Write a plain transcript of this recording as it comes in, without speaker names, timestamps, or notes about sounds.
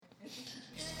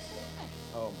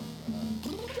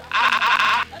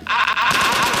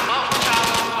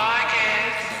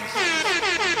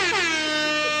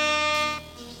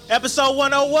Episode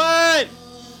 101.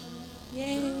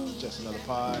 Yay. Just another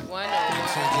pod. 101. Why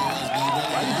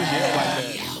you just yell like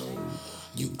that?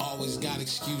 You always got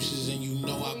excuses and you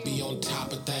know I be on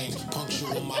top of things.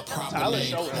 Punctual my proper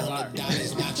name. On the dot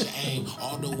is not your aim.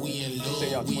 Although we in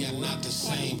love, we are not the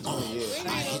same. I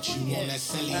hit you on that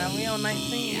silly. We on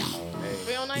 19.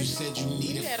 We on 19. You said you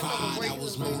needed 5. That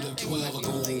was more than 12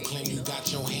 ago. Claim you got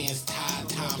your hands tied.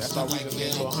 Time stuck like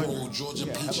Velcro. Georgia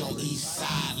Peach on east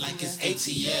side like it's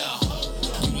ATL.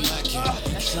 You like it, you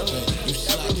tripping, you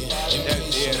slacking.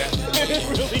 Yeah, that's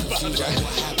really fun.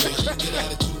 Get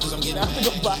attitude cause I'm getting mad.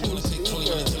 You wanna take 20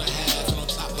 minutes and a half and on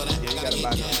top of that, I gotta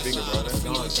buy get something bigger, bro. That's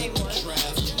gone.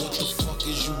 What the fuck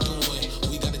is you doing?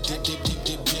 We gotta dip.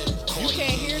 You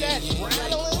can't hear that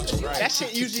rattling? That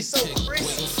shit usually so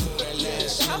crisp.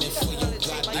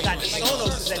 I got the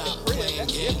Sonos at the crib.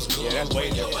 That's different. Yeah, that's way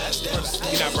different.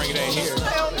 You're not bringing that here.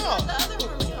 Hell no. The other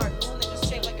one was hard. The one that just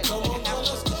shaped like a half. I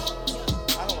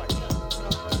don't like that.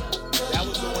 That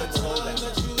was the one to hold down.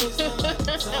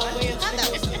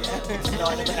 No, I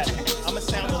never had that. I'm a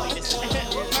sound elitist.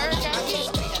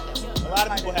 A lot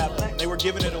of people have them. They were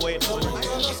giving it away at the store.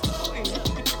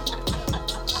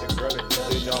 Sick brother,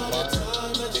 did y'all buy it?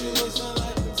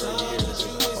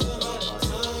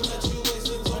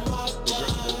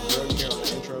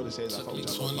 Says I fuck with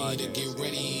y'all. 20 to get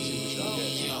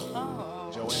ready.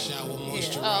 Shower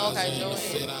moisturizer. Oh, okay, and the Joanne.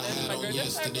 fit I had on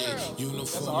yesterday.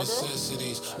 Uniform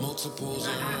necessities, multiples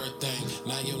of everything.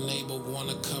 Now your neighbor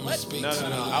wanna come and speak No. to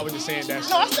me. I was just saying that.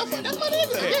 No, I still fuck. That's my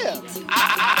nigga. Yeah.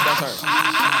 That's her.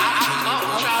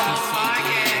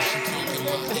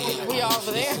 We all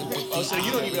over there. Oh, so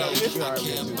you don't even know this show. I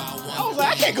was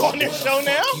like, I can't go on this show now.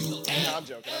 No, I'm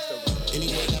joking. I'm still going.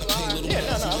 Yeah,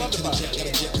 no, I love the vibe.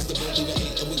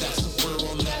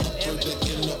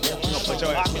 Put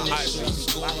your ass in the hot seat.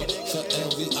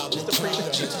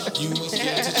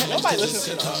 Nobody listens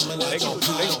to them. They gon'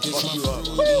 fuck you up.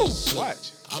 Woo!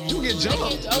 Watch. You get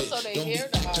jumped. Oh, so they hear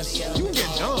the audio. You can get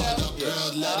jumped. Oh,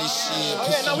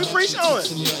 yeah, no, we pre-showing.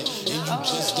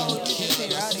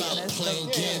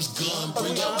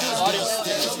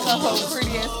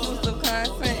 Pretty exclusive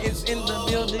content is in the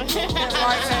building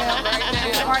right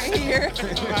now, right here.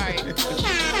 Right.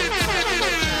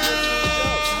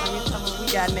 We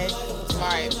got next.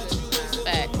 Right.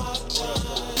 Back.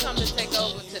 Come to take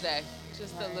over today.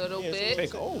 Just a little bit.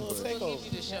 Take over. We'll give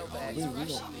you the show back.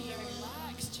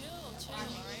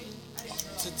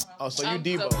 Oh, so you I'm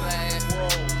Devo. so glad.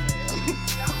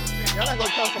 Y'all not gonna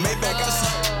come from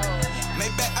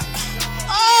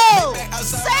Oh!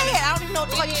 Say it! I don't even know what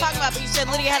the fuck you're talking about, but you said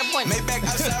Lydia had a point. That's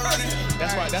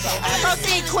right. That's how.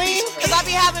 Proceed, queen, because I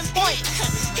be having points.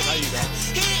 No, you don't.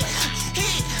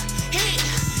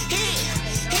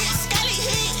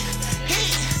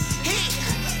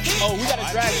 Oh, we gotta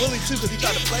drag Willie too because he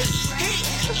tried to play.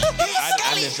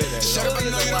 I didn't say that. Shut up, I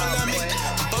know you don't love me.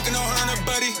 I'm fucking on her and her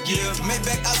buddy. Yeah, made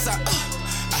back outside. I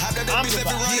hopped out that bitch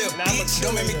every run. Bitch,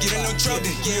 don't make me get in no trouble.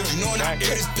 Yeah, you know when I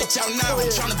air this bitch out now. I'm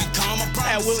trying to be calm, I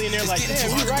I had promise. Willie in there like,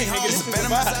 damn, you right, nigga. This is the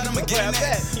vibe. I'ma get in Grab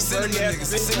that. that. Send them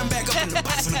niggas. Send them back up in the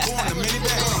box in the corner. Minivan.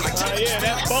 I'm like, Yeah,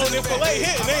 that bone and fillet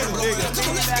hitting, ain't it, nigga?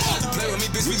 play with me,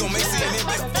 bitch. We gon' make CNN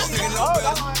back. Fuck nigga, no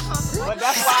better. But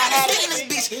that's why I had it.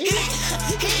 Bitch.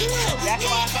 That's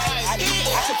why I had it.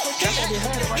 I could put that on the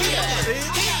head right here.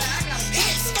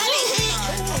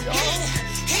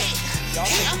 Y'all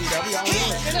can do whatever y'all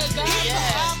want.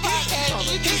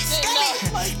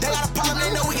 They got a problem,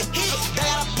 they know we can hit. They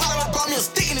got a problem, I brought me a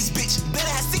stick in this bitch. Better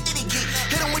have sick to get.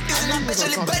 Hit him with this and I bet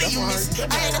you look better you miss. I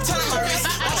ain't gonna tell him my wrist.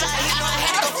 Watch how I hit him, I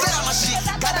had to go flat on my shit.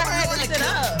 Got the bird in the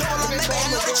clip. Double on maybe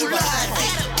and look at you lying.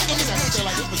 In this bitch.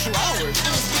 Like this for 2 hours.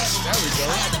 There we go.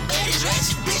 I got the baddest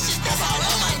ratchet bitches, that's all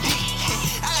on my dick.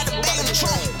 I got the bag in the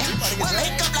trunk. When I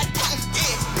hit up like punk,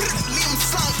 yeah. Leave him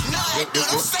slunk. No, I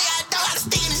don't say I don't gotta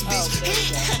stick in this bitch.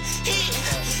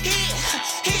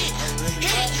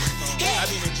 I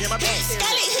be in the gym. I be in the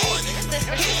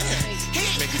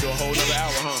Make you do a whole other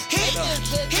hour, huh? I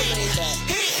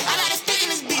gotta stick in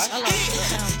this bitch.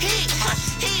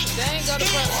 They ain't go to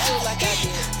front school like I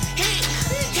did.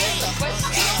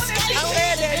 I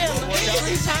read that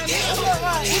 3 times.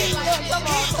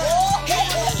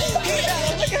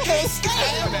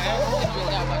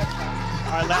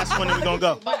 All right, last one, then we gonna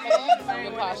go. But I'm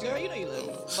really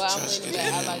glad.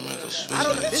 I like it. I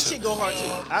don't know. This shit go hard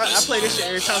too. I play this shit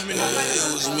every time I'm in the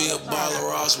It was me, a ball of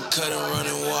Ross, we cut and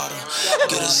running water.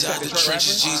 Get us out the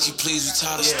trenches, GG, please, we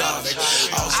tired of stopping.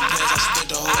 All some plans, I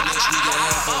spent the whole next week and a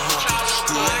half on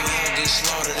hawking. Whoever get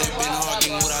slaughtered, they been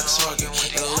arguing with our target.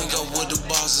 And link up with the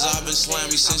bosses, I've been been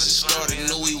slamming since it started.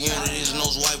 Knew he wanted his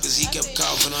nose wiped cause he kept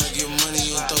coughing. I give money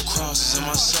and throw crosses in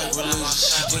my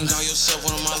sacrilegious. You can call yourself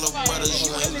one of my little brothers.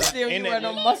 You ain't Let me see if you wear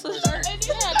no muscle shirt. I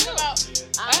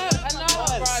know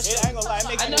I brought I ain't gonna lie, it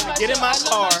makes me know want my to get in my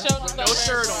shoulders- car, I know my shoulders no are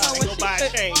shirt on, and go buy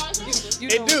a chain. You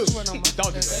It don't do. wear no muscle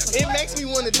Don't do shirt. that. It makes me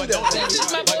want to do that. This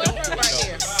is my boyfriend right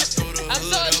here. I'm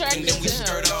so attracted to him.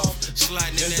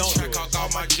 sliding in that track, I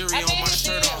got my jury on my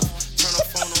shirt off. Turn the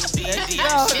phone on DD. There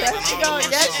she go.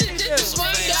 Yes, she do. This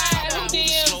one guy who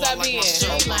DMs I be in. The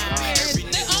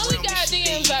only guy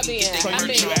DMs I be in. So I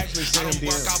mean, you actually send him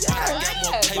DMs. I sent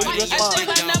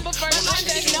my number first. I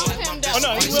just know him though. Oh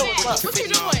no, he will. What you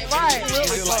doing? Right.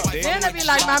 Then they be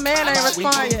like, my man ain't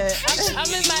respond yet.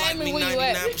 I'm in Miami. Where you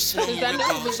at? Because I knew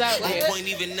he was out there. But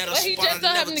he just so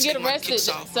happened to get arrested.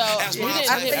 So he didn't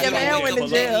I think hit your me. man went to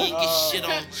jail.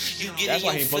 That's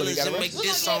why he ain't pulling, he got arrested.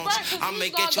 This song, I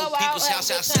make at your people's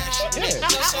house outside. Yeah.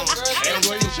 That's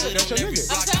what you should. That's your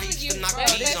nigga. I'm telling you,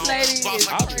 This lady is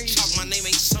crazy. Talk my name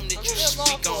ain't something that you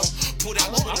speak on. Put out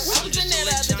I was in there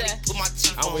the other day. put my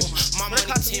teeth I'm on. with you. My money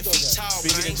 10 feet tall.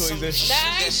 Speaking into existence. Nah, I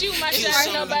ain't shoot my shot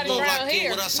at nobody around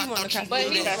here. But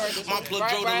he My plug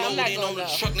drove the I'm not load in on gonna the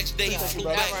know. truck next day. He flew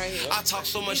Right back. here. I talk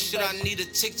so much shit, I need a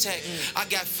tic tac. I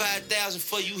got 5,000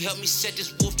 for you. Help me set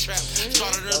this wolf trap.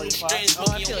 Started a new strain.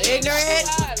 Ignorant.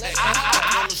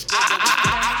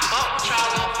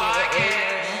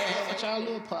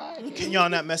 Can y'all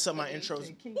not mess up my intros?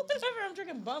 I'm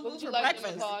drinking bamboo Would you for like me to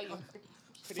breakfast. call you?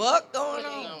 Fuck going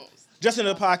on? Just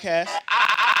another podcast.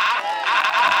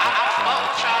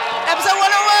 Episode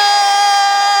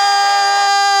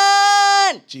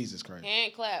 101. Jesus Christ.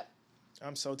 Hand clap.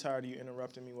 I'm so tired of you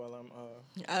interrupting me while I'm.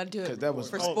 I do it that was-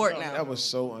 for Oh, sport no, now. That was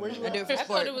so I do unfair. it for I thought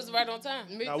sport. it was right on time.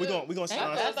 Nah, we gonna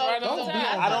silence. That's right on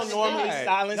time. I don't normally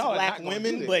silence No, black I'm not gonna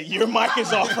women, do but your mic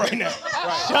is off right now.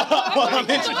 Shut up while I'm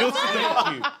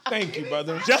introducing you. Thank you,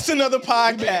 brother. Just another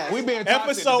podcast. we being toxic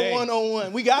episode today.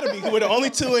 101. We gotta be. We're the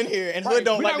only two in here, and Hood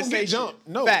don't We like not to gonna say get jumped. shit.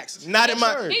 No. Facts. Not in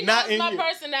my. sir. He Not knows in my here.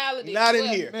 personality. Not in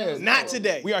Well, here. Yeah, Not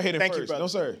today. We are hitting Thank first. you, brother. No,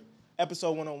 sir.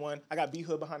 Episode 101. I got B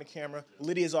Hood behind the camera.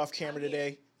 Lydia's off camera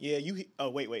today. Yeah, you. Oh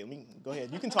wait. Let me go ahead.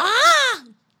 You can talk.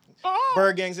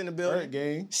 Bird Gang's in the building. Bird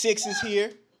Gang. Six is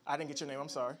here. I didn't get your name. I'm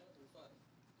sorry.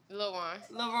 Lil Ron.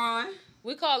 LeBron.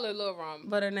 We call her Lil Ron.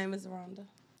 But her name is Rhonda.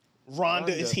 Rhonda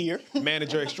is here.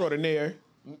 Manager extraordinaire.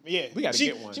 Yeah, We gotta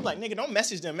get one. She like, nigga, don't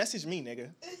message them. Message me, nigga.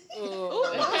 Ooh. I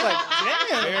was like,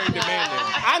 damn. Very demanding.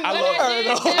 I know But I her did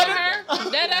though. tell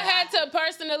her that I had to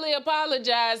personally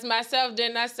apologize myself,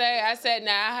 didn't I say? I said,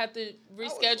 nah, I have to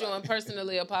reschedule and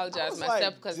personally apologize was myself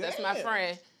like, because that's my damn.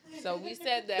 friend. So we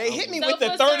said that. They hit me So with the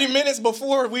for 30 some- minutes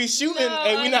before we shooting,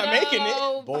 and we not making it.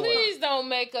 Boy. Please don't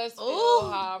make us feel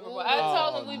horrible. I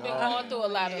told them we've been going through a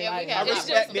lot of life. I It's respect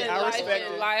just it. been I life respect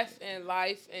and it. life and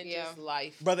life and just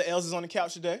life. Brother Els is on the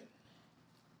couch today.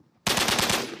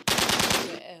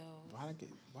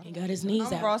 He got his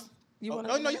knees out. Ross, you want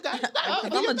Oh, no, you got it. I'm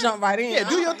gonna jump right in. Yeah,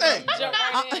 do your thing. Jump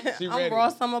right in. She I'm ready.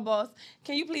 Ross Summer Boss.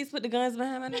 Can you please put the guns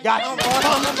behind my name? Got you. I'm Ross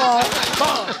Summer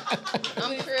Boss.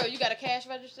 I'm Trill. You got a cash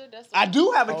register? That's I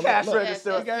do have a cash look.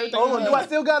 register. You got everything Hold on, on do there. I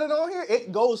still got it on here?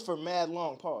 It goes for mad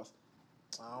long. Pause.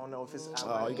 I don't know if it's.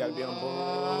 Oh, you gotta be on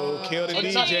board. Kill the And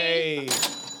DJ.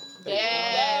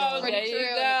 Yes, Pretty there you Trill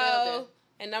in the go. building.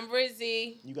 And I'm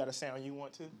Rizzy. You got a sound you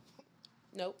want to?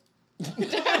 Nope. He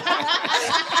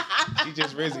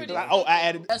just Rizzy. Oh, I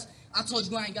added. I told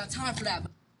you I ain't got time for that.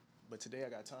 But today I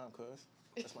got time, cuz.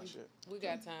 That's my shit. We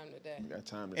got time today. Got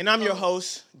time to And I'm your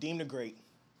host, Deem the Great.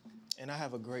 And I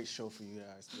have a great show for you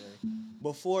guys today.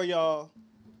 Before y'all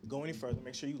go any further,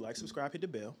 make sure you like, subscribe, hit the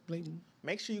bell.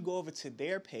 Make sure you go over to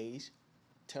their page.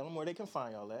 Tell them where they can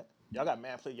find y'all at. Y'all got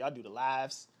mad play. Y'all do the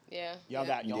lives. Yeah. Y'all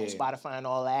yeah. got y'all on Yeah. Spotify and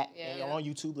all that. Yeah. And y'all on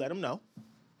YouTube. Let them know.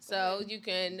 So you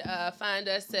can find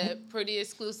us at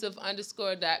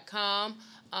prettyexclusive_.com.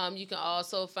 You can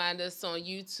also find us on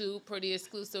YouTube, Pretty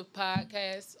Exclusive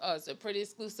Podcast. Oh, it's a Pretty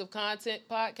Exclusive Content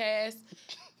Podcast.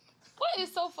 What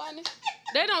is so funny?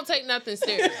 They don't take nothing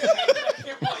serious.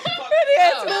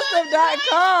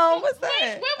 PrettyExclusive.com. What's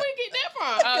that? Where we get that from?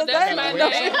 Oh, Because that's they my ain't know.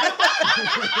 name.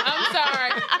 I'm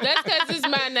sorry. That's because it's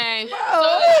my name.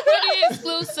 So it's Pretty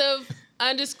Exclusive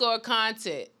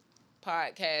 _content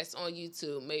podcast on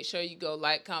YouTube. Make sure you go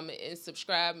like, comment, and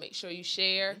subscribe. Make sure you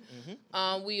share.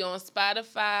 We on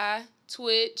Spotify,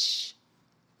 Twitch.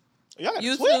 Y'all got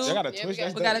YouTube. a Twitch? Y'all got a Yeah, Twitch. we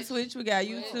That's We got a dope. Twitch. We got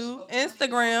YouTube,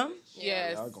 Instagram.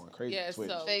 Yes. Y'all going crazy. Yes, Twitch.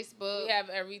 so Facebook. we have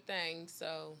everything.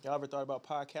 So Y'all ever thought about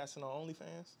podcasting on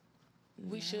OnlyFans?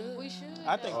 We should.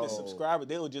 I think the subscribers,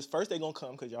 they will just first they gonna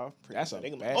come because y'all. That's they a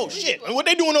gonna bad oh idea. shit! And what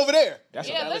they doing over there? That's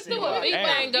Yeah, let's do a Bang. big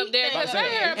bang up there. Cause I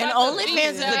heard And about the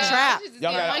OnlyFans is pizza. a trap.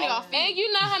 Y'all got money off And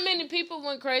you know how many people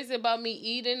went crazy about me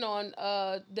eating on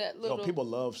that Yo, little. people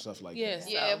love stuff like Yes.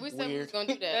 that. Yeah, we said we was gonna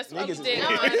do that. That's what we Niggas did.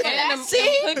 is-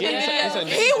 See? Yeah.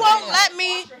 He won't let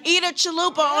me eat a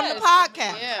chalupa on the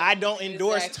podcast. Yeah. I don't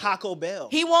endorse Exactly. Taco Bell.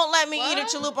 He won't let me eat a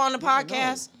chalupa on the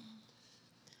podcast.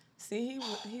 See,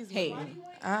 he's Hey,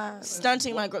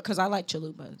 stunting my girl because I like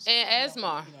chalupas. And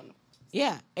Asmar.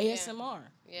 Yeah, ASMR.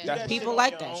 Yeah. That's People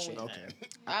like that shit. Okay.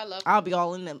 I love I'll be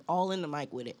all in the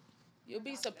mic with it. You'll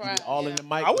be surprised. All in the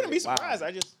mic. I wouldn't be with it. Wow. surprised.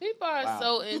 I just People are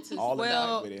so into All in the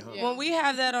Well, mic with it, huh? when we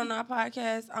have that on our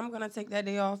podcast, I'm gonna take that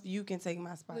day off. You can take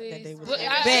my spot that day. Please. With Well,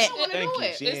 that. Bet. Thank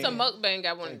you. She It's a ain't- mukbang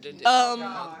I wanted to do.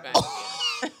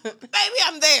 Baby,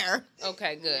 I'm there.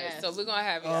 Okay, good. Yes. So we're gonna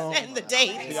have you. Send the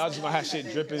date. Y'all just gonna have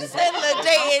shit dripping. Send the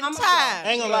date and I time.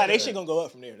 ain't gonna lie, they shit gonna go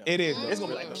up from there though. It is. It's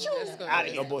gonna be like That's out gonna of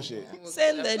No here. bullshit.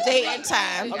 Send the date and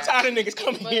time. I'm tired of niggas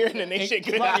coming here and then they shit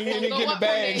good out You here. didn't get in the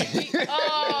bag.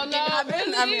 Oh no!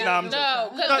 Really? Nah, I'm no,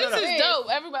 because No, this is dope.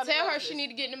 Everybody Tell her knows she this. need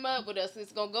to get in the mud with us.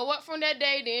 It's gonna go up from that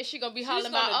day. Then she gonna be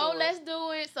hollering gonna about, do oh, it. let's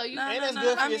do it. So you And it's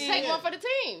good for I your mean, take skin. one for the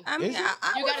team. I mean, Is it?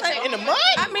 I You would gotta take take In the one. mud?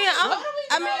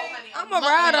 I'm a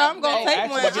rider. I'm gonna take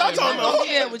one. What y'all talking about?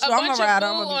 Yeah, with A you. I'm bunch a rider.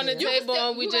 of I'm food on gonna the be there. table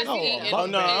and we just eating Oh,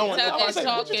 no, I don't want- and I was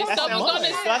talking. like, So that's we're gonna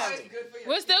disgusting.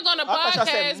 we're still gonna I thought y'all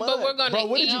said podcast, but mud. we're gonna Bro,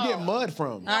 where eat. did you get mud from?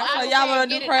 All right, so I y'all wanna said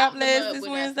do get it crab out the legs mud this with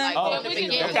us, Wednesday? like, Oh, from the we can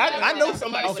beginning. Okay, I know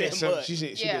somebody Okay, said so mud. she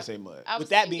did say mud. I was With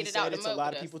that saying being get it out said, the it's a mud lot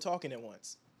with of us. people talking at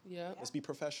once. Yep. Let's be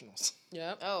professionals.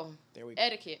 Yep. Oh, There we go.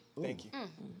 etiquette. Thank you.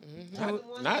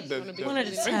 Not the One at a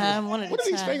fingers. time. One at What a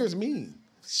do these time. fingers mean?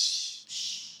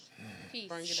 Peace.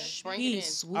 Bring it in. Bring Peace, it in.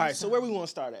 sweet All right, so where we want to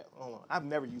start at? Hold on. I've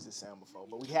never used this sound before,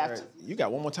 but we have to. You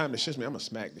got one more time to shush me. I'm gonna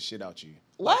smack the shit out you.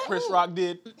 Like Chris Rock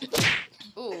did.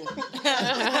 Ooh.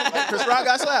 Chris Rock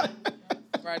got slapped.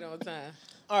 Right on time.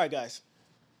 All right, guys.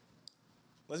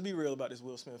 Let's be real about this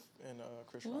Will Smith and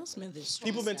Chris Rock. Will Smith is stressed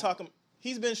People been out. talking.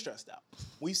 He's been stressed out.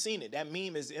 We've seen it. That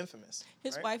meme is infamous.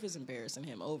 His right? wife is embarrassing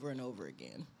him over and over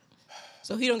again.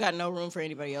 So he don't got no room for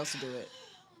anybody else to do it.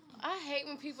 I hate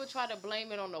when people try to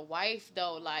blame it on the wife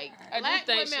though. Like I do black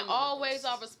think women she- always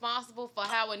are responsible for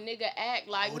how a nigga act.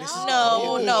 Like this is-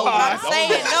 No, Oh,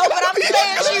 but I'm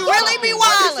saying she really be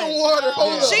wilding.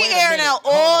 Water. She airing out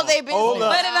all they business Hold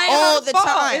up. But it ain't all her the fault.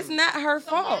 time. It's not her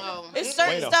fault. Oh. It's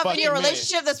certain Wait a stuff in fucking your minute.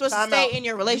 relationship that's supposed to Time stay out. in your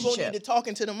You gonna relationship. need to talk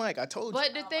into the mic. I told you.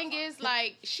 But the thing is,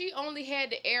 like, she only had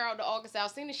to air out the August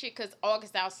Alsina shit because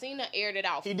August Alsina aired it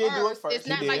out. He did do it first. It's He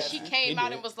not did. like she came He out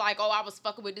did. and was like, "Oh, I was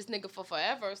fucking with this nigga for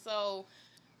forever." So,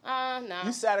 nah.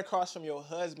 You sat across from your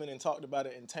husband and talked about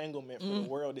an entanglement for the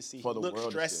world to see. For He the looked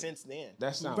world to stressed see. since then.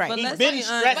 That's not Right. But He's let's been be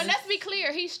stressed. honest. But let's be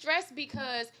clear, he's stressed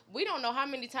because we don't know how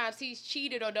many times he's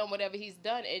cheated or done whatever he's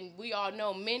done, and we all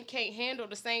know men can't handle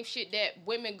the same shit that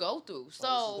women go through.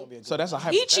 So, So that's a He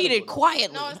hypothetical. cheated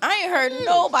quietly. No, it's- I ain't heard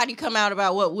nobody come out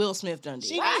about what Will Smith done did.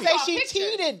 She I didn't say saw she pictures.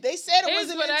 cheated. They said it Here's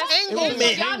was an what I-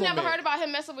 entanglement. y'all never heard about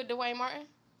him messing with Dwayne Martin?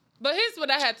 But here's what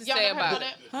I have to Y'all say never heard about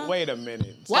about it. that? Wait a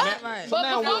minute. What? Right.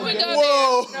 But before we go there,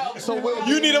 Whoa. So Will,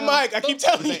 You need a mic. I keep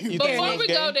telling you. before we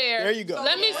go there, There you go.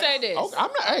 let me say this. Oh,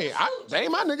 I'm not. Hey, they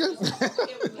ain't my nigga.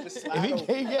 If he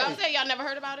gay, gay. I'm saying y'all never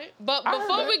heard about it? But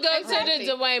before we go Exactly.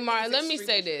 to the Dwayne Martin, let me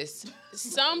say this.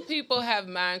 Some people have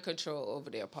mind control over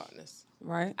their partners.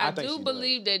 Right. I think do she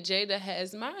believe that Jada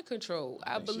has mind control.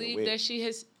 I think she a believe witch. that she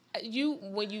has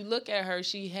when you look at her,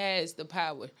 she has the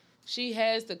power. She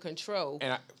has the control.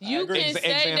 And I You agree. can It's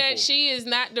say an example. that she is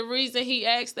not the reason he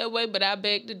acts that way, but I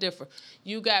beg to differ.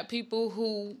 You got people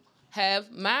who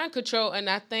have mind control, and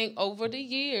I think over the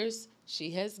years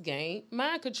she has gained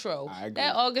mind control. I agree.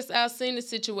 That August Alsina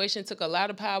situation took a lot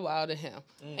of power out of him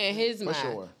and his mind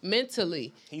sure.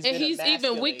 mentally, He's and been he's even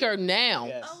emasculated. weaker now.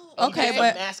 Yes. Okay, He's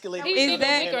but emasculated. He's Is even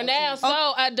that- weaker now. So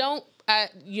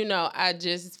I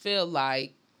just feel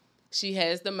like she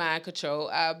has the mind control.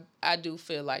 I do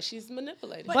feel like she's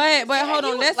manipulated. But hold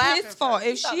on, that's his fault.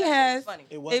 If she has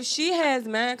It was. if she has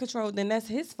mind control, then that's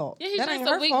his fault. Yeah, he's that just ain't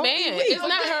a her weak fault. man. He weak. It's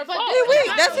not her fault. He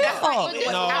weak. That's his fault. But this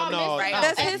No, y'all no, missing, though.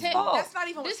 That's his fault. That's not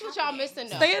even This what's what y'all missing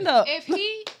though. Stand up.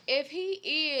 If he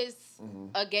is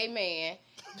a gay man,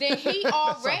 then he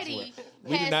already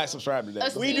We do not subscribe to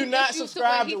that. We do not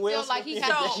subscribe to Will Feel like he Smith.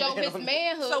 has to show So- his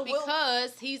manhood so Will-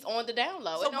 because he's on the down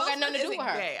low. It don't got nothing to do with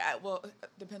her. Gay. Well, it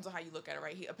depends on how you look at it,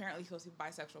 right? He apparently feels he's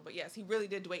bisexual, but yes, he really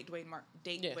did date Dwayne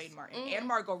Martin and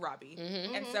Margot Robbie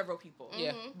and several people.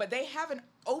 Yeah. But they have an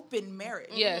open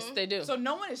marriage. Yes, they do. So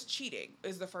no one is cheating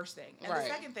is the first thing. And Right. the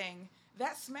second thing,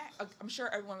 that smack, I'm sure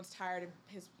everyone was tired of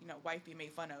his, wife being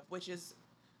made fun of, which is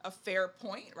a fair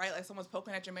point, right? Like someone's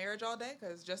poking at your marriage all day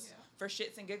because just for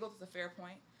shits and giggles, it's a fair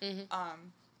point.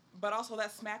 But also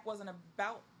that smack wasn't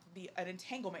about an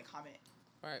entanglement comment.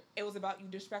 Right. It was about you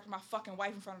disrespecting my fucking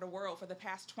wife in front of the world for the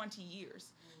past 20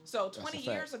 years. So 20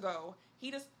 years ago,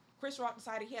 Chris Rock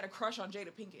decided he had a crush on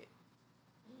Jada Pinkett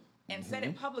and said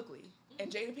it publicly. And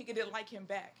Jada Pinkett didn't like him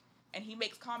back. And he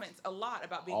makes comments a lot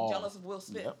about being jealous of Will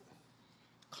Smith. Yep.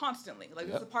 Constantly. Like,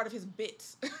 this is a part of his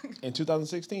bits. In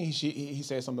 2016, he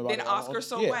said something about then Oscar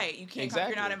so white. You can't come if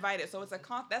you're not invited. So it's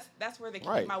that's where the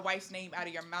keep my wife's name out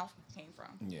of your mouth came from.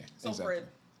 Yeah, so for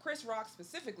Chris Rock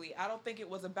specifically, I don't think it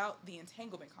was about the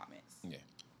entanglement comments. Yeah.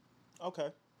 Okay.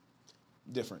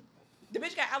 Different. The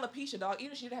bitch got alopecia, dog.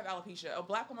 Even if she didn't have alopecia, a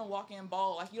black woman walk in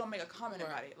bald, like, you don't make a comment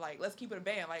about it. Like, let's keep it a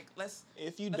band. Like,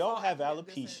 If you don't have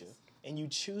alopecia and you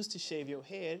choose to shave your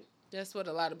head, that's what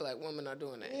a lot of black women are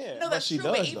doing. Yeah, no, that's she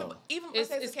true. does, even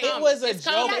it was a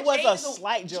joke. It was a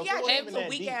slight joke. It was a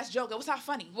weak ass joke. It was not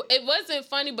funny. It wasn't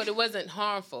funny, but it wasn't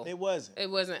harmful. It wasn't. It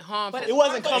wasn't harmful. But it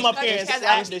wasn't come up here and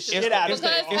slap the shit out of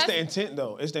it. It's the intent,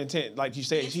 though. It's the intent. Like you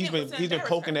said, he's been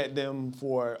poking at them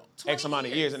for X amount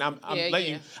of years, and I'm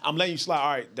letting you slide.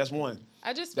 All right, that's one.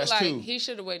 I just feel like he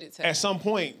should have waited till at some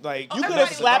point. Like you could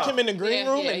have slapped him in the green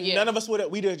room, and none of us would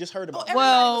have just heard about it. Everything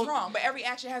was wrong, but every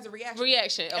action has a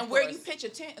reaction. And where you pitch a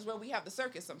tent is where we have the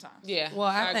circus sometimes. Yeah. Well,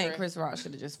 I think Chris Rock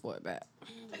should have just fought back.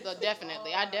 So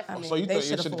definitely. So you think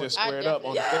you should have just squared up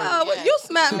on the stage? Yeah, you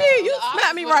smacked me. You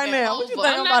smacked me right now. What you think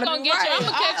I'm about not gonna get you. I'm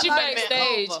gonna catch you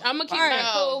backstage. I'm gonna keep it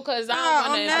cool because I don't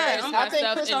want to embarrass myself. I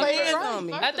think he played it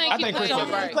right. I think he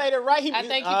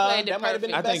played it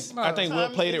perfect. I think Will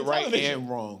played it right and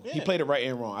wrong. He played it right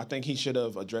and wrong. I think he should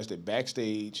have addressed it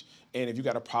backstage. And if you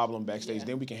got a problem backstage,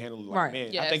 then we can handle it like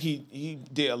man. Yes. I think he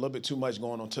did a little bit too much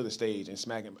going onto the stage and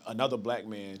smacking another black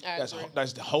man that's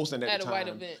hosting at the time. White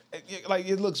event. Like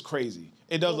it looks crazy.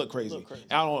 It does look crazy.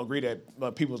 I don't agree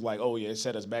that people's like, oh yeah, it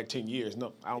set us back 10 years.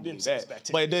 No, I don't believe that.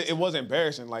 But it was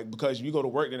embarrassing, like because you go to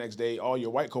work the next day, all your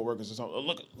white coworkers or something.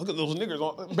 Look at those niggers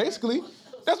on. Basically,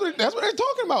 that's what they're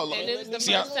talking about. And it was the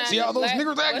see first time how those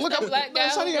niggers act. Look the black guy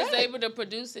who was act. able to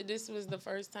produce it. This was the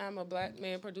first time a black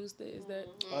man produced it. Is that?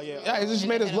 Oh yeah. Yeah, it just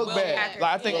made us look bad.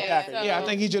 Like I think, I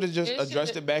think he should have just It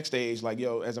addressed it backstage. Like,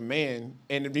 yo, as a man,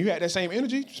 and if you had that same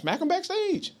energy, smack him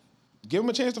backstage. Give him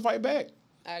a chance to fight back.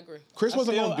 I agree. Chris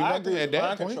wasn't going to do nothing at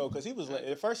that point. Because he was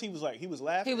at first he was laughing. He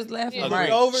was laughing. Yeah. Right.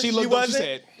 Over, she looked up, she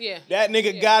said, that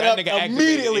nigga got up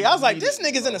immediately. I was like, this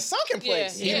nigga's in a sunken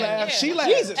place. He laughed. She laughed.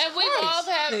 Jesus and we Christ. all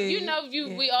have,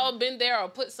 we all been there or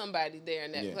put somebody there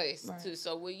in that place too.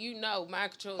 So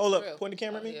mind control. Oh look, point the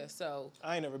camera at me. Yeah, so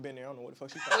I ain't never been there. I don't know what the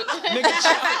fuck she's talking about.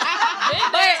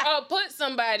 been there or put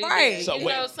somebody there. So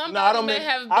somebody I don't may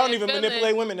have. I don't even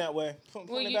manipulate women that way.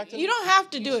 You don't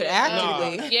have to do it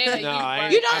actively.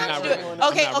 You don't have to do it.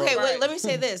 Okay, wait, let me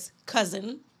say this,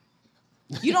 cousin.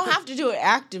 You don't have to do it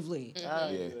actively.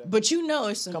 But you know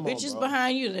it's some bitches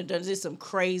behind you that does some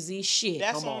crazy shit.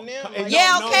 That's on them.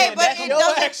 Okay, but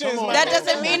that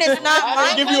doesn't mean it's not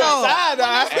my give you a side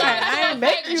eye. I ain't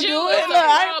make you do it. Look,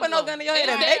 I ain't put no gun in your head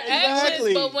and make you do it.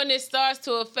 Exactly. But when it starts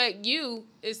to affect you,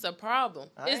 it's a problem.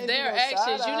 It's their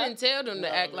actions. You didn't tell them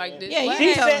to act like this. Yeah,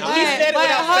 he said it. But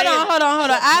hold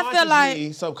on. I feel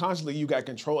like subconsciously you got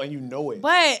control and you know it.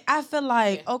 But I feel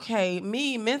like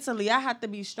me mentally, I have to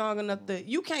be strong enough to.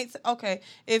 You can't.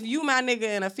 If you my nigga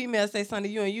and a female say something to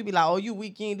you and you be like, oh, you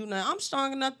weak, you ain't do nothing. I'm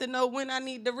strong enough to know when I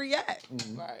need to react.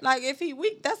 Right. Like if he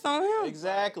weak, that's on him.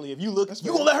 Exactly. If you look,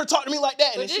 you gonna let her talk to me like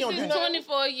that, and But then she don't do this is nothing.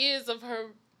 24 years of her.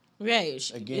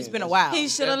 It's been a while. He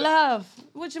should have left.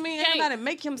 What you mean? Everybody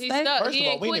make him stay. First of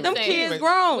all, we them kids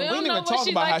grown. We didn't even talk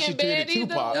about how she treated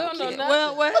Tupac.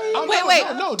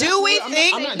 Wait. Do we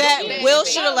think that Will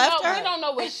should have left her? We don't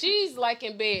know what she's like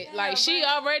in bed. Like she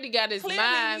already got his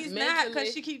mind He's mentally. not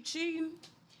because she keep cheating.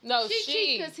 No, She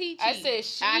cheat 'cause he I cheat. said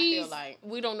she's. I feel like.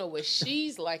 We don't know what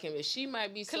she's like him. She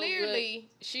might be Clearly,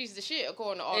 she's the shit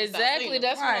according to all Exactly,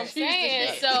 that's what I'm She's the saying.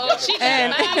 shit. So she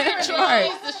got mind control.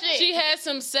 Right. She's the shit. She has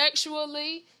him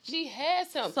sexually. She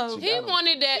has him. So he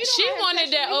wanted that. She have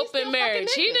wanted that sexually, he's open still marriage.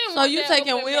 fucking He niggas. didn't So want you that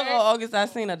taking open Will or marriage. August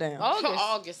Alsina down?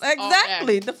 August.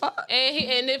 Exactly. The fuck.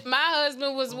 And if my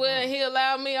husband was willing, he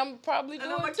allowed me, I'm probably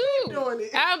doing it too.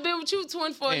 I've been with you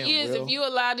 24 years. Will. If you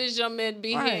allow this young man to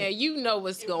be here, and you know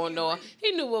what's going on.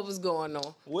 He knew what was going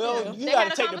on. Well, you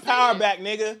gotta take the power back,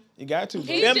 nigga. You got to.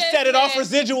 Them set it off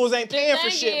residuals ain't paying for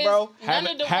shit, bro.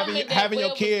 Having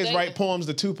your kids write poems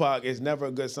to Tupac is never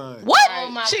a good sign. What? Oh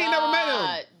my She ain't never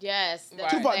met him. Yes.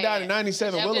 Tupac died in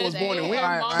 97. Willow was born in when?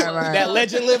 That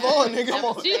legend live on, nigga. Come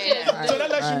on. So that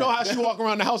lets you know how she walk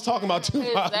around the house talking about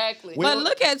Tupac. Exactly. But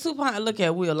look at Tupac and look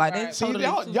at Will. Like they See, totally.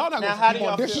 y'all not Now, gonna how do keep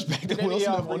on y'all disrespecting feel? Will Did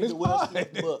y'all Smith on read this the Will pod.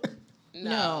 Smith book?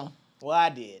 No. Well, I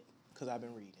did, because I've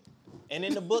been reading. And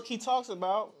in the book, he talks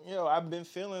about, I've been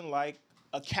feeling like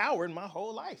a coward my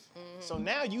whole life. So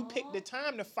now you pick the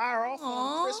time to fire off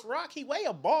on Chris Rock. He weigh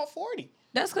a ball 40.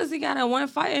 That's because he got in one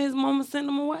fight and his mama sent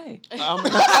him away. Got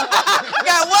one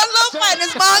little fight and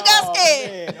his mom got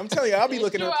scared. Man, I'm telling you, I'll be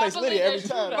looking to replace Lydia every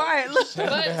time. Right. Look.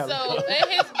 But so in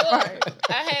his book,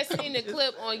 I had seen a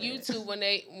clip on YouTube when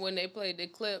they played the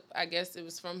clip. I guess it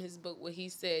was from his book where he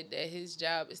said that his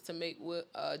job is to make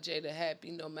Jada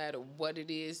happy no matter what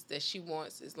it is that she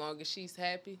wants, as long as she's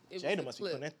happy. Jada must be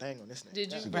putting that thing on this nigga.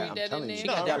 Did you read that in there? She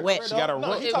got that wet. She got a No,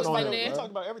 rope he it talks was about in there. he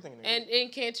talked about everything in there.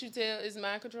 And can't you tell it's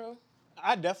mind control?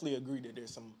 I definitely agree that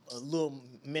there's a little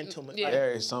mental. Yeah.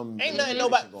 There is some. Ain't nothing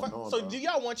nobody. So do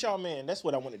y'all want y'all man? That's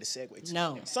what I wanted to segue to.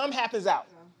 No. Something happens out,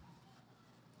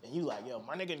 and you like, yo,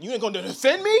 my nigga, you ain't gonna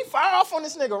defend me? Fire off on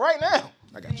this nigga right now.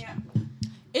 I got you.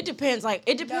 It depends. Like,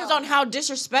 it depends on how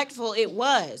disrespectful it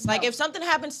was. Like, if something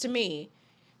happens to me,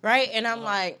 right, and I'm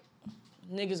like,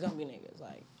 niggas gonna be niggas.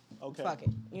 Like, fuck it.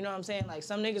 You know what I'm saying? Like,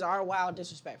 some niggas are wild,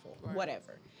 disrespectful,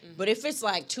 whatever. Mm-hmm. But if it's,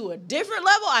 like, to a different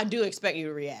level, I do expect you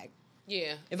to react.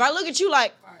 Yeah. If I look at you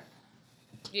like...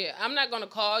 Yeah, I'm not going to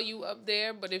call you up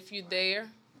there, but if you're there,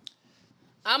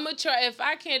 I'm going to try. If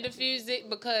I can't diffuse it,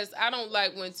 because I don't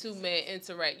like when two men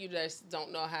interact, you just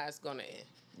don't know how it's going to end.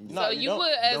 No, so you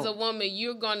would, as a woman,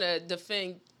 you're going to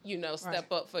defend,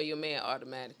 step up for your man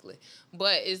automatically.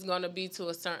 But it's going to be to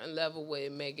a certain level where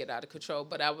it may get out of control.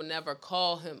 But I would never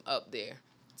call him up there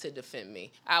to defend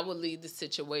me. I would leave the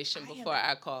situation before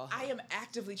I call him. I am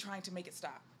actively trying to make it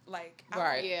stop. Like,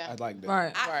 I like that.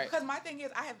 Right. Because my thing is,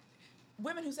 I have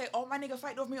women who say, "Oh, my nigga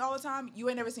fight over me all the time." You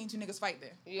ain't never seen two niggas fight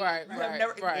then. Right. You have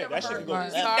never That shit heard. go.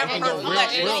 You've never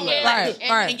heard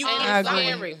Right. And you can't stop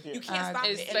scary. it. You can't stop it.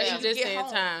 And Especially then you this get day and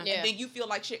home, time. and then you feel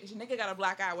like shit because your nigga got a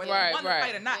black eye. Whether Right, you want to right.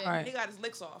 fight or not, Right. nigga got his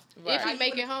licks off. If you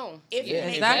make it home. If you make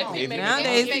it Exactly. home.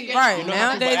 Nowadays, right.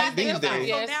 Nowadays, these days.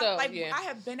 Yeah, So now, so, like, yeah. I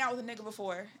have been out with a nigga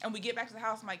before, and we get back to the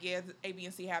house. I'm like, yeah, A, B,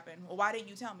 and C happened. Well, why didn't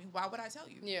you tell me? Why would I tell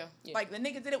you? Yeah. Like, the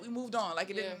nigga did it, we moved on. Like,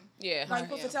 it didn't. Yeah. Like, you're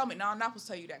supposed to tell me. No, I'm not supposed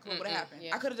to tell you that. What would have happened?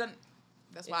 Yeah. I could have done.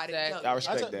 That's why I didn't tell you. I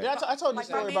respect that. I told you Like,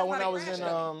 the story my about man when I probably was in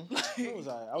crashed where was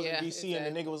I? I was Yeah, in DC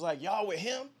and the nigga was like, "Y'all with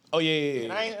him?" Oh yeah.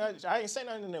 And I ain't say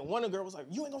nothing. And then one of the girl was like,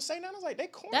 "You ain't gonna say nothing?" I was like, "They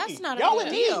corny. That's not a Y'all big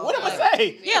with deal. me? What am I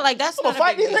say? Yeah, like, that's I'm not gonna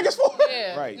fight a big these deal. niggas for it.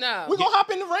 Yeah. Right. No. We gonna hop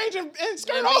in the range and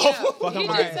skirt Yeah. off." Fuck, I'm He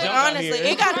gonna just jump said- out Honestly, here.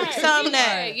 it got to be something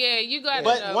that... Yeah, you got to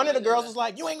But one of the girls was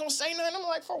like, "You ain't gonna say nothing." I'm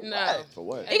like, "For No. what?" For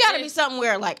what? It got to be something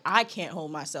where, like, I can't hold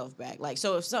myself back. Like,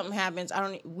 so if something happens,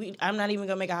 I'm not even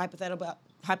gonna make a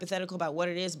hypothetical about what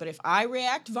it is. But if I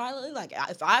react violently, like,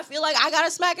 if I feel like I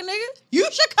gotta smack a nigga, you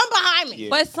should come behind me. Yeah.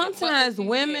 but sometimes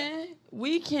women,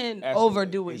 we can Escalate.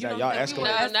 overdo it. Is You that know, y'all like, we escalate? will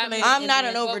No, not escalate me. I'm not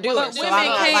an overdoer, But so women I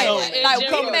don't can't. like Like,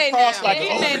 come we may across not. like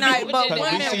It an may not, but Because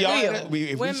women we see y'all, will. if we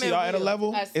see Women y'all at a will.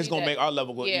 level, I see it's gonna that. make our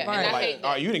level go Yeah, even. and I Like, hate that.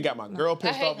 all right, you didn't got my girl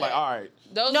pissed hate off. Like, that. all right,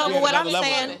 Those No, are but what I'm another level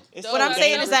saying, of it. It's what so I'm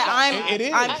saying is that dangerous. It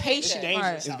is. I'm It's patient.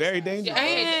 dangerous. It's very dangerous.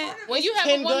 And when you have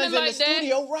 10 a woman guns in like the that,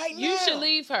 studio right you now. should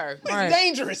leave her. It's Right.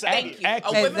 dangerous. Thank you. Act- A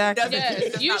woman who Exactly. doesn't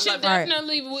Yes, does you not should love you.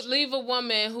 definitely leave a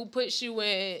woman who puts you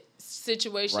in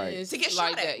situations Right. To get like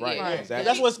shot at. that. Right. Yeah. Exactly.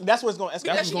 That's what's gonna escalate.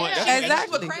 That's what's going. Yeah. That's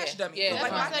Exactly. She's a crash dummy. Yeah, So, that's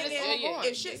like, why I my said thing it's is, going.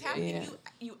 if shit's happening, Yeah.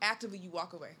 you actively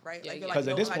walk away, right? Yeah, Like, yeah. you're like, Because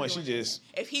no, at this I'm not point, she doing just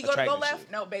it. If he go to go attracted left,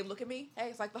 shit. no, babe, look at me. Hey,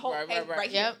 it's like the whole, Right, hey, right, right. right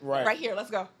here, Yep. Right. right here.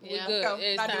 Let's go. We Let's good. go.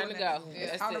 It's Not time doing to that. go. It's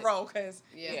That's time to it. roll because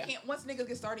Yeah. you can't. Once niggas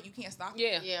get started, you can't stop.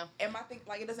 Yeah. Yeah. And my thing,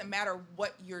 like, it doesn't matter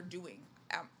what you're doing.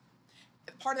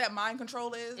 Part of that mind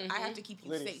control is I have to keep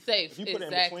you Lydia, safe. Safe. If you put it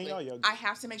in Exactly. between y'all, I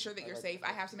have to make sure that you're safe.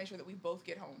 I have to make sure that we both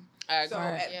get home. I So agree.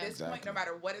 at Yeah. this point, no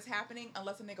matter what is happening,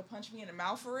 unless a nigga punch me in the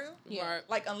mouth for real, Right.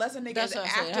 like unless a nigga That's is what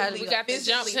I'm saying. actively We got the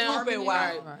jump physically him. harming you.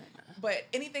 Right. But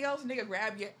anything else, nigga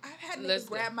grab you. I've had niggas Listen.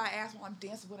 grab my ass while I'm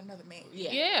dancing with another man.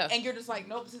 Yeah. And you're just like,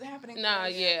 nope, this isn't happening. Nah,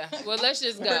 yeah. Well, let's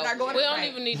just go. We're not going We to don't fight.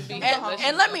 even need to be here. And- Let's And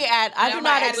just let go. me add, I Now do my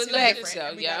not attitude is expect. different,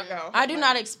 and we Yeah. gotta go. I do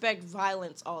not expect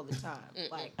violence all the time.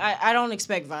 Like I don't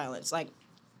expect violence. Like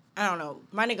I don't know,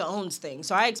 my nigga owns things,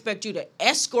 so I expect you to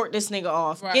escort this nigga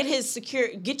off, Right. get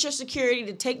your security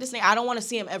to take this nigga. I don't want to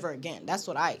see him ever again. That's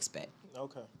what I expect.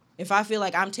 Okay. If I feel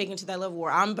like I'm taken to that level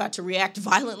where I'm about to react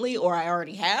violently, or I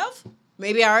already have,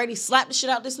 maybe I already slapped the shit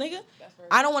out this nigga,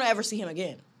 I don't want to ever see him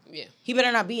again. Yeah. He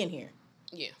better not be in here.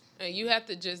 Yeah. And you have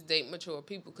to just date mature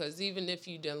people, because even if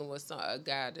you're dealing with a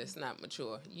guy that's not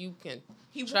mature, you can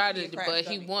try to, but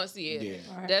he wants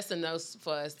that's a no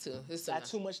for us too. It's not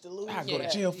too much to lose. I go to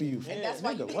jail for you. And that's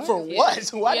why you for what?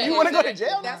 Why do you want to go to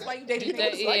jail? That's why you date a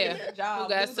nigga like a job. Who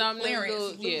got something to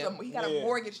lose. He got a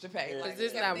mortgage to pay. Because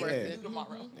it's not worth it.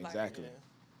 Exactly.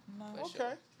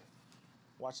 Okay.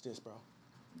 Watch this, bro.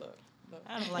 Look.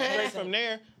 I don't like Straight from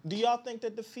there, do y'all think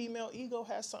that the female ego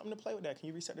has something to play with that? Can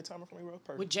you reset the timer for me real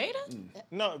quick? With Jada?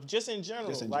 No, just in general.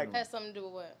 Has something to do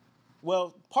with what?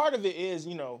 Well, part of it is,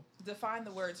 define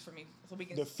the words for me so we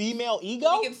can. The female ego?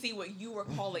 So we can see what you were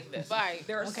calling this. Right.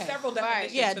 There are several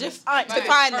definitions. Yeah, to define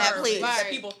that, please. That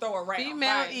people throw around.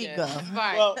 Female ego.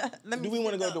 Right. Well, do we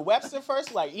want to go to Webster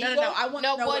first? Like ego? No. I want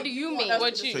to know what do you mean?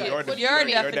 What you Your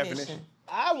definition.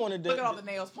 I wanted to. Look at all the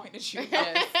nails pointing at you.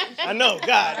 I know,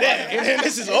 God damn.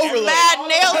 This is overload. Mad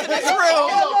nails in this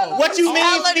room. What you mean,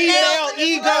 Hella female nails in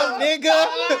ego, nigga?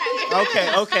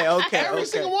 Okay. Every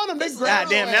single one of them. God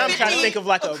damn, now I'm trying to think of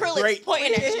like a Acrylics great.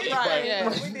 pointing at you. Right. Yeah.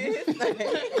 We did. Bring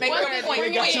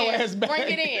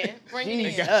it in. Bring it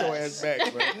in. Got your ass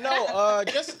back, bro. No,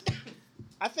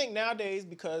 I think nowadays,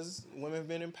 because women have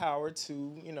been empowered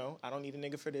to, I don't need a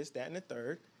nigga for this, that, and the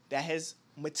third, that has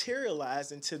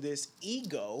materialized into this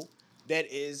ego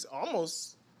that is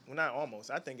almost, well, not almost,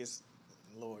 I think it's,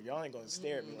 Lord, y'all ain't gonna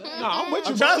stare at me. No, I'm with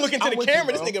you. I'm trying to look into the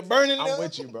camera. This nigga burning. I'm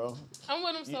with you, bro. I'm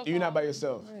with him so far. You're not by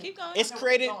yourself. Keep going. It's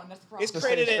created. It's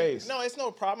created. space. No, it's no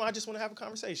problem. I just want to have a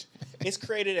conversation. It's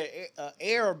created an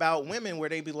air about women where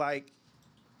they be like,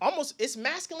 almost. It's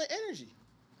masculine energy.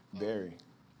 Very.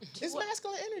 It's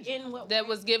masculine energy. In what That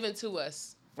was given to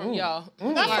us from y'all. Not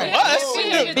from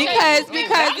us. Because we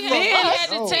had to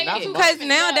take not it. from because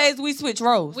nowadays we switch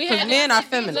roles. We Because had men to- are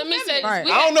feminine. Let me say this. Right.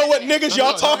 We I don't know what niggas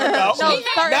y'all talking about. No, certain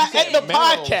Not at the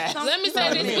podcast. Let me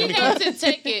say this. We had to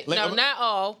take it. No, not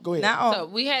all. Go ahead. Not all. So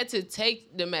we had to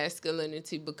take the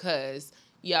masculinity because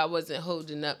y'all wasn't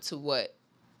holding up to what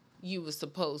you were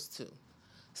supposed to.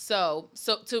 So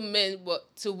to men,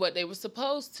 to what they were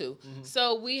supposed to. Mm-hmm.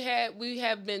 So we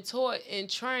have been taught and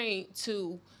trained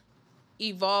to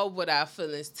evolve with our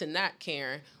feelings to not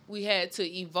caring. We had to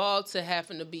evolve to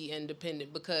having to be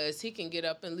independent because he can get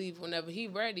up and leave whenever he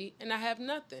ready, and I have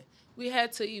nothing. We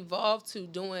had to evolve to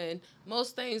doing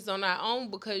most things on our own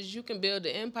because you can build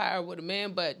an empire with a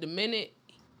man, but the minute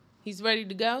he's ready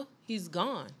to go, he's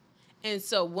gone. And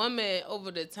so women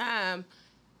over the time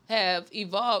have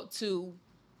evolved to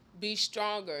be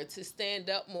stronger, to stand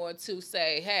up more, to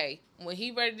say, hey, when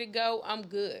he ready to go, I'm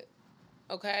good.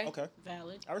 Okay? Okay.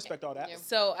 valid? I respect all that.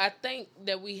 So I think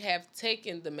that we have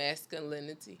taken the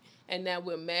masculinity and now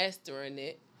we're mastering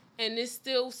it. And there's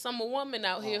still some women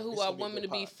out here who are women to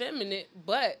be feminine,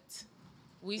 but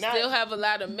we still have a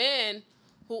lot of men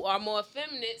who are more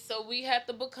feminine, so we have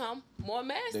to become more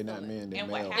masculine. They're not men, they're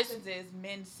And males. what happens is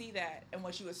men see that, and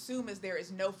what you assume is there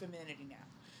is no femininity now.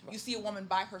 You see a woman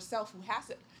by herself who has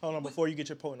it. Hold on, before you get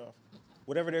your point off.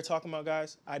 Whatever they're talking about,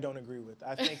 guys, I don't agree with.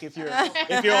 I think if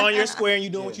you're on your square and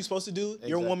you're doing what you're supposed to do,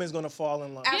 your woman's gonna fall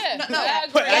in line. Yeah, No, I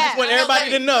agree. But I just want everybody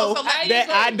to know So that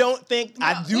I don't think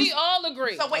I do. We all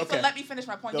agree. So wait, Okay. so let me finish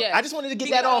my point. Yeah. I just wanted to get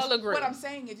We that off. all agree. What I'm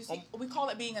saying is, you see, we call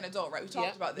it being an adult, right? We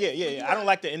talked about this. Yeah. When you I don't were-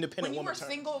 like the independent When you woman were term.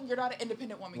 single, you're not an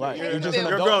independent woman. Right. You're You're just paying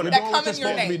an the adult. bills. You're That doing come what you're in your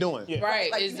supposed to be name. doing. Yeah.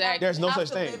 Right, Like, exactly. There's no you have such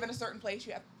to thing. live in a certain place.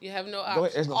 You have no Go option.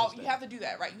 ahead. There's no such You thing. have to do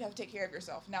that, right? You have to take care of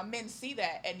yourself. Now, men see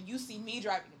that, and you see me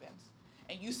driving a Benz,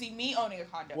 and you see me owning a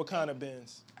condo. What kind of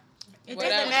Benz? It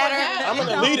Whatever. doesn't matter. I'm It an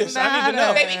don't elitist. I need to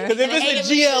know. matter. Because if it's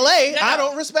a GLA, I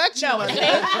don't respect you. No, my it's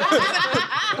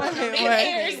nigga.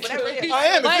 whatever it is. I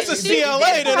am. If it's a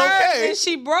CLA, then okay. And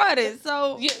she brought it,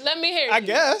 so Let me hear you. I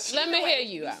guess. Let me hear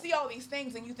you You out. see all these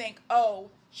things, and you think, oh,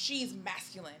 she's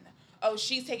masculine. Oh,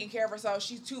 she's taking care of herself.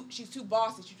 She's too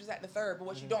bossy. She's just at the third. But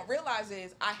what you don't realize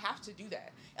is I have to do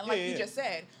that. And like you just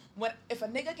said, if a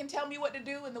nigga can tell me what to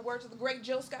do, in the words of the great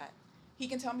Jill Scott, he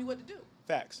can tell me what to do.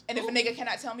 Facts. And if a nigga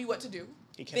cannot tell me what to do,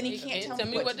 then he can't tell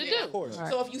me what to do. Of course.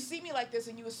 So if you see me like this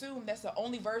and you assume that's the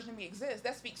only version of me exists,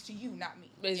 that speaks to you, not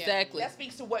me. Exactly. That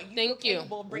speaks to what you Thank are you.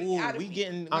 capable of bringing Ooh, out of we me.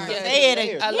 getting. Say it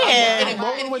again. I love Yeah. And if, I'm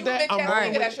rolling and if with you that. bitch I'm ass rolling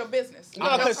nigga, with that's your business.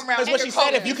 No, because what she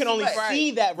said, if you can only Right.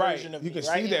 see that Right. version of You me, can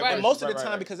right? see that And version. most of the Right,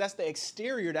 time, right. because that's the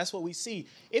exterior, that's what we see.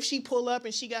 If she pull up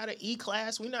and she got an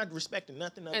E-class, we're not respecting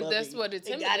nothing above And that's it. what It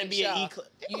gotta intimidates be an y'all. E-class.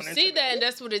 You see that, and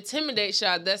that's what intimidates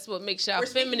y'all. That's what makes y'all We're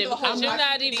speaking feminine to the whole because you're not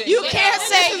black even. community. You can't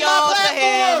say y'all to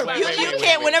him. Wait, You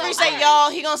can't. Whenever you say y'all,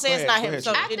 he gonna say it's not him.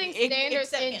 So I think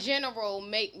standards in general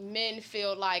make men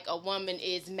feel like a woman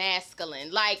is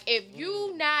masculine. Like if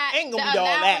you not Ain't gonna be all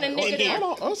that. allowing a nigga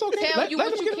to tell you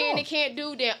Let what him you get it can off. and can't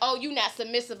do, then you not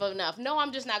submissive enough. No,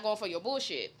 I'm just not going for your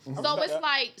bullshit. So it's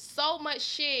like so much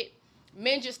shit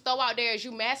men just throw out there as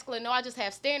you masculine. No, I just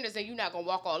have standards and you're not gonna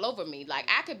walk all over me. Like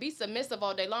I could be submissive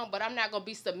all day long, but I'm not gonna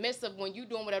be submissive when you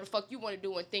doing whatever the fuck you want to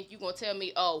do and think you gonna tell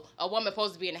me, oh, a woman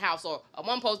supposed to be in the house or a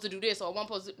woman supposed to do this or a woman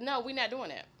supposed to. No, we're not doing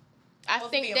that. I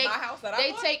think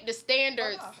they take the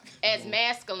standards as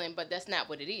masculine, but that's not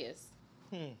what it is.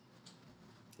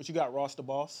 What you got, Ross the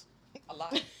boss? A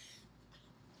lot.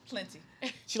 Plenty.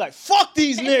 She like, fuck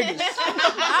these niggas.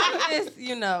 I just,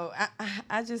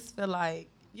 I just feel like,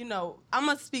 I'm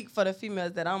going to speak for the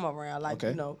females that I'm around. Like,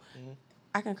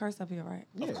 I can curse up here, right?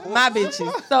 Yeah. My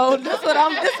bitches. So this what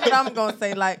I'm going to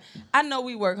say. Like, I know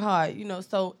we work hard,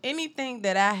 so anything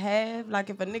that I have, like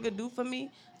if a nigga do for me,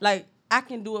 like I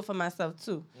can do it for myself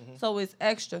too. Mm-hmm. So it's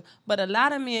extra. But a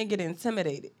lot of men get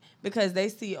intimidated because they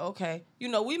see, okay,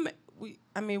 we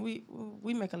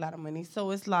make a lot of money.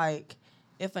 So it's like,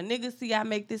 if a nigga see I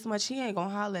make this much, he ain't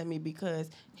gonna holler at me because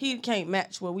he can't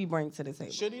match what we bring to the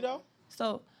table. Should he though?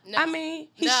 So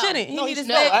he shouldn't. He need to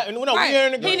stay. We're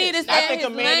in agreement. He need to stay in his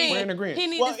lane. We're in agreement. He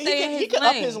need to stay in his lane. He can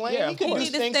up his lane. Yeah, he can He do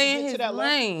need to things stay to in get his to that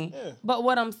lane. Yeah. But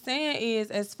what I'm saying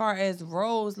is, as far as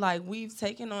roles, like we've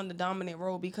taken on the dominant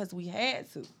role because we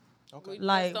had to. Okay.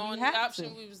 Like the only we have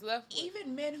option to. we was left with.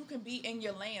 Even men who can be in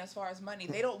your lane as far as money,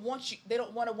 they don't want you. They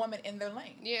don't want a woman in their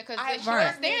lane. Yeah, because I've it's your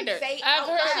heard standard. men say I've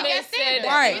heard outright- men say that.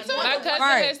 Right. My cousin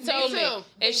Right. has told Me me too.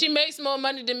 if she makes more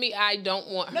money than me, I don't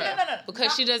want her. No.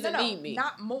 Because she doesn't need me.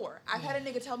 Not more. I've had a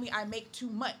nigga tell me I make too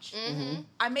much. Mm-hmm.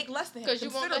 I make less than him. Because you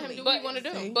won't let him do what you want to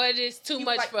do. But it's too He was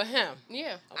much like- for him.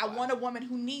 Yeah. I want a woman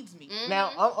who needs me.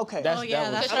 Now, okay. That's Oh, yeah,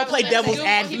 that was- that's I'm gonna play devil's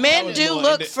advocate. Men do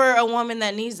look for a woman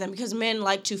that needs them because men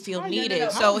like to feel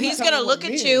needed. So he's gonna look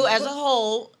at you as a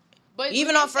whole. But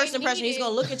Even when on they say first impression, he's needed-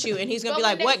 gonna look at you and he's gonna But be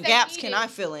like, when "What they say gaps can needed, I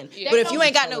fill in?" Yeah. But if you They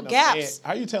ain't got no gaps,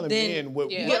 How you telling then- men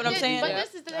what? Yeah. you get what I'm But saying?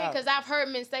 this is the thing, because I've heard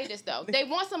men say this though. They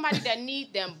want somebody that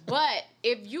need them, but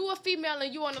if you a female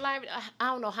and you on the line, I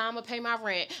don't know how I'm gonna pay my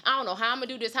rent. I don't know how I'm gonna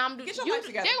do this. How I'm gonna do Get this. your life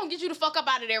together. They're gonna get you the fuck up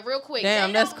out of there real quick. Damn,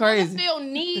 they that's don't wanna crazy. feel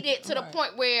needed to the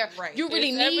point where Right. you really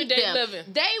It's need everyday them. living.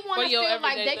 They want For to your feel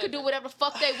like everyday they could do living. whatever the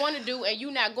fuck they want to do, and you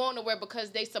not going nowhere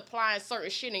because they supplying certain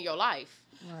shit in your life,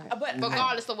 But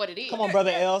regardless of what it is. Come on,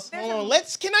 brother Els. Hold on.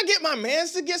 Can I get my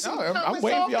mans to get some? No, I'm comments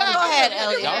waiting off? for y'all to Go ahead,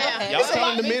 Elliot. Yeah. Go ahead. Y'all Me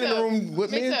telling the too. men in the room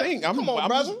what Me men too. think. I'm Come on,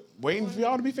 brother. just waiting for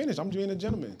y'all to be finished. I'm being a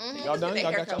gentleman. Y'all done? They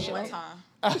Y'all got haircut y'all one shit? time.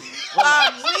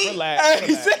 Relax.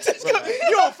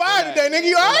 You on fire today, nigga.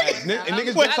 You all right? And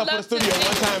niggas just up for the love studio to see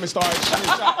one time and started shooting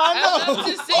shots. I love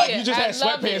to see Like it. you just I had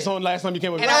love sweatpants it. on last time you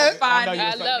came with me. And I was fine. know you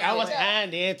I was love I was it.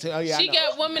 fine then too. Oh, yeah, She I know.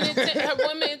 got her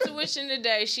woman intuition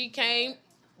today. She came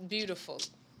beautiful.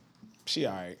 She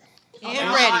all right.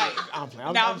 And ready. I'm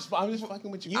playing. I'm just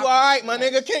fucking with you. You all right, my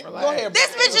nigga? Go ahead, bro.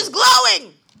 This bitch is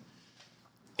glowing.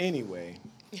 Anyway.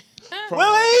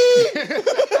 Willie!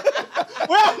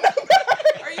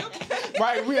 Are you okay?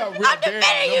 Right, we are. I'm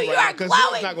defending you. You are Because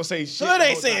glowing. not gonna say shit. Hood the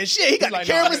ain't whole saying time. shit. He got He's the like,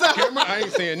 cameras no, out. I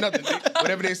ain't saying nothing.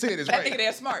 Whatever they said is That right. nigga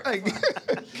they're smart.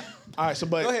 All right, so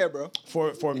but Go ahead, bro.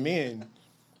 For men,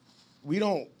 we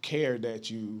don't care that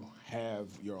you have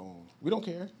your own. We don't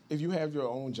care if you have your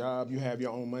own job, you have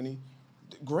your own money.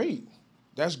 Great,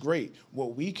 that's great.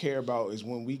 What we care about is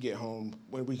when we get home,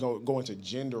 when we go into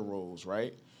gender roles,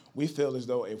 right? We feel as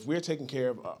though if we're taking care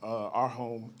of our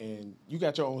home and you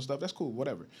got your own stuff, that's cool,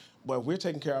 whatever. But if we're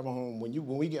taking care of our home, when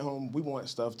we get home, we want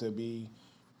stuff to be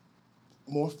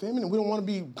more feminine. We don't want to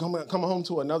be coming home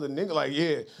to another nigga. Like,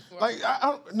 yeah, like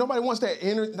nobody wants that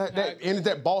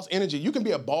that boss energy. You can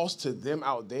be a boss to them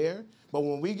out there, but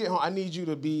when we get home, I need you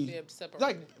to be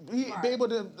be able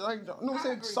to like, you know what I'm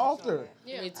saying, softer.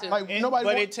 Yeah, me too. Like But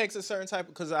nobody. it takes a certain type,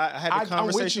 because I had I'm a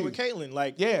conversation with with you. Caitlin.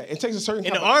 Like, Yeah, it takes a certain.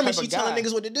 in type the of- army, type she of telling guy.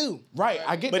 niggas what to do. Right,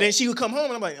 I get But that. then she would come home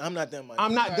and I'm like, I'm not them.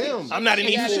 I'm not them. I'm not an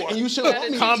And you should- E4. and you shouldn't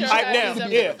want me to Calm, be pipe there.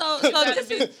 down. Yeah. So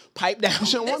this is Pipe down. You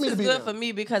shouldn't want me this to is be good there. for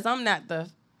me because I'm not the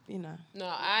No,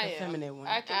 I the am. feminine one.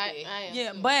 I can be. I am.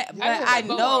 Yeah, but I I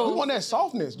know. know. We want that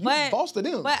softness. You But, boss to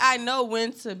them. but I know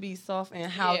when to be soft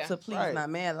and how Yeah. to please Right. my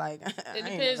man. Like, It I ain't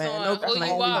depends never had on no who That's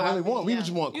you all we are. really want. We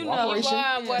just want You know, cooperation. You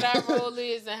are, what our role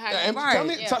is and how And you tell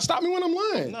me, Yeah. stop me when I'm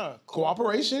lying. No.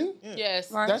 Cooperation.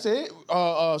 Yes. Right. That's it.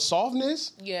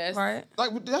 Softness. Yes. right.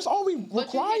 Like that's all we But you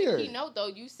require. hit a key note though.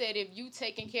 You said if you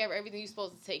taking care of everything you're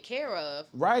supposed to take care of,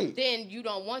 Right. then you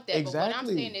don't want that. But what I'm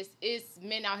Exactly. saying is, it's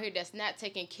men out here that's not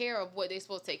taking care of what they're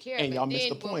supposed to take care of. And y'all then missed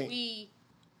the when point. we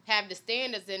have the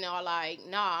standards and are like,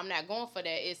 nah, I'm not going for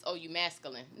that. It's, oh, you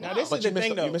masculine. No. Now, this is the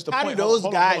thing, though. You missed the How point. do those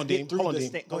guys hold on, get through hold on, the Dean.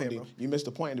 stand? Go ahead, bro. You missed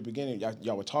the point in the beginning.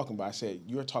 Y'all were talking about. I said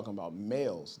you're talking about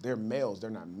males. They're males. They're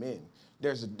not men.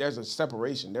 There's a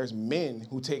separation. There's men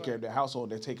who take care of their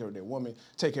household. They take care of their woman.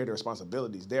 Take care of their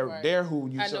responsibilities. They're who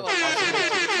you serve. There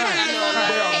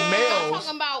are males. I'm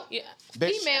talking about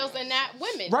females and not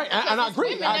women. Right, and I agree.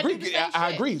 Women I that do agree. the same I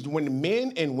shit. agree. When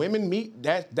men and women meet,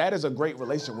 that is a great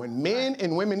relation. When men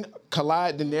and women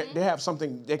collide, then they have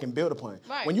something they can build upon.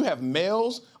 Right. When you have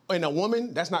males and a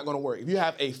woman, that's not going to work. If you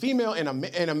have a female and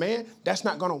a man, that's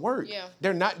not going to work. Yeah.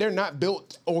 They're not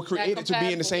built or created to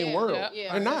be in the same world.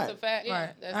 Yeah. They're not. That's a fact.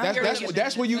 Yeah. Right.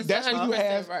 That's where you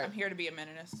have. Right. I'm here to be a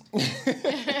meninist.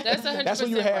 That's 100%. That's what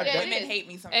you have. Right. Women hate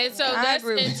me sometimes. And so that's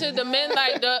into the men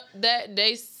like that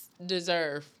they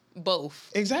deserve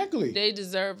both. Exactly. They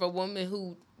deserve a woman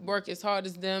who work as hard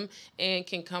as them and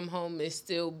can come home and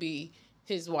still be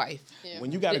his wife. Yeah.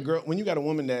 When you got a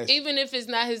woman that's even if it's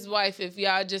not his wife, if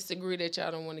y'all just agree that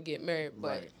y'all don't want to get married, but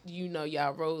Right. you know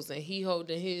y'all roles and he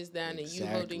holding his down and you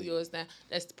holding Exactly. yours down,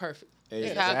 that's perfect.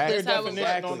 Exactly. That's how it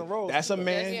works. on the road. That's a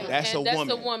man. Yeah. That's a And that's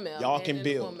woman. a woman. Y'all And can a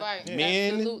build. woman. Right. Yeah.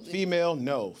 Men, Absolutely. female,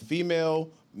 no. Female,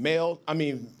 male. I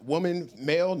mean, woman,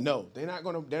 male, no. They're not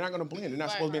gonna blend. They're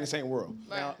not supposed to be in the same world.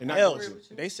 Right. They're not Else, supposed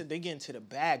to. they said they get into the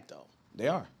bag, though. They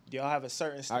are. Y'all have a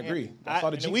certain I standard. agree. I saw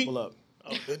the and Jeep pull up.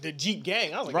 The Jeep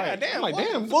gang. I was like, Right. God damn. I'm like, what?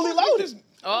 damn. Fully loaded.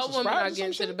 All women Subscribe are to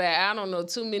getting some to the bag. I don't know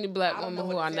too many black women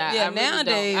who are not. Yeah, I really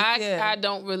nowadays, don't. yeah. I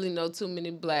don't really know too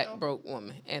many black broke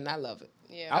women, and I love it.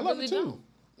 Yeah. I love really it too. don't.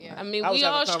 Yeah. I mean, I was we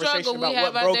having all a conversation struggle. We about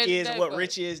have what our broke day is, to day, what but-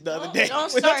 rich is the other day. Don't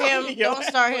start him. Don't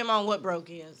start him on what broke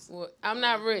is. Well, I'm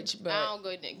not rich, but I don't go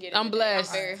get it. I'm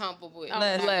blessed. I'm very humble with it.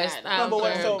 I'm blessed. No, but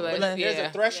very so blessed. but there's Yeah.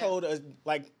 a threshold of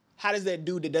like, how does that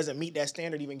dude that doesn't meet that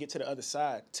standard even get to the other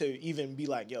side to even be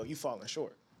like, yo, you falling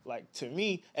short? Like, to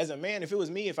me, as a man, if it was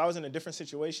me, if I was in a different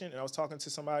situation and I was talking to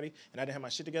somebody and I didn't have my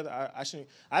shit together, I shouldn't.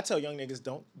 I tell young niggas,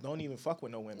 don't even fuck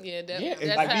with no women. Yeah, that's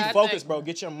Like, how be I focused, think. bro.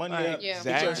 Get your money up. Yeah.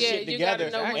 Get your Exactly. shit Yeah, you gotta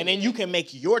together, know when and then you can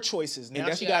make your choices. Now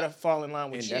that's- she gotta fall in line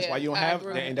And with you. that's why you don't I have,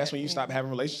 agree. and that's when you stop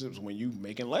having relationships when you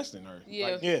making less than her. Yeah.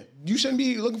 Like, Yeah. you shouldn't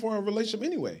be looking for a relationship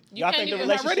anyway. You Y'all can't think the even-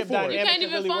 relationship for it. dynamic You can't can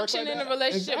even really work function like in a that?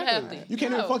 relationship Exactly. healthy. You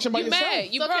can't even function by you yourself. Mad.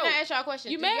 You So broke. can I ask y'all a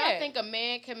question? You Do y'all mad. think a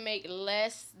man can make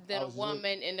less than a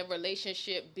woman in the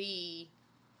relationship be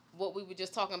what we were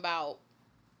just talking about,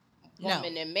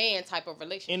 woman and man type of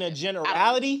relationship? In a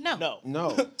generality, no.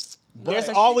 No. There's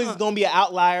always gonna be an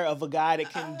outlier of a guy that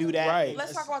can do that. Right.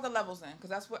 Let's talk about the levels then, because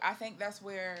that's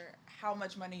where how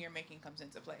much money you're making comes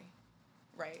into play,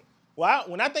 right? Well,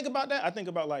 when I think about that, I think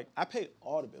about like I pay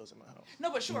all the bills in my house.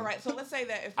 No, but sure, right? So let's say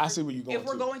that if I see where you're going if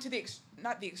we're to. going to the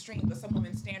not the extreme, but some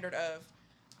women's standard of,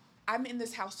 I'm in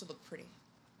this house to look pretty.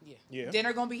 Yeah.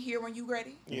 Dinner gonna be here when you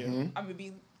ready. Yeah. I'm gonna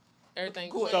be Everything.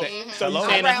 Good. So, Mhm. so you Hello?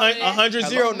 saying Around 100,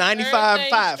 0, 95,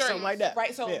 5, straight. something like that.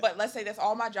 right. So, Yeah. but let's say that's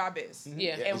all my job is.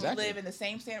 Yeah. And exactly. we live in the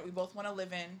same standard we both want to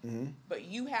live in, but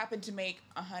you happen to make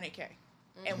 $100K,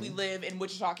 and we live in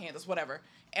Wichita, Kansas, whatever,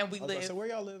 and we I was about to live say, where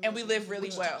y'all live? and we live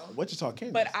really well. What you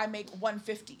talking? But I make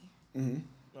 $150.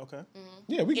 Okay.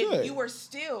 Yeah, we If good. you were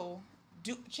still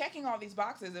checking all these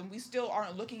boxes and we still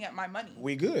aren't looking at my money,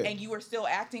 We good. and you were still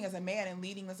acting as a man and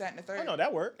leading this, that, and the third. I know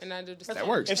that works. And I do the That same.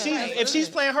 works. If she's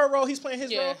playing her role, he's playing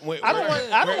his Yeah. role.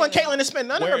 I don't want Caitlyn to spend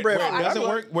none of her bread. Where for it me. doesn't I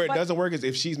work. Where it But- doesn't work is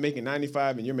if she's making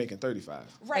 95 and you're making 35.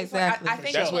 Right. Exactly. But I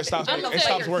think That's where it stops I'm working. gonna It tell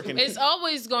stops you, working. It's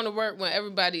always going to work when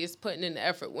everybody is putting in the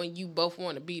effort, when you both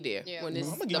want to be there. Yeah. When it's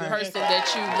I'ma the give you person that.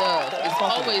 that you love. It's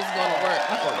always going to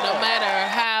work. No matter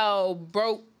how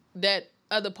broke that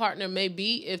other partner may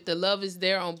be, if the love is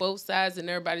there on both sides and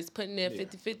everybody's putting in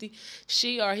 50-50,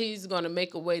 she or he's going to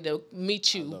make a way to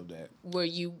meet you love that. where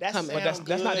you That come sounds in. that's not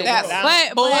good. the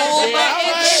That- world.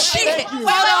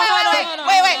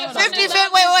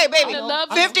 Wait, baby. The love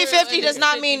is 50-50 good. does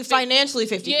not mean financially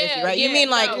 50-50, Yeah, right? You yeah, mean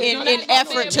like no, in that's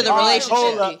effort what to the I'm saying.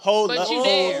 relationship. Hold But up, you hold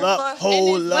there. up,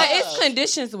 hold But up. it's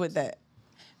conditions with that.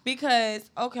 Because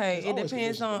okay, There's it always depends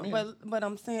conditions on, for men. but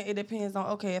I'm saying it depends on.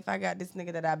 Okay, if I got this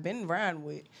nigga that I've been around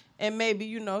with, and maybe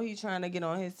he trying to get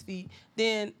on his feet,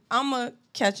 then I'ma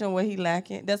catch him where he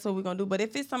lacking. That's what we're gonna do. But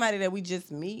if it's somebody that we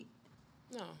just meet,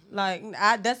 No. like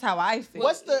that's how I feel.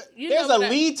 What's the? You There's know a what I-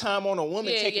 lead time on a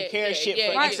woman Yeah, taking yeah, care of yeah, shit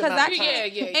yeah, for Right, X because amount I of time.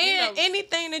 can't. Yeah, And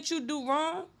anything that you do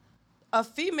wrong, us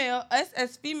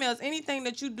as females, anything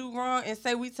that you do wrong and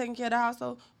say we taking care of the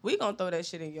household, we gonna throw that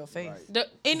shit in your face.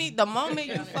 Right. The moment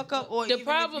you fuck up, or the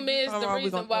problem is the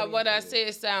reason why what I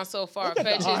said sounds so far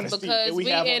fetched is because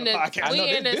we in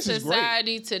a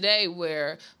society today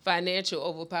where financial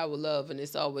overpower love, and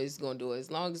it's always gonna do it.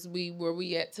 As long as where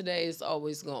we at today, it's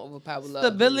always gonna overpower love.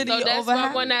 Stability. So that's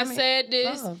why when I said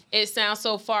this, it sounds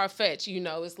so far fetched. You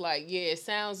know, it's like it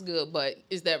sounds good, but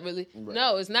is that really? Right.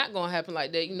 No, it's not gonna happen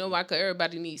like that. You know why? Because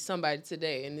everybody needs somebody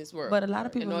today in this world. But a lot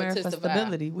of people marry for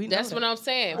stability. That's what I'm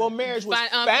saying. Well, marriage was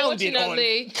founded on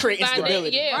creating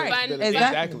stability. Yeah, right.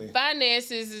 Exactly.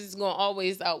 Finances is gonna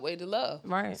always outweigh the love.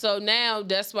 Right. So now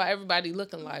that's why everybody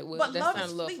looking like, well, but that's love not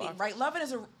is a little fleeting, far. right? Love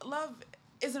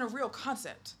isn't a real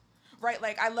concept. Right,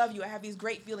 like I love you. I have these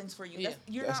great feelings for you. Yeah.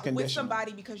 You're not with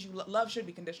somebody because you love should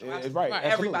be conditional. Right,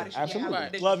 everybody should absolutely. have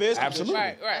conditional. Love is absolutely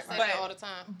right. I say that all the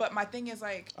time. But my thing is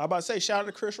like, I'm about to say, shout out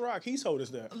to Chris Rock. He told us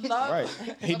that. Love,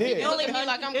 right? He did. The only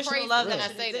like I'm crazy love when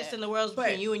that I say that. in the world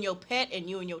between you and your pet and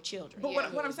you and your children. But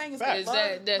what I'm saying is Facts.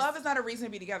 that love is not a reason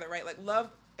to be together, right? Like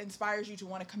love inspires you to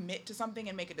want to commit to something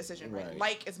and make a decision, right?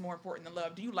 Like is more important than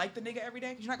love. Do you like the nigga every day?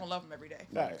 Because you're not gonna love him every day.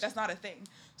 Right. That's not a thing.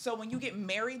 So when you get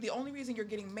married, the only reason you're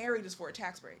getting married is for a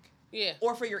tax break. Yeah.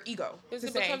 Or for your ego. Because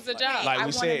it becomes a job. Like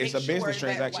we said, it's a business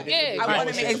transaction. Yeah, I want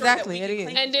to make sure that we can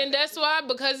claim and then that's why,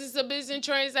 because it's a business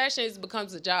transaction, it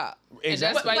becomes a job. Exactly. And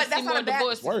that's why you see more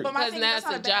divorces, because thing now is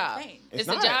it's a job. It's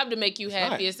a job to make you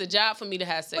happy. It's a job for me to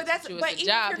have sex with you. It's a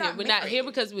job here. We're not here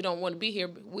because we don't want to be here.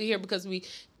 We're here because we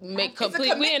make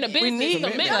complete. We're in a business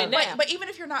commitment now. But even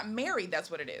if you're not married,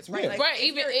 that's what it is, right? Yeah. Like, right.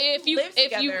 Even if you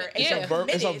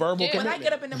it's a verbal commitment. When I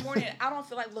get up in the morning, I don't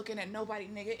feel like looking at nobody,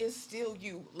 nigga. It's still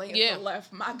you laying to the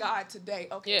left. My God, today.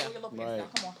 Okay, yeah. Your little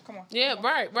pants down. Come on. Yeah,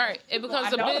 right. It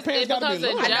becomes a business. It becomes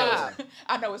a job.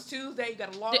 I know it's Tuesday. You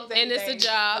got a long day, and it's a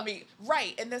job. I mean,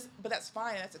 right, but that's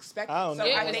fine. That's expected. I don't know.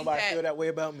 I think nobody feel that way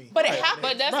about me. But it happens.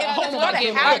 But that's why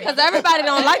get married. Because everybody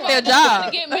don't like their job.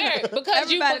 To get married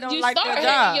because you start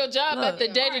hating your job at the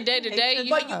day to day.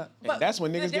 But that's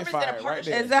when niggas get fired, right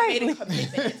there. Exactly.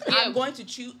 I'm going to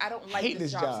choose. I don't like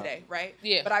this job today, right?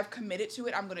 Yeah. But I've committed to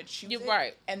it. I'm going to choose it.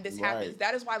 Right. And this happens.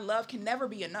 That is why love can never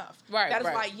be enough. Right. That is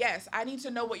why, yes, I need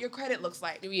to know what your credit looks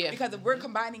like. Yeah. Because if we're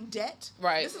combining debt,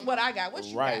 this is what I got. What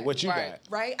you got? Right. What you got?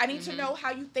 Right. I need to know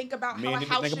how you think about how a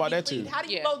house should be cleaned. How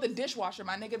do you load the dishwasher,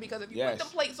 my nigga? Because if you put the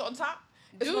plates on top,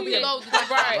 it's do gonna you be load the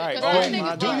right? Because some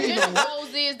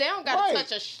niggas they don't gotta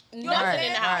touch nothing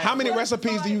in the house. How many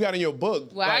recipes do you got in your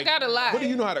book? Well, I got a lot. What do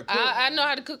you know how to cook? I know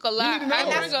how to cook a lot.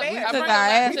 I took our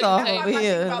ass off over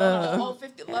here.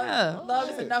 Love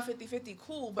is enough 50-50,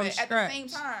 cool, but at the same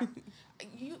time.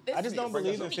 I just don't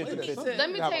believe in 50-50.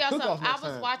 Let me tell y'all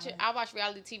something. I watch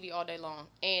reality TV all day long,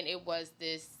 and it was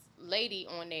this lady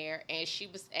on there, and she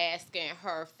was asking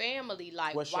her family,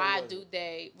 like, why do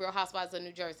they, Real Housewives of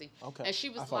New Jersey, and she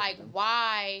was like,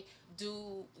 why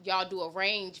do y'all do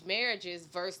arranged marriages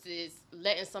versus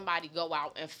letting somebody go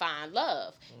out and find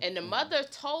love? And the mother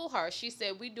told her, she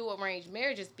said, we do arranged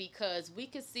marriages because we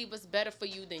can see what's better for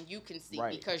you than you can see.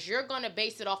 Because you're going to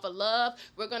base it off of love.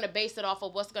 We're going to base it off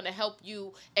of what's going to help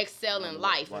you excel in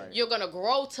life. You're going to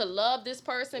grow to love this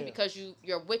person because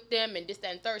you're with them and this,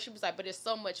 that, and third. She was like, but there's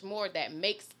so much more that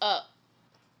makes up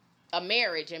a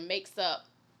marriage and makes up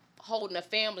holding a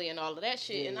family and all of that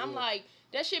shit. And I'm like,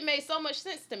 that shit made so much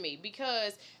sense to me,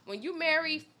 because when you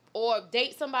marry or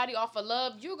date somebody off of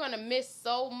love, you're going to miss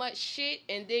so much shit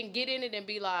and then get in it and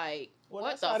be like,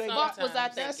 what the fuck was I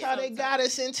thinking? That's how they got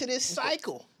us into this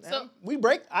cycle. So we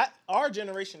our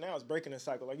generation now is breaking the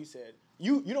cycle, like you said.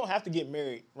 You don't have to get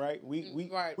married, right? We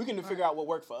can figure out what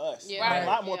worked for us. Yeah. A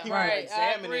lot more people are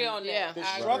examining the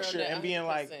I structure and being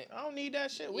like, I don't need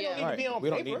that shit. We don't need to be on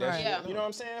paper. Don't need that shit. You know what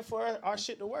I'm saying? For our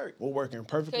shit to work. We're working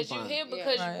perfectly fine. Because you here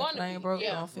because you want to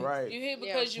be. Right. You here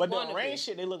because you want to be. But the arranged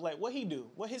shit, they look like what he do,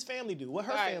 what his family do, what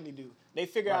her family do. They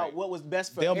figure out what was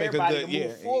best for everybody to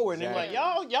move forward. And they're like,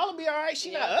 y'all will be all right.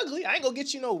 She not ugly. I ain't gonna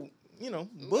get you no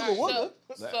booger wooger.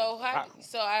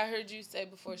 So I heard you say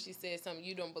before she said something,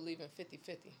 you don't believe in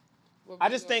 50-50.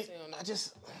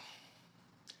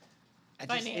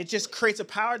 It just creates a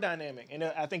power dynamic. And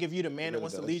I think if you're the man that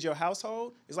wants to lead your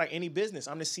household, it's like any business.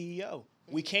 I'm the CEO.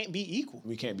 We can't be equal.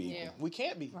 We can't be equal. We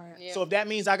can't be. Right. Yeah. So if that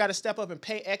means I got to step up and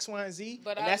pay X, Y, and Z,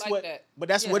 but that's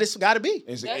what it's got to be.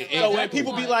 So when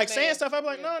people be like saying stuff, I'm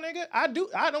like, no, nigga, I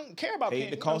don't care about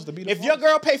paying the cost to be the If your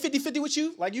girl pay 50-50 with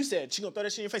you, like you said, she gonna throw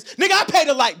that shit in your face. Nigga, I pay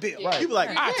the light bill. Right. You be like,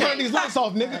 I turn these lights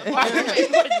off, nigga. You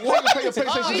pay your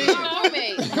PlayStation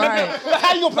roommates.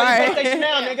 How you gonna pay your PlayStation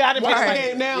now, nigga? I didn't pay the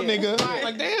game now, nigga.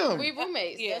 Like, damn. We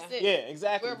roommates. That's it. Yeah,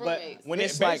 exactly. We're but roommates. when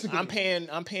it's like I'm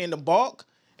paying the bulk,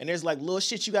 and there's like little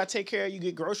shit you gotta take care of. You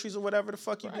get groceries or whatever the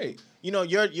fuck you do. You know,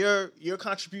 your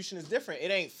contribution is different.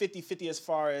 It ain't 50-50 as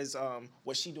far as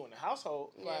what she do in the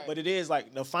household, but it is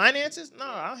like the finances. No,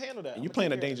 I'll handle that. And you're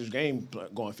playing a dangerous game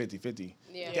going 50-50.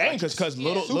 Yeah. Because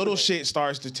little shit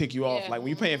starts to tick you off. Like when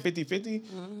you're paying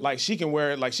 50-50, like she can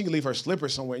leave her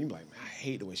slippers somewhere. And you be like, man, I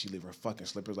hate the way she leave her fucking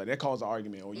slippers. Like that causes an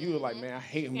argument. Or you like, man, I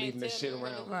hate him leaving this shit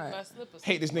around.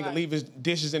 Hate this nigga leave his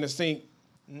dishes in the sink.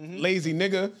 Lazy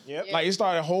nigga. Like it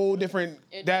started a whole different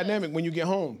dynamic when you get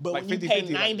home. But like when you pay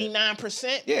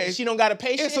 99%, she don't got to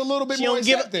pay shit. It's a little bit she more don't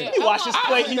give accepted. Let me wash this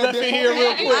plate he left in here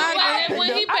real quick.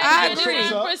 When he pays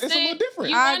 99%, it's a little different.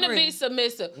 You want to be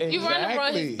submissive. You want to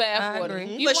run his bath water.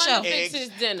 You want to fix his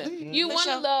dinner. You want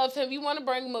to love him. You want to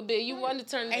bring him a bill. You want to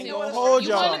turn the TV on. You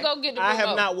want to go get the remote. I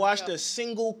have not washed a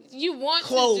single You want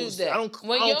clothes. to do that.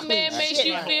 When your man makes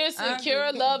you feel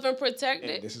secure, loved, and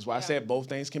protected. This is why I said both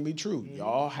things can be true.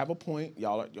 Y'all have a point.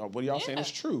 Y'all what y'all saying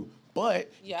is true.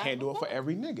 But you can't do it for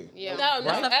every nigga. Yeah. No,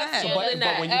 absolutely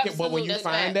not. But when you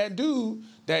find that dude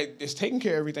that is taking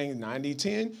care of everything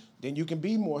 90-10, then you can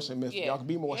be more submissive. Y'all can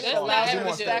be more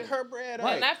soft. Stack her bread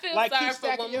up. And I feel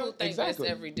sorry for women who think that's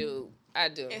every dude. I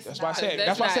do. That's why I said.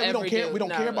 That's why I said we don't care. We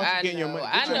don't care about you getting your money.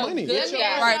 Get your money.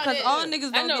 Right, because all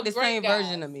niggas don't get the same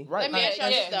version of me. Let me ask y'all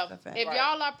this stuff. If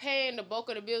y'all are paying the bulk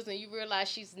of the bills and you realize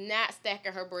she's not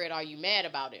stacking her bread, are you mad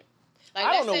about it? Like,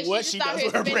 I don't know what she does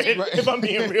with her bread, if I'm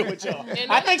being real with y'all.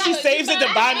 I think she saves it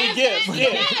to buy me gifts.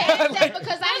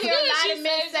 Because I hear a lot of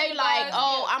men say, like,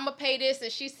 oh, I'm going to pay this,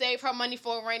 and she saved her money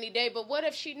for a rainy day. But what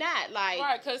if she not? Like,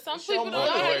 right, because some people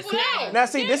don't. Now,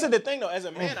 see, this is the thing, though. As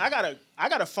a man, I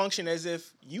gotta function as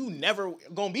if you never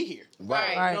going to be here. Right.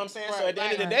 You know what I'm saying? So at the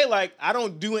end of the day, like, I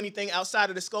don't do anything outside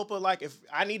of the scope of, like, if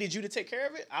I needed you to take care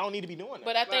of it, I don't need to be doing that.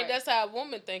 But I think that's how a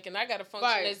woman thinking. I got to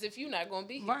function as if you're not going to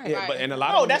be here. Right. Yeah, but and a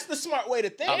lot of that's the smart way to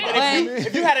think.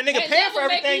 If you had a nigga paying for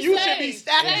everything, you should be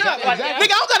stacking up. Like, nigga, I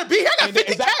don't gotta be here. I got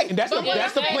 50K. And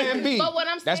that's the plan B. But what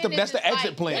I'm saying that's the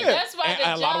exit plan. That's why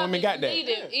and a lot of women got that.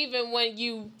 Needed, even when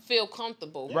you feel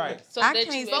comfortable. Right. So I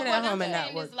can't sit at home and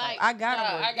not work. I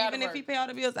gotta work. Even if he pay all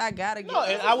the bills, I gotta get. No,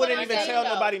 and I wouldn't even tell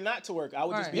nobody not to work. I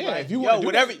would just be like, if you yo,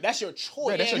 whatever. That's your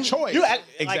choice. That's your choice.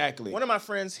 Exactly. One of my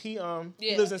friends, he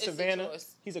lives in Savannah.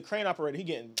 He's a crane operator. He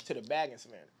getting to the bag in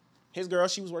Savannah. His girl,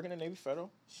 she was working in Navy Federal.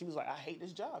 She was like, I hate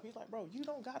this job. He's like, bro, you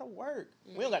don't gotta work.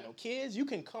 We don't got no kids. You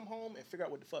can come home and figure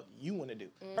out what the fuck you want to do.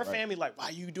 Her family like, why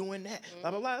you doing that?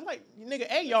 Blah, blah, blah. I'm like, nigga,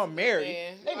 hey, y'all married.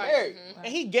 They married.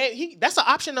 And that's an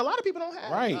option a lot of people don't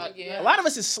have. Right. A lot of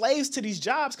us is slaves to these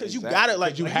jobs because you got it.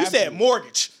 Like you said,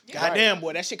 mortgage. Goddamn,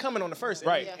 boy, that shit coming on the first.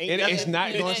 Right. It's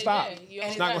not going to stop.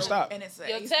 It's not going to stop. And it's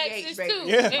your taxes too.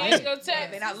 Yeah. And your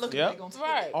taxes. They're not looking. They're going to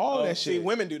right. All that shit. See,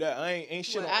 women do that. I ain't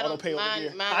shit on auto pay over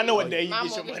here. I know what day you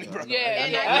get your money, bro.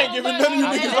 Yeah. I ain't giving none of you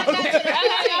niggas auto pay. I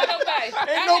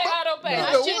auto pay. I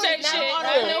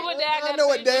know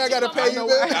what day I gotta pay you.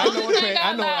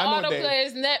 I know auto pay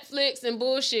is Netflix and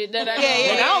bullshit that I know.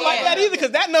 And I don't like that either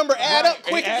because that number add up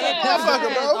quick as a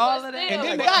motherfucker, bro. All of that. And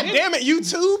then, God damn it,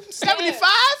 YouTube 75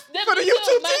 for the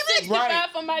YouTube TV. 65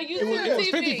 for my YouTube TV. It was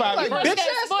 55. Like, bitch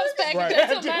ass sports package.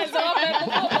 That's what mine's off at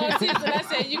the football season. I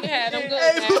said you can have them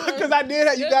good. Because I did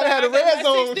have, you gotta have the red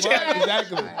zone.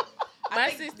 Exactly. I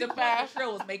think the point that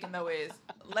Trill was making though is,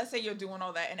 let's say you're doing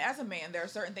all that, and as a man, there are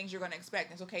certain things you're going to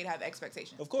expect. It's okay to have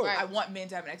expectations. Of course. I want men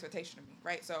to have an expectation of me,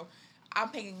 right? So I'm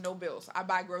paying no bills. I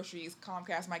buy groceries.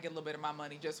 Comcast might get a little bit of my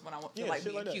money just when I feel like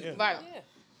being cute. Yeah. Right. Yeah.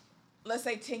 Let's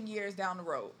say 10 years down the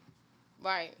road,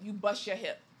 Right. you bust your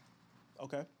hip.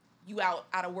 Okay. You out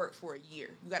of work for a year.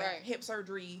 You got a hip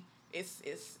surgery. It's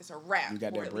a wrap. You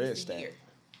got for that at bread least a stack. year.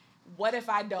 What if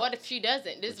I don't? What if she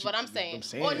doesn't? This is what I'm saying.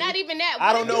 Or not even that.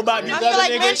 I don't know about these I other feel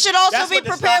like niggas. men should also That's be what the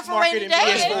prepared stock for rainy market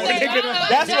days. is for,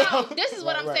 nigga. This is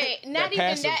what I'm saying. Not That even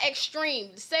passive. that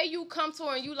extreme. Say you come to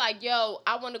her and you like, yo,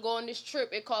 I want to go on this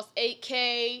trip. It costs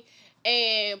 $8K.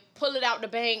 And pull it out the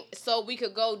bank so we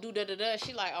could go do da-da-da.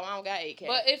 She like, oh, I don't got $8K.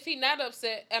 But if he not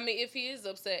upset, if he is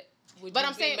upset, would but you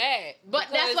I'm saying, be mad? But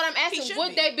that's what I'm asking.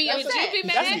 Would they be upset? Would you be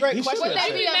mad? That's a great question. Would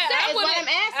they be upset? Is what I'm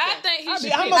asking. I think he should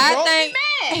be I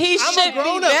think he I'm should a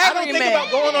grown be up. very I don't think mad.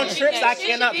 about going on trips I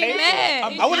cannot pay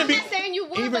for. I wouldn't be. I'm not saying you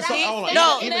would, Even but so, I hold on. ain't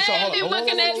No. Even so, hold You're on.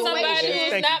 looking at somebody who's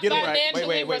Thank you. not Get it right. financially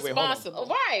Wait, hold on. responsible.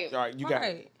 Right. All right, you got it.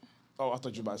 Right. Oh, I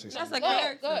thought you were about to say That's something. a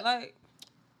character. Like.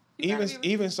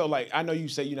 Even so, like, I know you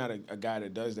say you're not a guy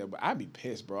that does that, but I'd be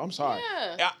pissed, bro. I'm sorry.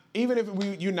 Yeah. even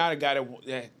if you're not a guy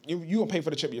that you gonna pay for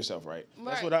the trip yourself, right?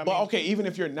 That's what I mean. But okay, even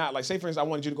if you're not, like say for instance, I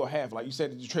wanted you to go half. Like you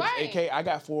said, the trip's $8K. I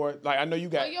got 4. Like I know you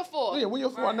got. Where you're for? Yeah, where you're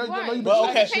for? I know you. But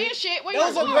okay, shit.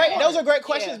 Those are great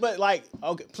questions. But like,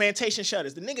 okay, plantation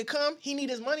shutters. The nigga come, he need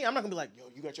his money. I'm not gonna be like, yo,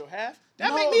 you got your half.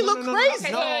 That make me look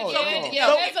crazy. So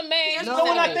as a man, so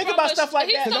when I think about stuff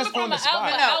like that, he's coming from an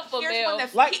alpha male.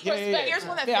 Here's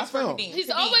one that fits for Kadeem. He's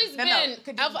always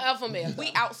been alpha male.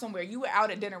 We out somewhere. You were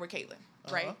out at dinner with Caitlyn,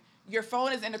 right? Your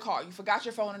phone is in the car. You forgot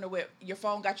your phone in the whip. Your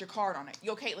phone got your card on it.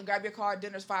 Yo, Caitlyn, grab your card.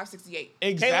 Dinner's $5.68.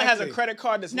 Exactly. Caitlyn has a credit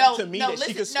card that's linked to me that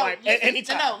she can swipe at any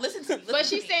time. No, listen to me. But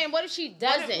she's saying, what if she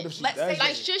doesn't?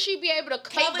 Like, should she be able to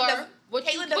cover?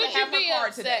 Caitlyn doesn't have her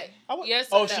card today. Yes.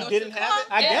 Oh, she didn't have it?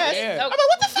 I guess. Yeah. I mean,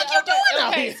 what the fuck you doing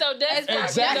out here? Okay, so that's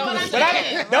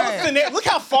exactly. That was look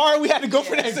how far we had to go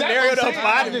for that scenario to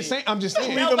apply to me. I'm just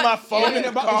saying. Leaving my phone in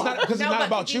the car. Because it's not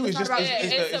about you. It's just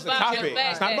it's the topic.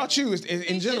 It's not about you. It's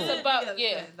in general. It's about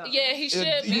he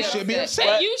should be. You should be upset.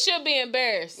 And you should be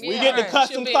embarrassed. We get the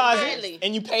custom closet,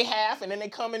 and you pay half, and then they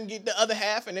come and get the other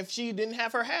half. And if she didn't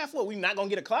have her half, what? We not gonna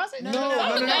get a closet? No. We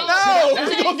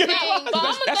gonna get a closet.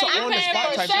 That's an on the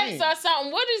spot type thing. Or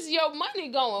something. What is your money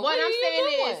going? What I'm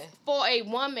saying is, for a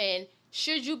woman,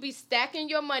 should you be stacking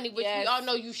your money, which we all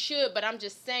know you should, but I'm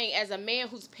just saying, as a man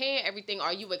who's paying everything,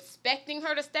 are you expecting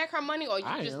her to stack her money, or you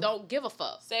just don't give a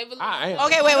fuck? Save a little.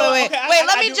 Okay, wait.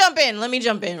 Let me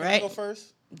jump in, right? Go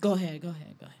first. Go ahead.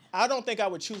 I don't think I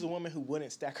would choose a woman who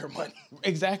wouldn't stack her money.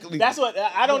 Exactly. That's what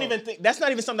I don't even think. That's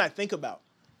not even something I think about.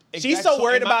 Exactly. She's so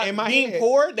worried about being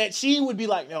poor that she would be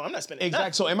like, no, I'm not spending exactly.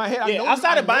 nothing. So in my head, I know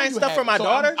outside of buying stuff for my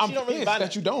daughter, I'm she don't really buy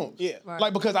that you don't. Yeah. Right.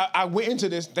 Like because I went into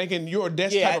this thinking you're a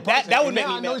desk type of person. That would make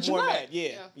me more mad.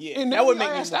 Yeah. And that would make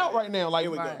me asked out right now. Like,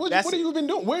 what have you been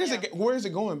doing? Where is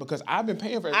it going? Because I've been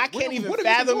paying for it. I can't even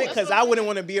fathom it because I wouldn't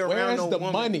want to be around no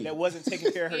woman that wasn't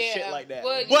taking care of her shit like that.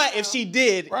 But if she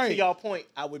did, to y'all point,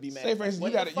 I would be mad. Say for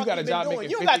instance, you got a job making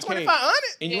 $50K. You got $2,500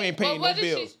 and you ain't paying no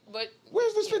bills.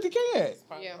 Where's this $50K at?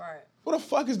 Yeah. Right. Where the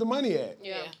fuck is the money at?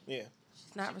 Yeah.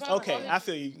 She's not okay, I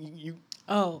feel you.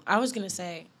 Oh, I was gonna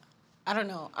say, I don't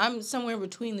know. I'm somewhere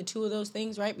between the two of those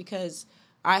things, right? Because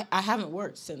I haven't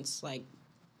worked since like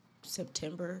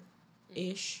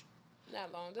September-ish.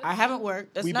 Not long. I haven't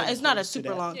worked. It's not a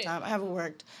super long time. I haven't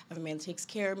worked. I have a man that takes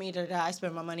care of me. I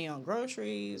spend my money on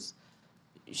groceries,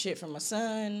 shit for my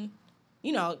son,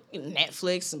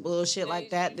 Netflix and bullshit like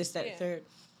that. This, that, third,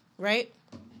 right?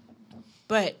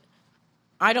 But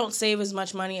I don't save as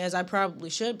much money as I probably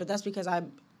should, but that's because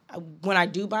when I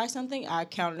do buy something, I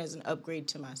count it as an upgrade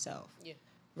to myself. Yeah.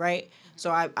 Right?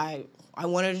 So I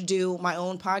wanted to do my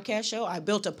own podcast show. I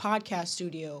built a podcast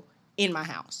studio in my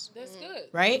house. That's good.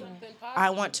 Right? I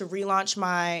want to relaunch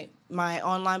my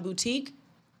online boutique.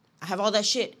 I have all that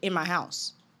shit in my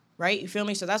house. Right? You feel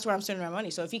me? So that's where I'm spending my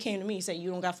money. So if he came to me and said, you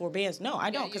don't got 4 bands, no,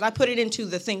 I don't, because I put it into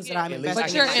the things that I'm investing in.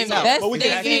 But you're investing. But we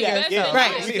can see that.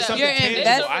 Right. You're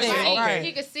investing. Right.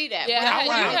 He can see that. Yeah,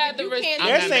 you have the respect.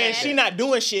 They're saying she not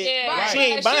doing shit. She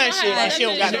ain't buying shit, and she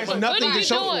don't got There's no money. nothing to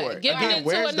show for it. Giving it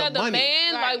to another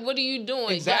man, like, what are you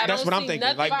doing? Exactly. That's what I'm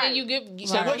thinking. Like, you give.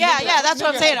 Yeah, that's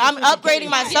what I'm saying. I'm upgrading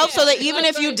myself so that even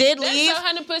if you did leave,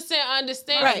 that's 100%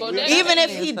 understandable. Right. Even if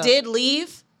he did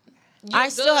leave, I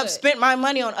still have spent my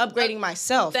money on upgrading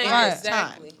myself in this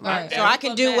time. Right. So I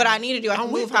can do what I need to do. I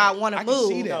can move how I want to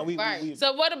move.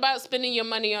 So what about spending your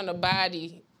money on your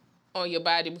body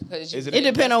because it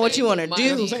depends on what you want to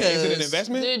do. Is it an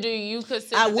investment? Do you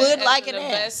consider I would like an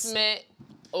investment?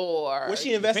 Or what's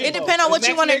she investing? It depends on what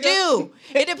you want to do.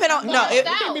 It depends on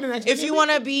if you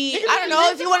want to be, I don't know,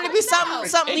 if you want to be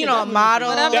something, a model.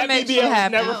 Whatever makes you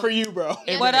happy. Never for you, bro.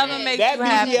 Whatever makes you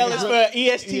happy. That BBL is for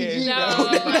ESTG,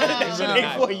 bro. That shit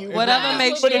ain't for you. Whatever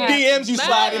makes you happy. For the DMs you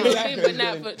slide in.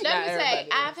 Let me say,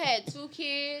 I've had 2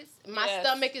 kids. My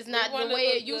stomach is not the way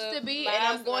it used to be, and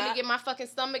I'm going to get my fucking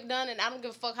stomach done, and I don't give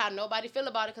a fuck how nobody feel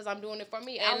about it because I'm doing it for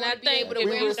me. I want to be able to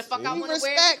wear what the fuck I want to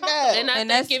wear. And I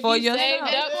think if you saved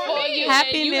up for you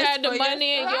and you had the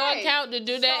money in your account to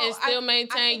do that and still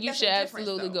maintain, you should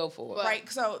absolutely go for it. Right.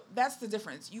 So that's the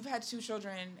difference. You've had 2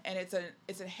 children, and it's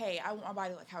a hey, I want my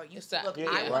body like how it used to look.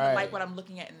 I want to like what I'm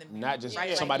looking at in the mirror. Not just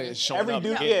somebody that's showing up.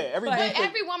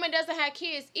 Every woman doesn't have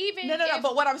kids. Even no.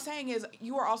 But what I'm saying is,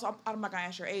 you are also. I'm not gonna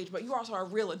ask your age, but you are also a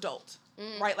real adult,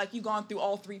 right? Like you've gone through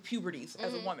all 3 puberties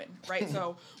as a woman, right?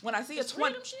 So when I see a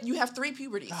 20, you have 3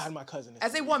 puberties. God, my cousin.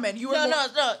 As a woman, you are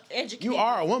no. Educate. You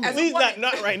are a woman. Please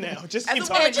not right now. Just keep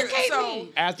talking. Educate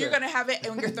me. You're gonna have it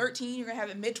when you're 13. You're gonna have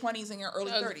it mid-20s and your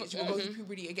early 30s. You're gonna go through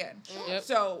puberty again.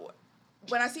 So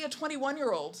when I see a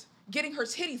 21-year-old getting her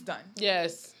titties done,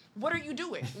 yes. what are you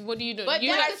doing? What are you doing? But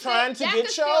You're trying to get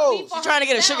She's trying to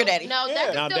get a sugar daddy. No,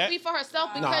 that can still be for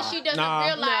herself because she doesn't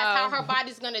realize how her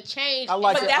body's gonna change. I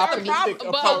like But that's the problem.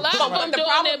 But a lot of them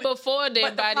doing it before their But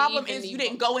the body problem even is you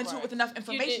didn't go into it with enough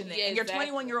information then. yeah, And your exactly.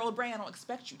 21-year-old brain, I don't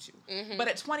expect you to. But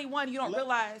at 21, you don't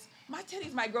realize my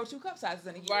titties might grow 2 cup sizes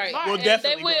in a year. Right. We'll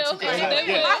definitely They will. go to that.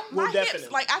 They Yeah. will. My We'll hips, definitely.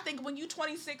 like I think when you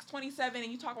 26, 27,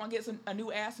 and you talk about getting a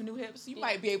new ass and new hips, you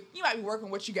might be working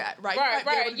what you got, right? Right, might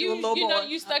be able right. to do a little You know more.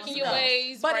 you stuck in your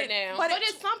ways But right it- now. but But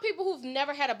it's some people who've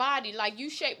never had a body. Like you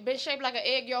been shaped like an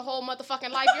egg your whole motherfucking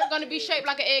life. You're gonna be shaped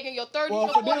like an egg in your 30s, Well,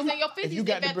 your for 40s, them, and your if 50s. you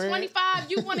got If the at bread-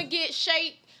 25 you want to get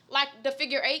shaped like the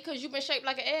figure 8 because you've been shaped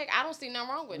like an egg, I don't see nothing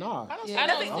wrong with it. Nah.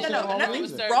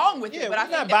 Nothing's wrong with it. Yeah, but I we're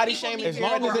think not that body people shaming. need As to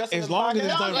long be as more- it- as long as it's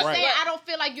No, done I'm right. saying I don't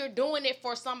feel like you're doing it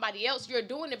for somebody else. You're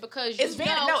doing it because It's you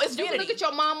vanity. know. No, it's you can look vanity. at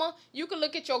your mama. You can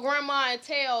look at your grandma and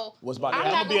tell. What's about to I'm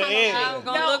happen? not be an gonna egg. have I'm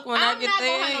gonna look when I get not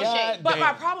gonna there. have no shape. But my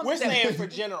Damn. problem We're is that saying for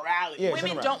generality. Yeah, women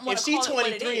general. don't want If to she's call it what it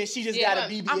 23 and is. she just Yeah. got a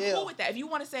BBL. I'm cool with that. If you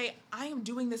want to say I am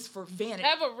doing this for vanity,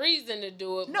 Have a reason to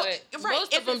do it, no, but right.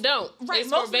 most if of them it's- don't. Right, It's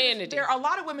most for of it- vanity. There are a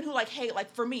lot of women who like, hey,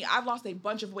 like for me, I've lost a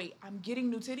bunch of weight. I'm getting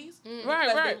new titties. Right,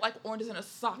 because right. They like oranges in a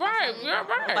sock. or Right, something.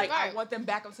 right. Like I Right. want them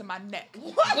back up to my neck.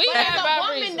 We But have as a our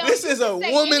woman, reasons. though, This you is can a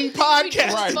say woman anything you podcast.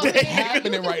 do Right. for It's vanity.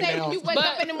 happening You can right say now. when you wake But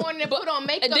up in the morning and put on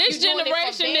makeup. This you doing it for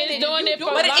generation is vanity. doing You it for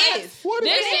But it life. is. What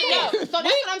This is is it? So that's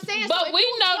what I'm saying. But So we if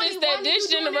you noticed that 21, this you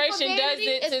doing it for generation does vanity,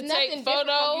 it to it's nothing take different from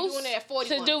you photos, doing it at to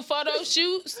 41. do photo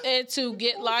shoots, and to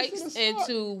get likes, and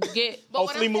to get. But what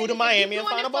Hopefully I'm move to saying is Miami if and you're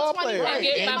find a doing ball it for player. 21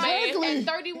 Get and my man. Exactly. at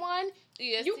 31,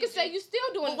 Yes, you can say you still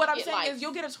doing But what I'm it saying like, is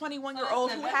you'll get a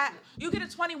 21-year-old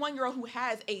who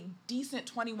has a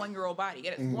decent 21-year-old body,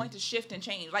 and it's going to shift and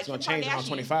change. Like It's gonna Kim change around Kardashian.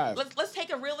 25. Let's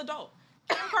take a real adult.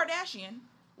 Kim Kardashian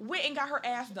went and got her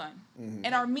ass done.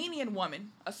 An Armenian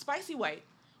woman, a spicy white,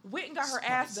 went and got her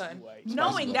ass done, white.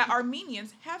 knowing Spicy that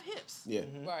Armenians have hips. Yeah.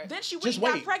 Right. Then she went Just and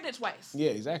got wait. pregnant twice. Yeah,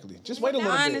 exactly. Just wait a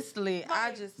little bit. Honestly,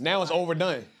 I just Now it's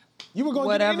overdone. You were going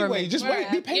to get it Whatever anyway. makes Just you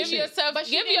wait. Be Give patient. yourself, But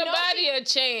she give didn't your know body a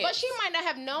chance. But she might not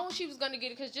have known she was gonna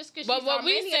get it because she's But what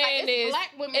we Armenian, saying like, it's is,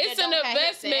 black women it's that an don't have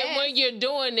hips and investment when ass. you're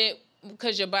doing it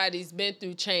because your body's been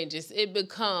through changes. It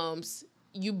becomes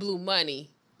you blew money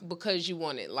because you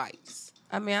wanted likes.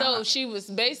 I mean, So she was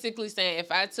basically saying,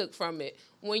 if I took from it,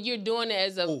 when you're doing it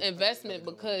as an investment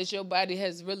because your body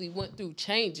has really went through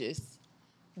changes,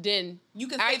 then You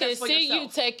can I say can that for see you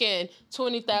yourself. taking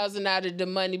 $20,000 out of the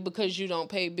money because you don't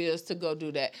pay bills to go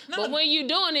do that. No, but no. when you're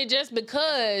doing it just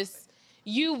because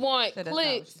you want So that's not what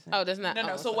clicks, she said. oh, that's not. No.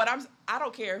 oh, So I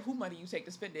don't care who money you take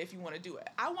to spend it if you want to do it.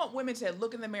 I want women to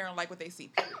look in the mirror and like what they see,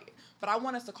 period. But I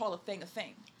want us to call a thing,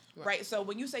 right? So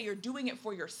when you say you're doing it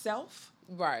for yourself,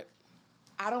 right.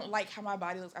 I don't like how my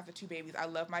body looks after 2 babies. I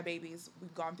love my babies.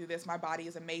 We've gone through this. My body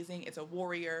is amazing. It's a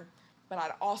warrior. But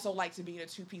I'd also like to be in a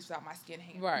 2-piece without my skin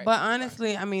hanging. Right. But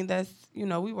honestly, I mean, that's,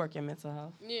 we work in mental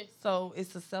health. Yeah. So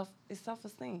it's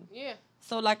self-esteem. Yeah.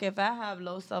 So like if I have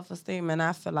low self-esteem and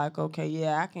I feel like, okay,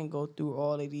 yeah, I can go through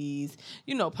all of these,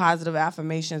 positive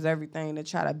affirmations, everything to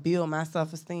try to build my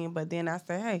self-esteem. But then I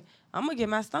say, hey, I'm going to get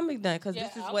my stomach done because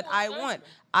this is what I want.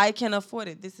 I can afford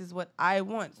it. This is what I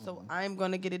want. So I'm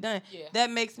going to get it done. Yeah. That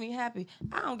makes me happy.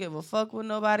 I don't give a fuck what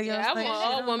nobody else I thinks. want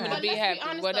all women to But be let's be happy,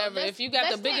 honest, whatever. though. If you got the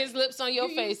Let's biggest take- lips on your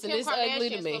you face and Kim it's ugly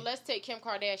to Kardashian, me. So let's take Kim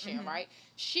Kardashian, right?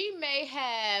 She may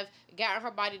have gotten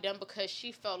her body done because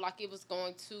she felt like it was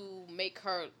going to make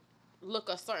her look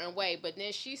a certain way, but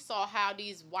then she saw how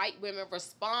these white women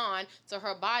respond to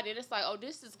her body, and it's like, oh,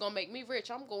 this is gonna make me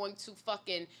rich. I'm going to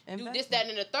fucking do this, that,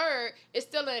 and the third. It's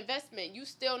still an investment. You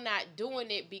still not doing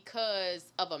it because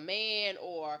of a man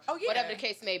or whatever the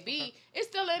case may be. It's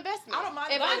still an investment. I don't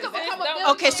mind If if I it could is. become a Okay,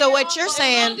 billionaire so what you're off of-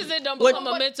 saying- As long as it don't What- become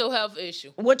a mental health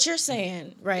issue. What you're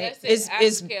saying, right, That's it. I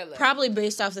is could care less. probably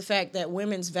based off the fact that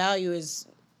women's value is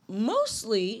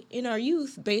mostly in our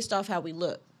youth based off how we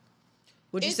look.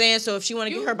 What you It's- saying? So if she want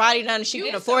to you- get her body done and she you-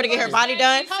 can afford to get her so body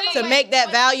done hold on, to wait, make that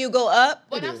but- value go up,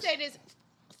 What I'm saying is,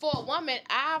 for a woman,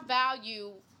 our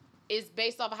value is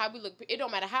based off of how we look. It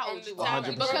don't matter how old you are.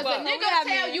 100%. Because a nigga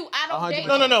tell you, I don't date.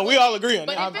 100%. No, we all agree on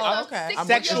But that. if it's a okay. 60-year-old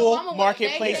Sexual woman with a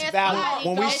marketplace big-ass value. body,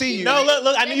 When we don't see you- No,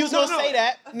 look, I knew you was gonna say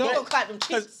that. No. you gonna clap them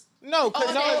cheeks. No,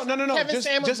 because No. Kevin Just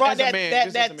Samuels as brought a man, that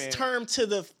just as a man. term to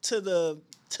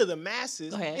the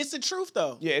masses. Go ahead. It's the truth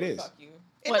though. Yeah, it is.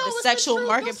 What, the sexual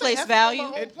marketplace value?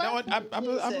 I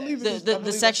believe it is. I The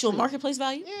believe sexual it's true. marketplace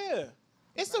value? Yeah.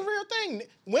 It's a real thing.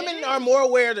 Women are more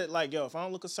aware that, like, yo, if I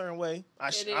don't look a certain way,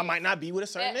 I might not be with a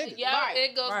certain nigga. Yeah,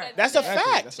 it goes back. That's a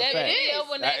fact. That's a fact.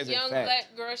 When that young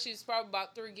black girl, she was probably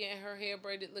about 3, getting her hair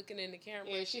braided, looking in the camera.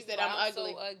 Yeah, she said, "I'm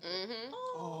ugly." So ugly. Mm-hmm.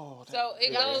 Oh, so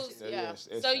it goes. Yeah.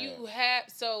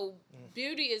 So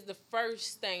beauty is the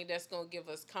first thing that's gonna give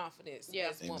us confidence. Yeah,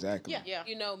 as women. Exactly. Yeah.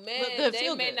 You know, men,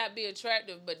 they may not be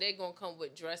attractive, but they gonna come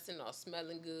with dressing or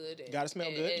smelling good. And, gotta smell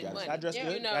good. And money. Gotta dress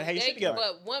good. You know, gotta have your shit together.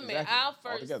 But women, Exactly. our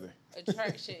first Altogether.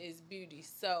 attraction is beauty.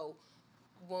 So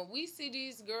when we see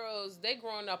these girls, they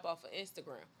growing up off of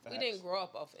Instagram. We didn't grow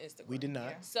up off of Instagram. We did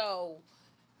not. So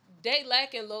they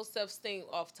lacking low self-esteem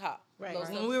off top. Right.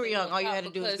 When we were young, all you had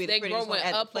to do was be the prettiest one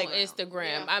at the playground. Up on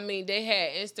Instagram. Yeah. I mean, they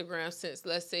had Instagram since,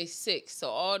 let's say, 6. So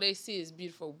all they see is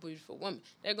beautiful, beautiful women.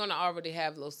 They're going to already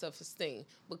have low self-esteem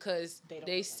because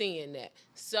they seeing that.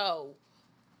 So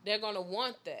they're going to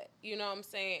want that. You know what I'm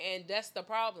saying? And that's the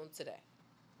problem today.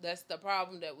 That's the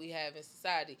problem that we have in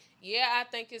society. Yeah, I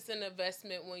think it's an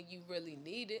investment when you really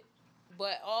need it.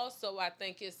 But also, I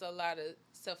think it's a lot of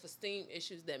self-esteem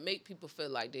issues that make people feel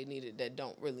like they need it that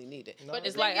don't really need it. No. But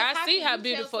it's like, I see how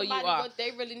beautiful you are. What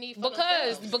they really need for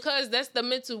because that's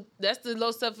the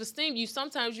low self-esteem.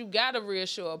 Sometimes you gotta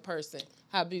reassure a person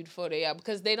how beautiful they are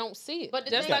because they don't see it. But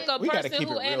that's like a person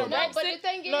who anorexic. But the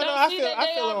thing is,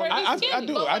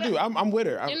 I do. I'm with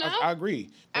her. I agree.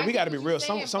 But we got to be real.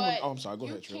 I'm sorry. Go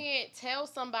ahead, Trill. You can't tell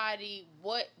somebody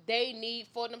what they need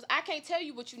for them. I can't tell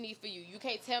you what you need for you. You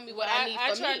can't tell me what I need for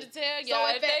me. I tried to tell y'all.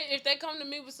 If they come to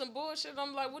me with some bullshit,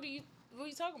 I'm like, what are you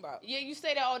talking about? Yeah, you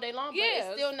say that all day long, but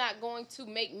it's still not going to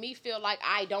make me feel like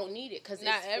I don't need it because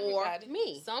it's for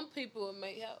me. Some people it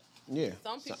may help. Yeah.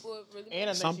 Some people really. And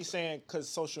I think she's saying because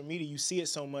social media, you see it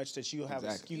so much that you have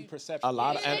a skewed perception. A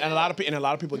lot of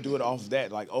people do it off of that.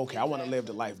 Like, okay, I want to live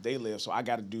the life they live, so I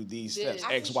got to do these steps,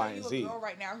 X, Y, and Z. I can show you a girl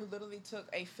right now who literally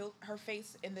took her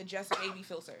face in the Just Baby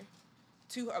filter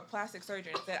to a plastic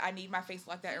surgeon and said, "I need my face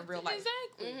like that in real life."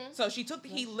 Exactly. Mm-hmm. So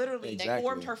he literally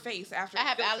formed her face after. I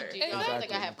have the filter. allergies. I don't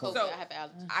think I have COVID. So I have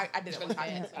allergies. I did it one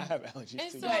time. I have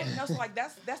allergies too. So like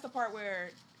that's the part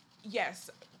where, yes,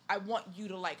 I want you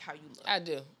to like how you look. I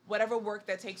do. Whatever work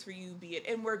that takes for you, be it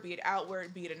inward, be it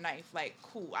outward, be it a knife, like,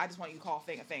 cool. I just want you to call a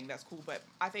thing a thing. That's cool. But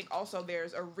I think also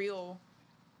there's a real...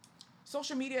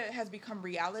 Social media has become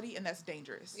reality, and that's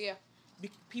dangerous. Yeah.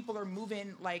 People are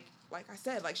moving, like I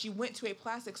said, like she went to a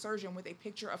plastic surgeon with a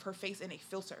picture of her face in a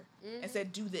filter and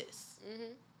said, do this.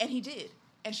 Mm-hmm. And he did.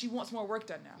 And she wants more work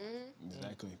done now. Mm-hmm.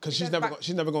 Exactly. Because she's never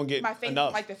going to get my face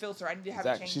enough. Like the filter. I need to have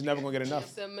exactly. She's never going to get enough.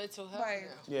 It's a mental health. Like,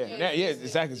 yeah,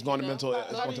 exactly. It's going to mental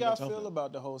health. How do y'all feel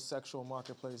about the whole sexual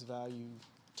marketplace value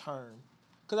term?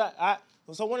 Because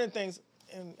so one of the things,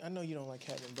 and I know you don't like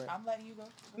Kevin, but I'm letting you go.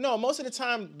 No, most of the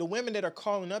time, the women that are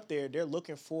calling up there, they're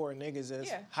looking for niggas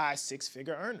as high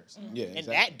 6-figure earners. Mm-hmm. Yeah, and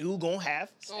that dude gonna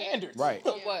have standards. Right.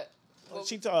 So what?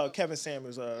 She Kevin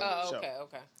Samuels show.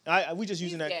 Okay. We just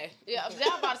using that. Yeah, I was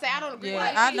about to say I don't agree.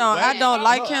 Yeah, I don't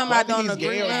like him. I don't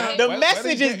agree with him. The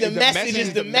message is the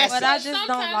message. But I just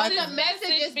don't like him. The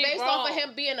message is based off of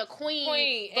him being a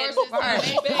queen versus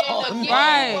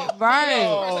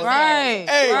Right.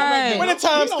 Hey, put a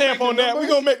timestamp on that. We're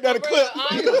gonna make that a clip.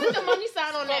 Put the money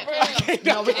sign on that.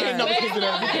 No, we can't do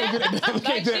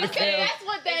that. That's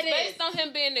what that is. Based on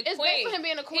him being the queen. It's based on him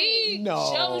being a queen. He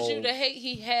shows you the hate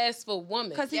he has for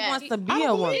women. Because he wants to be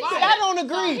a woman. I don't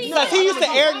agree. Because he used to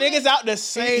air niggas out the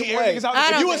same way.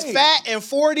 If you was fat and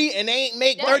 40 and they ain't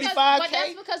make 35K. But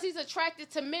that's because he's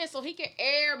attracted to men, so he can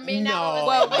air men out.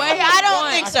 Well, wait, I don't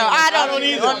think so. I don't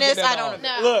either. On this, I don't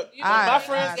agree. Look, my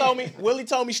friends told me, Willie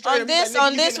told me straight.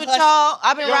 On this with y'all,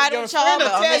 I've been riding with y'all,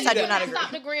 but on this, I do not agree. I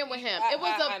stopped agreeing with him. It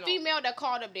was a female that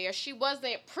called up there. She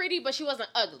wasn't pretty, but she wasn't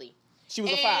ugly. She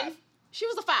was a 5. She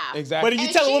was a 5. Exactly. But if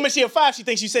you tell a woman she a 5, she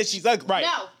thinks you said she's ugly. Right.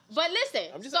 No. But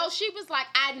listen, so she was like,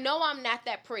 I know I'm not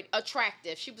that pretty,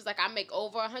 attractive. She was like, I make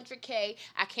over 100K.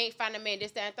 I can't find a man,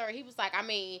 this, that, and third. He was like, I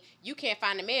mean, you can't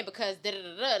find a man because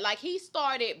da-da-da-da. Like, he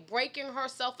started breaking her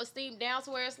self-esteem down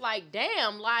to where it's like,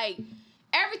 damn, like,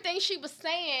 everything she was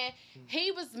saying,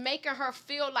 he was making her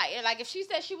feel like if she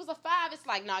said she was a 5, it's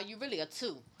like, nah, you really a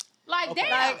 2. Like,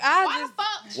 damn, why the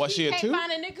fuck was she a 2? Can't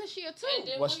find a nigga because she a 2.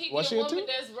 Was she a 2? No,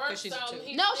 she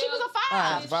was a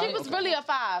 5. She was really a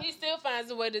 5. He still finds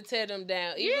a way to tear them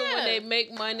down, even when they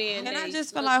make money. And I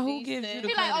just feel like who gives you the credit?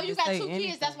 He like, oh, you got 2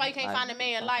 kids, that's why you can't find a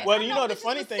man. Like, well, you know the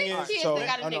funny thing is, all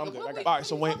right.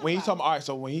 So when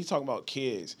he's talking about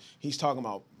kids, he's talking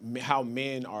about how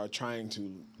men are trying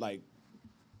to like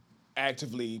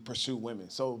actively pursue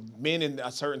women. So men in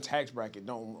a certain tax bracket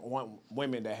don't want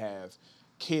women to have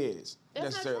kids.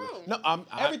 That's necessarily. not true.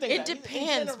 No, everything. It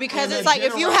depends because it's like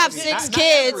if you have 6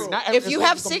 kids, if you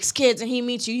have 6 kids and he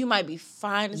meets you might be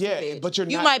fine as a bitch. But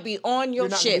you might be on your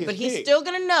shit, but he's still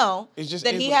gonna know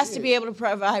that he has to be able to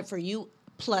provide for you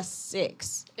plus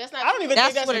 6. That's not. I don't even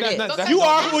think that's what it is. You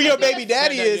are who your baby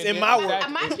daddy is in my world.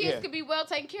 My kids could be well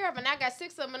taken care of, and I got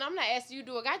 6 of them, and I'm not asking you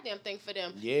to do a goddamn thing for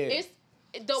them. Yeah.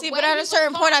 See, but at a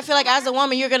certain point, I feel like as a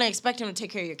woman, you're gonna expect him to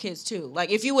take care of your kids too.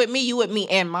 Like if you with me, you with me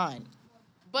and mine.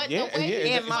 But the way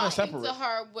he talked to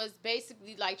her was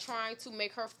basically like trying to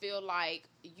make her feel like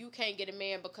you can't get a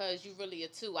man because you really a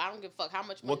 2. I don't give a fuck how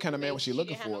much money. What kind of man was she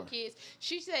looking for? No kids.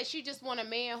 She said she just want a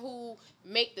man who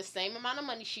make the same amount of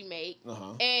money she make,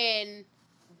 and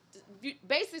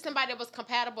basically somebody that was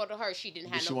compatible to her. She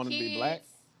didn't have no kids. She wanted to be black.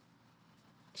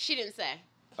 She didn't say.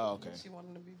 Oh, okay. She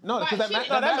wanted to be. No, because that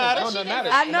matters. That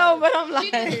matters. I know, but I'm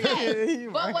like.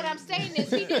 But what I'm saying is,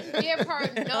 he didn't give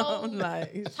her no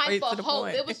type of hope.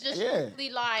 It was just strictly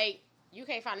like, you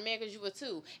can't find a man because you were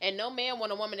 2, and no man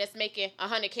want a woman that's making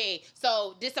 $100K.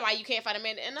 So this is why you can't find a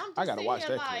man. And I'm just I gotta watch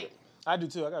that like, clip. I do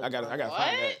too. I gotta find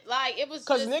that. Like it was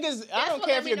because niggas. I don't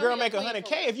care if your girl make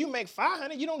 $100K. If you make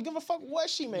 $500, you don't give a fuck what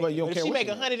she make. But if she make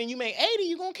 $100 and you make $80,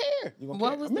 you gonna care.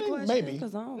 What was the question? Maybe.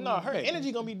 No, her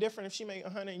energy gonna be different if she make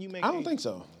 $100 and you make. I don't think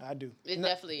so. I do. It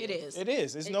definitely is. It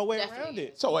is. There's no way around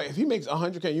it. So if he makes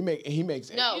 $100K, he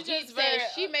makes. No, he said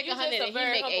she make $100 and he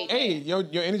make $80. Hey,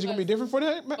 your energy gonna be different for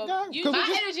that guy.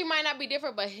 My energy might not be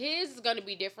different, but his is gonna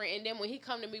be different. And then when he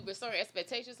come to me with certain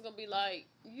expectations, it's gonna be like,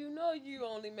 you know, you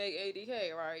only make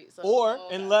 $80K, right? So, or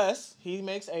unless he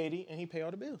makes 80 and he pay all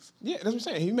the bills. Yeah, that's what I'm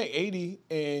saying. He make 80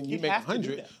 and you make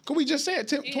 100. Could we just said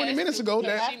 20 minutes ago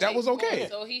that was okay?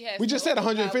 So we just said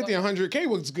 150 and 100K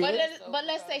was good. But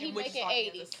let's say he making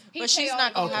 80. But she's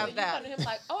not gonna have that. Him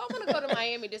like, oh, I want to go to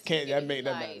Miami this Can't that weekend. make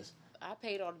that matter? I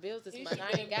paid all the bills this month.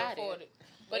 I ain't got it.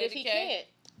 But if he can't,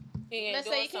 let's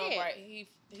say he can't. Right. He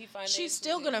she's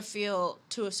still gonna feel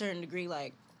to a certain degree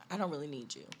like, I don't really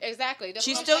need you. Exactly.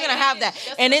 She's still gonna have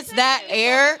that, and it's that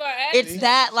air, it's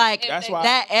that like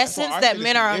that essence that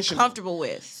men are uncomfortable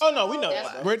with. Oh no, we know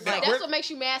that. That's what makes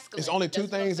you masculine. There's only 2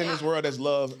 things in this world that's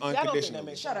love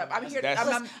unconditionally. Shut up! I'm here.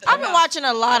 I've been watching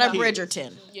a lot of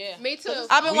Bridgerton. Yeah, me too.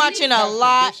 I've been watching a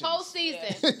lot. Whole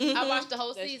season. I watched the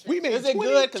whole season. Is it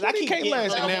good? Because I keep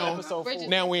getting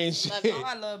now we ain't shit.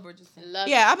 I love Bridgerton.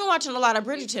 Yeah, I've been watching a lot of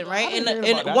Bridgerton, right?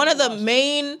 And one of the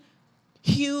main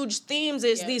huge themes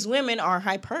is these women are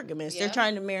hypergamous. They're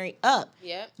trying to marry up.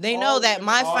 They know that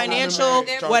my financial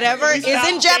whatever is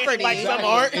in jeopardy. Like some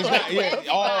aren't.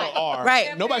 All are.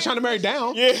 Right. Nobody's trying to marry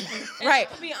down. Yeah. Right.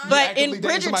 But in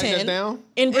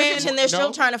Bridgerton, they're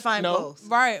still trying to find both.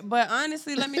 Right. But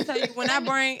honestly, let me tell you,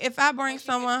 if I bring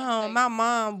someone home, my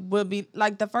mom will be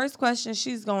like, the first question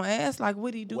she's gonna ask, like,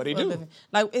 what do you do for a living?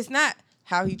 Like, it's not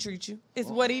how he treats you. It's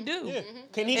what he do. Yeah.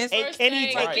 Can he take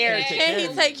care of you? Can he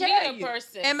take care of you?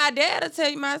 And my dad will tell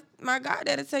you, my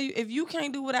goddad will tell you, if you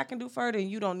can't do what I can do for her, then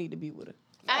you don't need to be with her.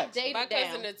 I dated my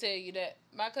cousin will tell you that.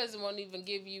 My cousin won't even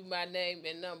give you my name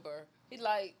and number. He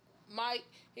like, Mike,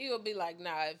 he'll be like,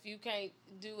 nah, if you can't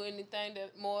do anything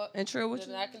that more than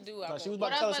I can do, I won't.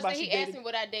 What I was about to say, he asked me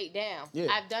would I date down. Yeah.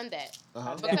 I've done that.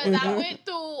 Because I went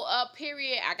through a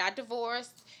period, I got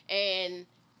divorced, and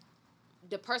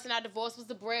the person I divorced was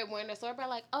the breadwinner. So everybody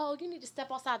like, oh, you need to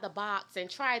step outside the box and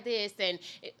try this. And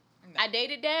I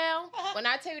dated down. When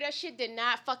I tell you that shit did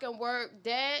not fucking work,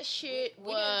 that shit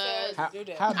was...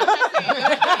 It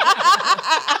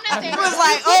was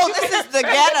like, oh, this is the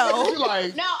ghetto.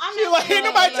 No, I'm not saying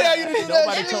nobody tell you to do that.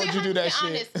 Nobody told you to do that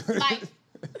shit. Like,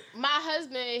 my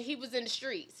husband, he was in the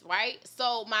streets, right?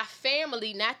 So my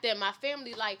family, not them, my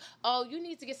family like, oh, you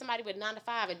need to get somebody with 9 to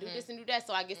 5 and do this and do that.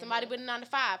 So I get somebody with a 9 to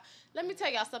 5. Let me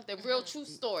tell y'all something, real true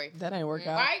story. That ain't work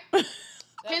out. Right?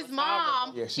 His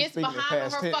mom gets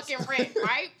behind on her fucking rent,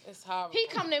 right? It's horrible. He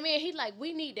come to me and he like,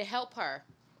 we need to help her.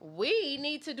 We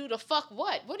need to do the fuck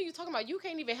what? What are you talking about? You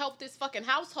can't even help this fucking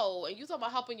household. And you talking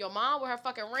about helping your mom with her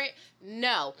fucking rent?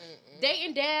 No.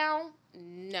 Dating down?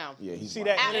 No. Yeah, you see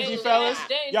that energy, fellas?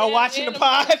 Y'all watching the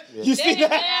pod? You see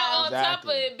that? On top of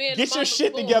it being get your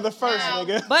shit together first,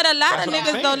 nigga. But a lot of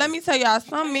niggas, though, let me tell y'all,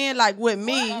 some men, like with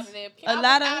me, a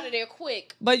lot of out of there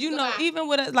quick. But you know, even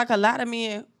with like a lot of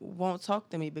men won't talk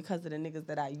to me because of the niggas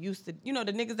that I used to, you know,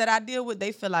 the niggas that I deal with,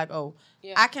 they feel like, oh,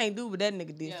 I can't do what that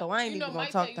nigga did, so I ain't even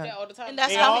gonna talk to him. And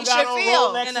that's how he should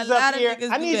feel. And a lot of niggas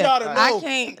I need y'all to know.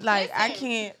 I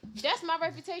can't. That's my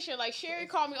reputation. Like Sherry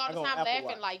called me all the time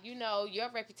laughing, like, you know,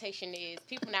 your reputation is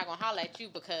people not gonna holler at you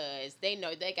because they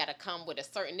know they gotta come with a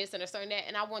certain this and a certain that,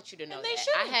 and I want you to know that.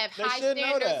 I have high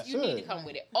standards. You need to come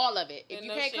with it, all of it. If you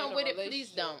can't come with it,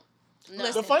 please don't. No.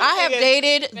 Listen, I have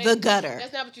dated the gutter.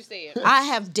 That's not what you said. I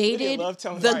have dated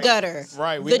the gutter.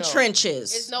 Right, we the know.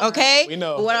 trenches. No okay? We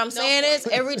know. But what I'm saying is,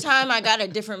 every time I got a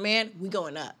different man, we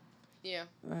going up. Yeah.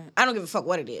 Right. I don't give a fuck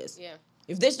what it is. Yeah.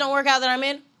 If this don't work out that I'm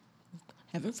in,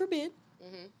 heaven forbid,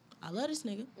 I love this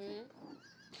nigga.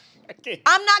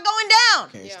 I'm not going down.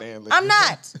 Can't stand I'm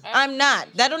not. I'm not.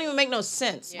 That don't even make no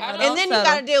sense. Yeah. And then you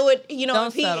gotta deal with, you know, Don't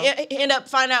if he settle. end up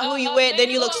finding out who you with, then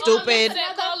you look stupid.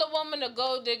 Call a woman a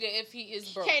gold digger if he is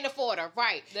broke. Can't afford her,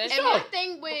 right? That's and true. my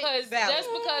thing with Because just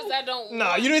because I don't.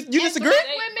 Nah, you disagree? Black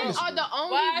women are the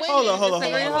only women. Hold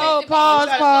on.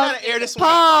 Pause. Air this one.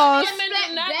 Pause.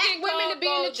 Black women to be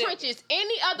in the trenches.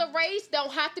 Any other race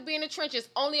don't have to be in the trenches.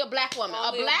 Only a black woman.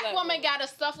 Only a black woman gotta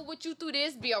suffer with you through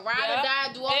this, be a ride or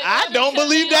die, do all I don't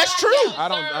believe that's true.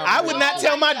 I would not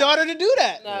tell my daughter to do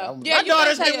that. No. My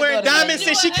daughter's been wearing diamonds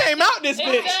since she came out this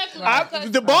bitch. Exactly.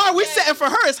 The bar we setting for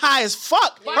her is high as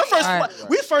fuck. Her first,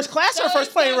 we first class her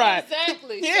first plane ride.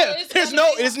 Exactly. Yeah,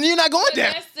 you're not going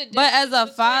there. But as a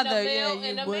father, yeah,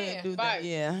 you would do that. Right.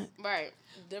 Yeah. Right.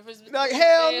 Like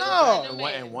hell no.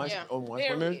 And once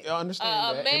women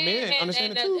understand that, man, and men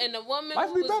understand it too. And a woman Life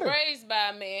who be was better. raised by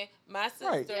a man, my sister.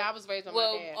 Right. Yeah, I was raised by my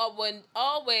will dad. would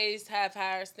always have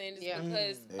higher standards because a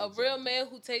Exactly. real man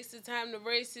who takes the time to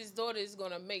raise his daughter is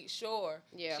gonna make sure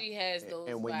she has those.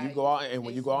 And when values.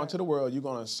 you go out into the world, you're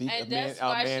gonna seek And a man, that's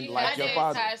why she like your has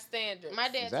father. high standards. My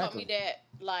dad taught me Exactly. that,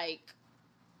 like,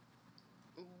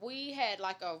 we had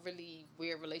like a really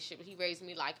weird relationship. He raised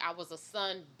me like I was a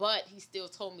son, but he still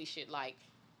told me shit like,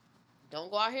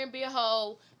 don't go out here and be a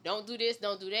hoe. Don't do this,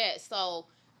 don't do that. So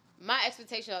my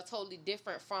expectations are totally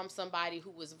different from somebody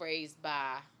who was raised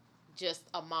by just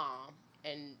a mom.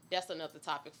 And that's another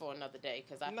topic for another day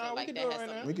because I feel like that has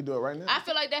something. We can do it right now. I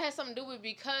feel like that has something to do with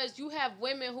because you have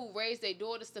women who raise their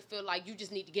daughters to feel like you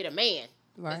just need to get a man.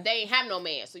 Because Right. they ain't have no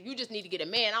man. So you just need to get a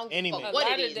man. I don't give a fuck man. what A it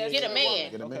lot of is. that's Get a for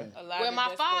man. Get a man. Where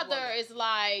my father is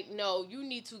like, no, you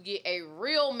need to get a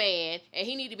real man and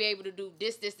he need to be able to do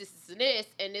this, and this.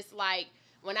 And it's like,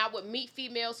 when I would meet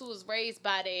females who was raised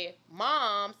by their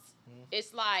moms,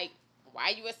 it's like,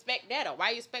 why you expect that or why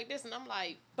you expect this? And I'm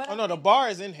like, Oh no, the bar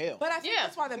is in hell. But I think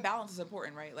that's why the balance is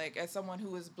important, right? Like, as someone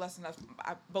who is blessed enough,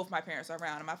 both my parents are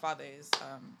around, and my father is,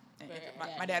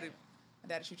 my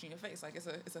dad shoots you in your face, like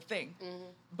it's a thing.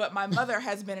 But my mother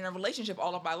has been in a relationship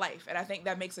all of my life, and I think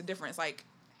that makes a difference. Like,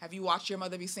 have you watched your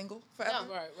mother be single forever?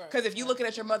 No. Right. Because if you looking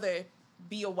at your mother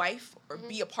be a wife or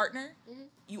be a partner,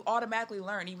 you automatically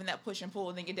learn even that push and pull.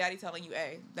 And then your daddy telling you,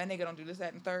 hey, that nigga don't do this,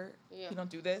 that, and third. Yeah. He don't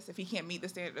do this. If he can't meet the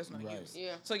standard, there's no use.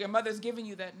 Yeah. So your mother's giving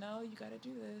you that, no, you got to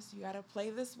do this. You got to play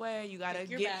this way. You got to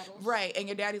your get battles. right. And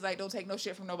your daddy's like, don't take no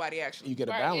shit from nobody, actually. You get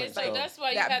a Right. balance. It's like so. that's why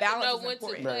you That have to know balance is when to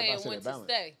important. Right, play I and said when that to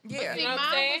balance. stay. Yeah. see, You know what mine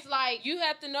I'm saying? was like, You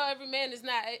have to know every man is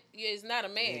not a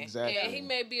man. Exactly. Yeah, he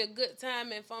may be a good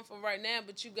time and fun for right now,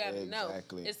 but you gotta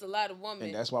Exactly. know it's a lot of women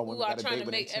And that's why women who are gotta trying date to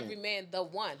with make intent. every man the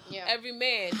one. Yeah. Every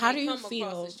man How they do you come feel?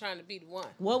 across as trying to be the one.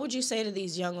 What would you say to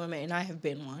these young women? And I have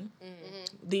been one.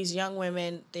 These young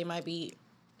women, they might be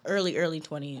early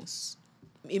 20s,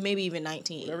 maybe even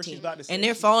 19, Whatever she's 18, about to say, and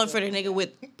they're she's falling for still- the nigga with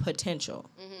potential.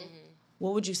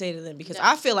 What would you say to them? Because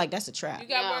I feel like that's a trap. You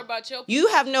gotta worry about your You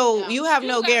have no You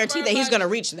gotta guarantee worry that he's about- gonna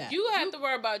reach that. You have to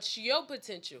worry about your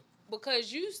potential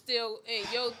because you still in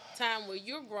your time where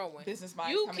you're growing. Business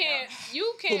mind You coming can't out.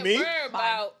 you can't me? worry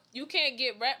about you can't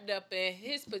get wrapped up in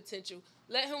his potential.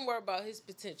 Let him worry about his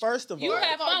potential. First of you all-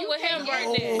 have fun with him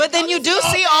right now. But then you do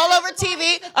see all over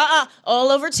TV,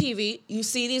 all over TV, you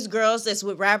see these girls that's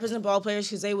with rappers and ball players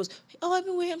because they was, I've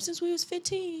been with him since we was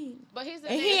 15. but he's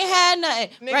And he ain't had nothing.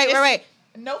 Nigga, Right.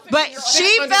 No, But 15-year-old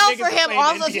she That's fell when the for niggas him playing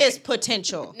off the of NBA. his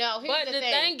potential. No, here's But the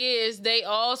thing. thing is, they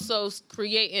also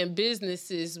creating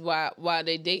businesses while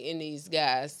they dating these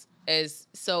guys.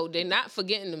 So they're not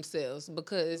forgetting themselves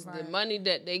because the money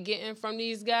that they getting from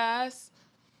these guys,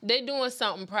 they doing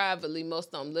something privately.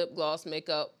 Most of them lip gloss,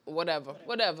 makeup,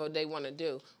 whatever they want to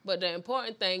do. But the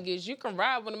important thing is you can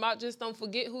ride with them out. Just don't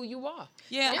forget who you are.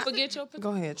 Yeah. Don't forget your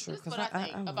potential. Go ahead, True. This is what I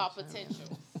think about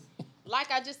potential. Like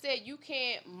I just said, you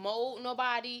can't mold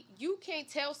nobody. You can't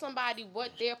tell somebody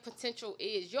what their potential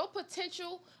is. Your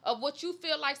potential of what you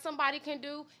feel like somebody can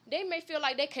do, they may feel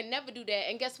like they can never do that.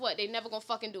 And guess what? They never gonna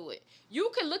fucking do it. You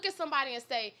can look at somebody and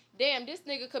say, damn, this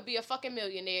nigga could be a fucking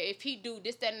millionaire if he do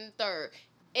this, that, and the third.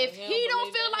 If he he don't don't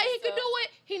believe feel in like he could himself. do it,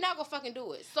 he not gonna fucking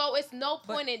do it. So it's no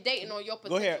point in dating on your Go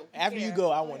potential. ahead. After you go,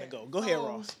 I want to go. Go ahead,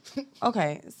 Ross.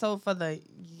 Okay, so for the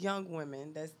young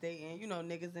women that's dating,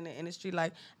 niggas in the industry,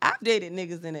 like I've dated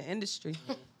niggas in the industry.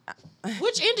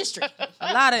 Which industry?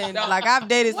 A lot of like I've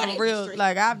dated some real industry?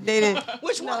 like I've dated.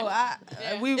 Which one?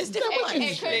 We It's different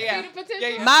ones.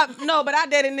 but I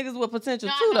dated niggas with potential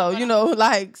too though. You know,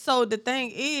 like so the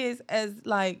thing is as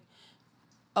like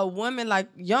a woman, like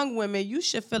young women, you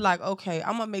should feel like, okay,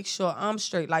 I'm gonna make sure I'm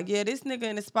straight. Like, yeah, this nigga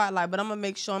in the spotlight, but I'm gonna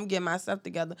make sure I'm getting myself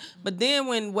together. But then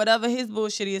when whatever his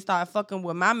bullshit is start fucking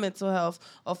with my mental health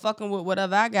or fucking with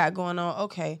whatever I got going on,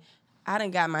 okay, I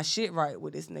done got my shit right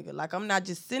with this nigga. Like, I'm not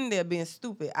just sitting there being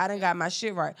stupid. I done got my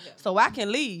shit right. Yeah. So I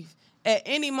can leave at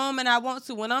any moment I want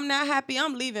to. When I'm not happy,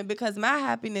 I'm leaving because my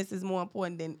happiness is more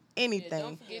important than anything. Yeah,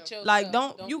 don't forget yourself.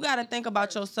 Like, you got to think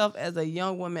about yourself as a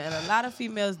young woman, and a lot of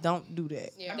females don't do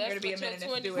that. Yeah, I'm going to be a minute to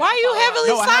do it. Why are you heavily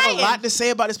No, sighing? I have a lot to say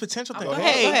about this potential thing. Go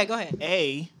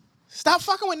ahead. Stop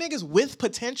fucking with niggas with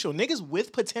potential. Niggas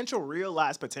with potential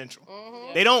realize potential.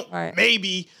 Mm-hmm. They don't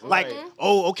maybe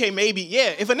okay, maybe.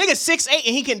 Yeah, if a nigga 6'8" and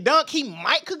he can dunk, he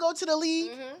might could go to the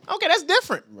league. Mm-hmm. Okay, that's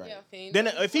different. Right. Yeah, then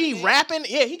if he rapping,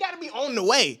 he got to be on the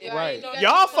way. Yeah, right.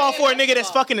 Y'all fall for a nigga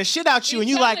that's fucking the shit out you, and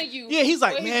you like, he's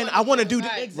like, man, I want to do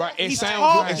this. Right. It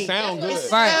sounds good. It sounds good. It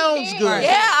sounds good.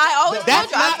 Yeah, I always that's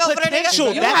told you. I feel for the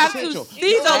nigga. You have to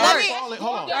see the work.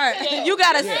 Hold on. You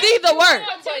gotta see the work.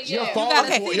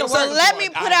 Okay, so let me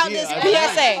put out this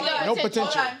PSA. No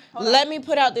potential. Let me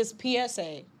put out this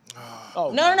PSA.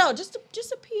 No, just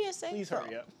a PSA. Please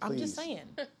hurry up. I'm just saying.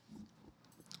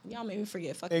 Y'all made me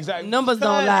forget. Fuck exactly. Numbers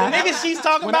don't lie. The niggas she's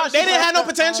talking about, they didn't have no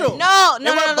potential. No,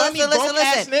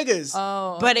 listen. Niggas.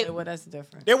 Oh, but well, that's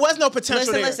different. There was no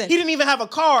potential there. He didn't even have a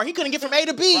car. He couldn't get from A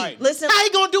to B. Right. Listen, how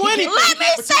he gonna do anything? Let me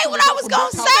say what I was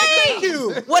gonna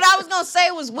say. What I was gonna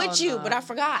say was with you, but I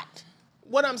forgot.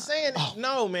 What I'm saying,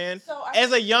 no, man.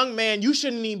 As a young man, you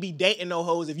shouldn't even be dating no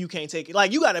hoes if you can't take it.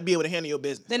 Like, you got to be able to handle your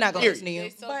business. They're not going to listen to you.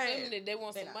 They're so feminine. They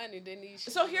want some money. They need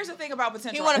shit. So here's the thing about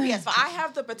potential. You want a PS5. I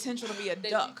have the potential to be a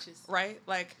duck, right?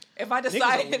 Like, if I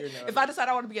decide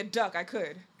I want to be a duck, I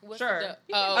could. What's sure. A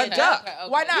duck? A duck. Okay.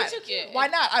 Why not? Why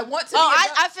not? I want to be a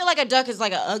duck. I feel like a duck is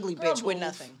like an ugly bitch with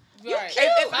nothing. Right.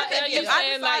 If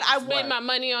I spend my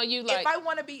money on you, like if I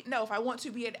want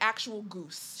to be an actual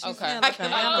goose. Okay. I can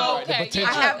go. Okay.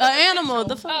 I have an animal.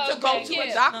 To go to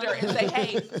a doctor and say,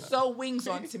 hey, sew wings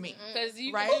onto me. Because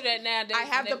you can do that nowadays. I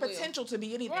have the potential to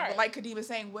be anything. But like Khadijah was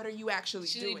saying, what are you actually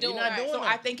doing? You're not doing so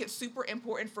I think it's super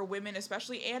important for women,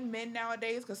 especially and men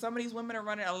nowadays, because some of these women are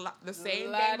running the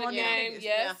same game on niggas.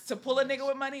 Yes. To pull a nigga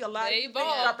with money, a lot of you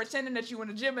bitches are pretending that you in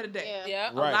the gym in a day.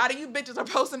 Yeah. A lot of you bitches are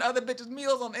posting other bitches'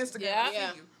 meals on Instagram.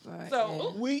 Yeah. Right.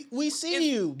 So we see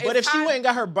you, but if she ain't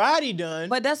got her body done,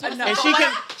 but that's what and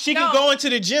she can go into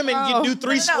the gym and do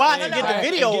 3 squats and get the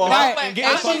video off. Right.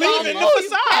 And she leaving no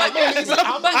side.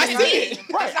 I see it.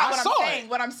 Right. That's not what I'm saying.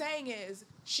 What I'm saying is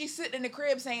she's sitting in the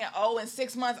crib saying, "Oh, in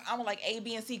 6 months I'm gonna like A,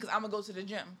 B, and C because I'm gonna go to the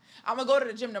gym. I'm gonna go to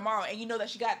the gym tomorrow." And you know that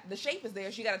she got the shape is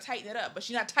there. She got to tighten it up, but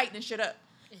she's not tightening shit up.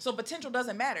 So potential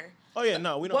doesn't matter. Oh yeah,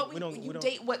 no, we don't. You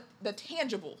date what the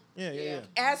tangible. Yeah.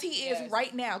 As he is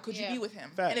right now, could you be with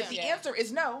him? Fact. And if the answer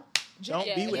is no, don't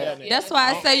be with that nigga. That's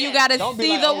why I say you gotta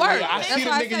see the work. That's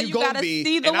why I say you gotta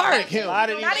see the work.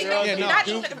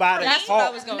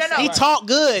 He talk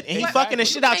good and he fucking the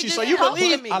shit out you, so you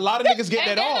believe me. A lot of niggas get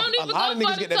that off. A lot of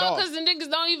niggas get that off because the niggas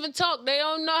don't even talk. They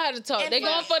don't know how to talk. They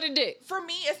going for the dick. For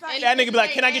me, it's not. That nigga be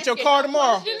like, "Can I get your car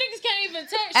tomorrow?" The niggas can't even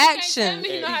text. Action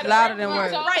louder than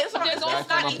words. Right.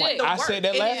 I said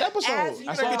that last episode.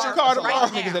 I said get your car tomorrow.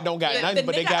 Niggas that don't got nothing,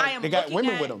 but they got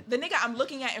women with them. The nigga I'm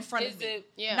looking at in front of me,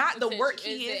 not the work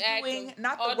he is doing,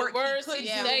 not the work he could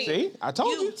do. See, I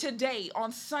told you. Today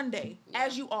on Sunday,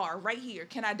 as you are right here,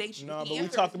 can I date you? No, but we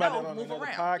talked about that on another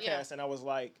podcast, and I was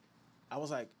like,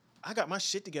 I got my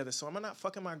shit together, so am I not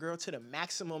fucking my girl to the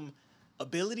maximum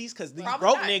abilities? Because these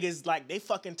broke niggas, like, they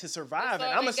fucking to survive, and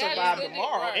I'm gonna survive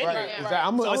tomorrow.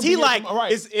 So is he like,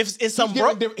 it's some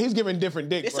broke? He's giving different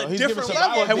dick. It's a different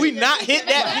level. Have we not hit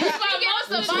that?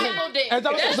 Survival dick.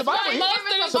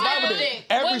 Survival dick.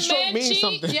 Every stroke means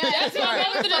something. Yeah, that's why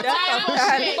most of the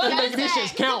time. These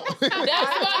shits count. That's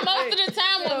why most of the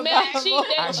time when men cheat,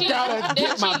 they cheat down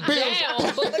because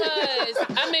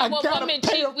when women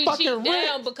cheat, we cheat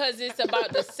down because it's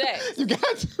about the sex. You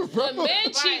got to. When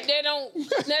men cheat, they don't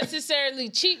necessarily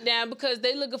cheat down because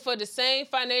they looking for the same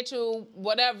financial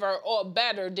whatever or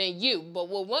better than you. But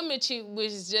when women cheat,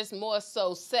 which is just more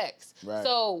so sex. Right.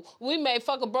 So we may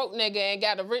fuck a broke nigga and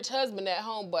got a rich husband at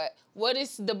home, but what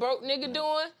is the broke nigga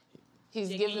doing? He's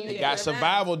giving me got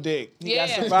survival dick. He got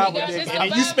survival dick.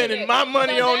 And you spending my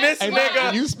money on this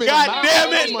nigga. You spending God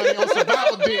damn it. money on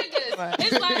survival dick.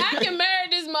 It's like I can marry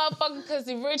this motherfucker because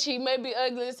he rich. He may be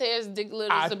ugly as hell, his dick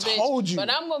little as a bitch. I told you. But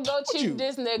I'm gonna go cheat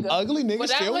this nigga. Ugly niggas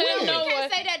still win. You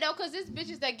can't say that though, because it's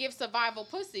bitches that give survival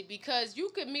pussy. Because you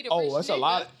could meet a rich it's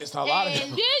nigga. It's a lot of them.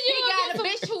 Yeah, you got a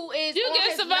bitch who is. You on get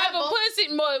his survival level. pussy.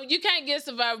 More, you can't get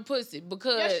survival pussy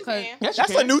because. Yes, you can.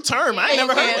 That's a new term. I ain't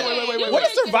never heard of it. What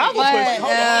is survival pussy?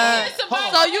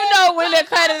 So you know when they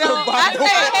cut it on. I say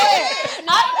head.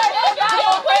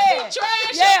 Survival head.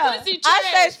 Yeah, I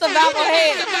say survival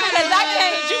head because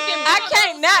I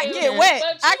can't not get wet.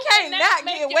 I can't not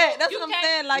get wet. That's what I'm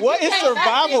saying. Like, what is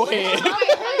survival head?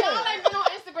 Y'all ain't been on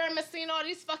Instagram and seen all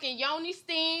these fucking yoni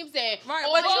steams and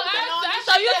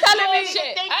so you telling me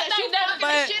shit? I think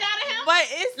that shit out of him. But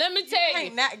it's let me tell you,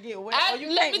 can't not get wet.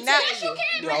 Let me tell you,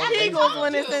 Kegels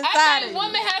when it's inside I of think you.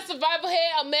 women have survival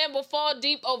head. A man will fall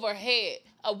deep over her head.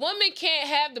 A woman can't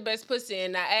have the best pussy,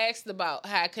 and I asked about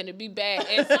how can it be bad.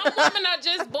 And some women are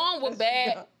just born with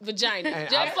bad vagina. And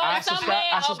Just like some men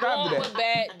are born with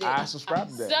bad dick. I subscribe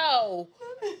to that. So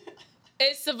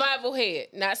it's survival head,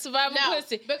 not survival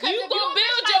pussy. Because you gonna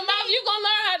build your mouth, you gonna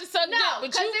learn how to suck dick, but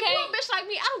because you if you can't. a bitch like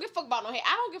me, I don't give a fuck about no head.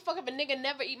 I don't give a fuck if a nigga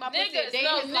never eat my pussy a day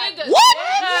in his life.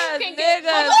 What? Niggas.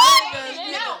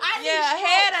 No, I need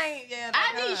head ain't.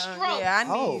 I need stroke. Yeah, I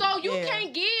need. So you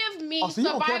can't give me so you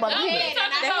don't care survival about head. The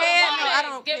head, no, I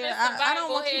don't Give care. us I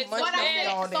don't want you survival much What I'm head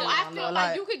all saying, day. so I feel like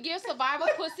Like, you could give survival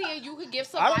pussy and you could give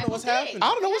I don't know survival what's dick. happening. I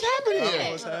don't know what's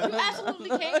happening. You absolutely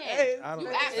can. You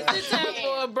absolutely It's time can.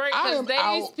 for a break because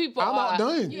these people I'm are. not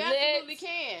done. You absolutely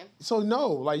can. So no,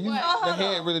 like you, the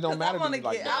head really don't matter to me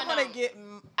like that. I want to get.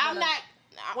 I'm not.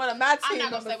 One of my I'm team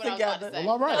not gonna say members what I was about together. to say.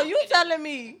 Well, all right. So you telling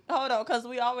me? Hold on, because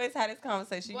we always had this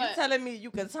conversation. What? You telling me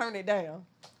you can turn it down?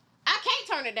 I can't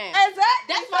turn it down. Exactly.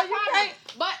 That's So my you problem. can't-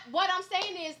 But what I'm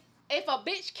saying is, if a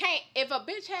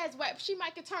bitch has wet, she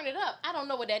might can turn it up. I don't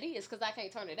know what that is because I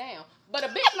can't turn it down. But a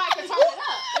bitch might can turn it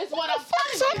up. It's what I'm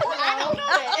saying. I don't know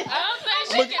that. I don't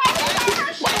think she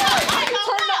can.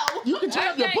 You can turn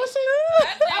up your pussy.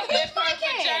 I think if her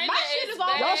vagina My shit is all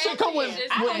bad, Y'all should come with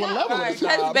level. That's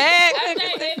bad. I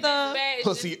think if it's bad, it's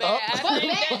Pussy just bad. up. I But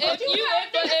think bad, that if you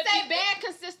say bad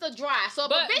consists of dry. So if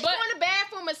But- a bitch but- go in the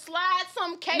bathroom and slide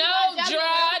some cake, no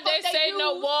dry, they say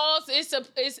no walls.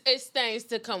 It's things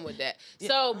to come with that.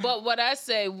 So, but what I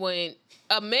say when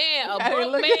a man, a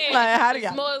broke man,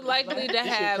 is more likely to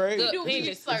have good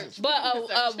penis. But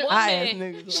a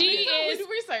woman, she is.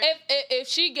 If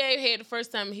she gave head the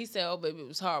first time, and he said, "Oh, baby, it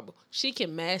was horrible." She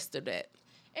can master that.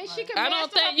 And she can I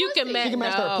don't think you can She can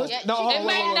master her pussy. No, it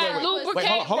may not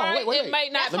lubricate right. It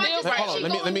might not feel right.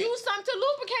 Let me use something to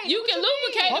lubricate. You can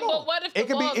lubricate it, but what if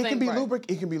the balls ain't right?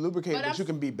 It can be lubricated, but you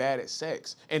can be bad at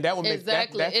sex, and that would make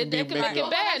exactly. that can That be can make it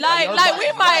bad. Like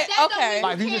we might. Okay.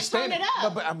 Like if you just stand it.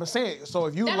 But I'm saying, so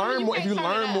if you learn more, if you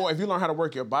learn how to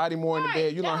work your body more in the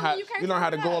bed, you learn how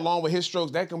to go along with his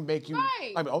strokes. That can make you.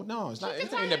 Like, oh no, it's not.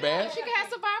 It ain't that bad. She can have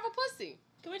survival pussy.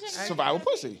 Survival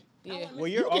pussy. Yeah. Well,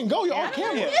 you can go. You're on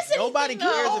camera. Nobody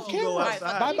cares if you go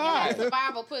outside. Bye.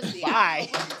 Survival pussy. Bye.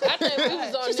 I think we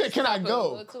was on She said, "Can I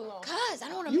go?" Cause I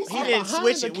don't want to You miss He are didn't behind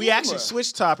switch the it. We actually camera.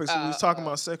 switched topics. We was talking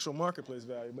about sexual marketplace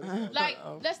value. But Like,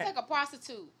 let's take a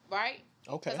prostitute, right?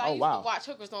 okay. Because I used to watch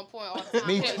hookers on porn all the time.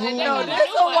 Me too. No, That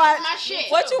was my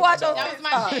shit. What you watch on That was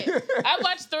my shit. I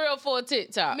watched 304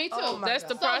 TikTok. Me too. That's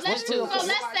the So let's prostitute.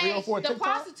 say the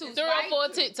prostitutes, 304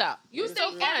 TikTok. You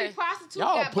think every prostitute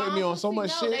Y'all got putting me on so bomb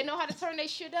much pussy? No, shit. they know how to turn their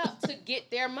shit up to get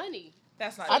their money.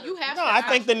 That's not So true. you have No, to. I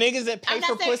think the niggas that pay I'm for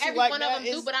not saying pussy every like one of that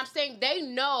them do, is. but I'm saying they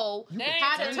know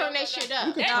how to turn their shit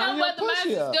up. They know whether mine's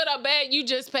is good or bad. You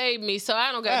just paid me, so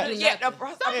I don't got to do nothing.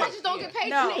 Some bitches don't get paid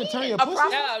No. to Turn eat. your A pussy.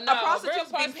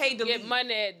 prostitute being paid to leave. leave.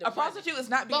 money at the A prostitute is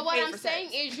not being But what paid I'm for saying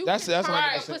sex. is you That's can turn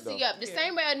 100% your pussy though. up. The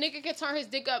same way a nigga can turn his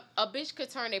dick up, a bitch could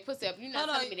turn their pussy up. You're not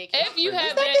telling me they can't. If you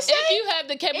have that that, the same? if you have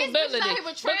the capability, out here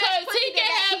with trash because pussy he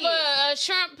that can got have a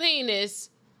shrimp penis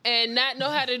and not know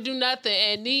how to do nothing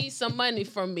and need some money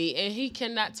from me, and he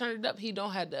cannot turn it up. He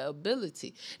don't have the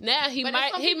ability. Now he But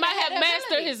might some he people might have have the mastered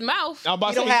ability. his mouth. I'm about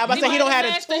He to don't say, have. I said he don't have the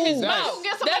mastered his tools. mouth.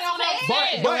 Get That's somebody on what I'm their head.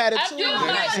 saying. He don't have the I tools. feel You don't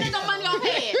like- give a nigga money off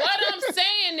head. What I'm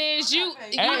saying is you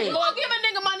Hey. You don't give a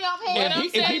nigga money off head. What I'm If he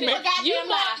saying make-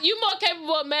 is you more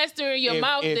capable of mastering your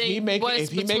mouth than if he making what's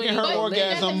her between your legs.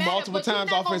 orgasm matter, multiple but you're times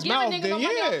not off gonna his give a mouth, nigga then no money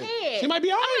off yeah, head. she might be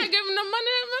I'm alright. not giving them money.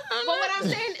 But what I'm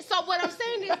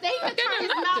saying is they can turn his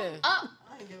mouth up.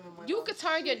 You could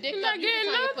turn your dick You're up. not You can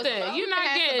getting turn your pussy nothing. up. You're not You can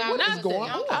have getting survival nothing. pussy.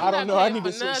 going on? I don't know. I need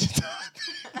to paying for switch.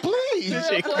 Please.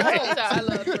 I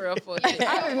love 3 or 4 TikTok.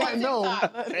 I didn't like know.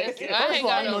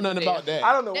 I know nothing about that.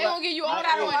 I don't know. They gonna give you all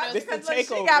that one. This the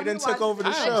takeover. It done took over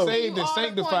the show. Saved and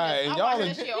sanctified, and y'all.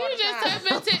 You just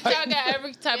type in TikTok. Got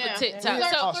every type of TikTok.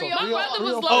 So my brother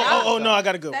was low. Oh no! I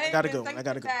gotta go. I gotta go.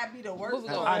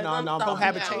 I know. I'm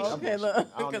cohabitation. Okay, look.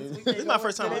 This is my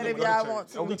first time. If y'all want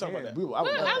to. We talking about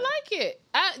that. I like it.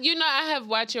 I have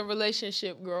watched your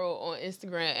relationship grow on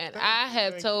Instagram, and I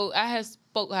have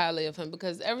spoke highly of him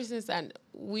because ever since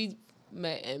we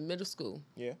met in middle school.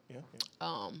 Yeah.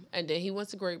 And then he went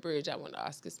to Great Bridge. I went to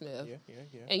Oscar Smith. Yeah.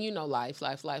 And life.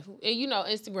 And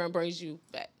Instagram brings you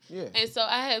back. Yeah. And so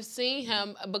I have seen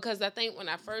him because I think when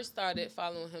I first started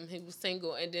following him, he was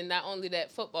single. And then not only that,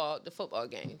 the football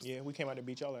games. Yeah, we came out to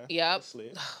beat y'all out. Yep.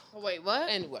 Wait, what?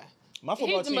 Anyway. My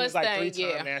football team is like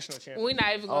 3-time national champion. We're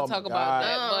not even gonna talk about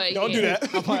that. But don't do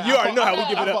that. You already know how we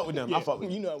give it up. I fuck with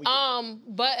them. You know how we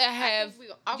but I have.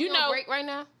 Are we on break right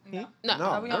now?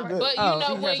 No. we're good.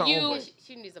 But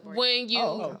she needs a break.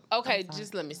 Okay,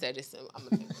 just let me say this. I'm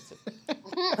gonna think so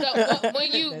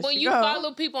when you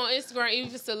follow people on Instagram,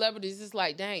 even celebrities, it's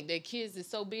like, dang, their kids is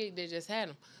so big, they just had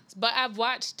them. But I've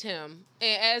watched him,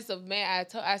 and as a man,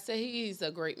 I said he's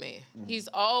a great man. Mm-hmm. He's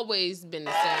always been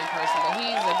the same person, but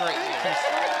he's a great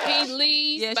man. He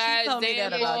leads by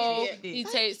example. He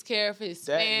takes care of his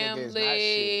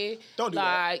family. Don't do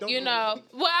that.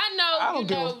 Well, I know. I don't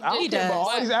give a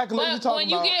all these accolades you talking about. When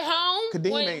you get home,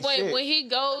 when he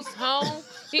goes home,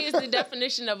 he is the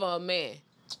definition of a man.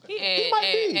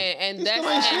 And that's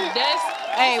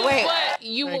what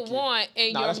you would want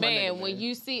in your man when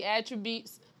you see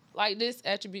attributes like this.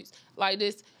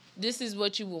 This is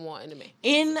what you would want in a man.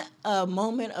 In a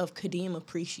moment of Kadeem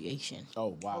appreciation.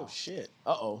 Oh wow! Oh shit!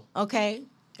 Okay,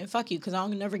 and fuck you, because I'll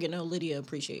never get no Lydia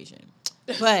appreciation.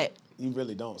 But you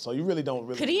really don't. So you really don't.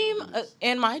 Kadeem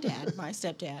and my dad, my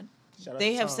stepdad.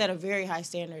 They have set a very high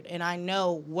standard, and I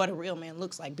know what a real man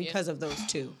looks like because of those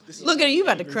two. Look at you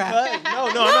about to cry. No,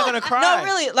 I'm not going to cry. No,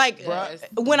 really. Like,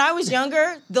 when I was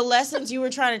younger, the lessons you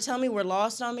were trying to tell me were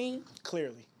lost on me.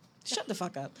 Clearly. Shut the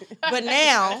fuck up. But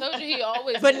now,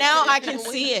 now I can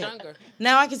see it.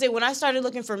 Now I can say when I started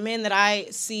looking for men that I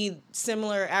see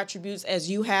similar attributes as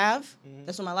you have,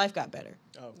 that's when my life got better.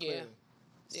 Oh, clearly.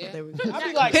 So there we go. I'd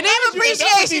be like, Kadeem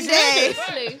appreciation day.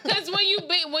 Because when you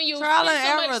spend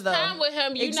so much time with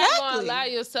him, you're not going to allow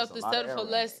yourself to settle for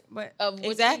less of what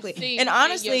you see. And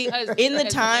honestly, in the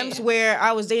times where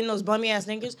I was dating those bummy ass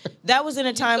niggas, that was in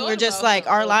a time where just like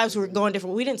our lives were going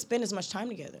different. We didn't spend as much time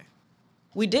together.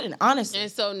 We didn't, honestly.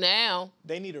 And so now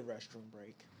they need a restroom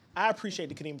break. I appreciate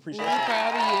the Kadeem appreciation. I'm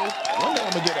proud of you. One day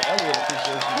I'm gonna get an Elliot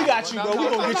appreciation. We got you, bro. We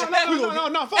gonna get you.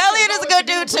 No. Elliot is a good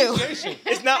dude too.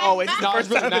 It's not always. It's the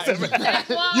first time it's ever.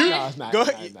 No, it's not. Go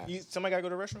ahead. Somebody gotta go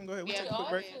to the restroom. Go ahead. We take a quick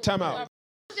break. Time out.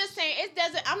 I'm just saying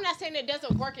I'm not saying it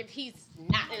doesn't work if he's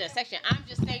not in a section. I'm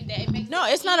just saying that it makes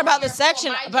it's not about the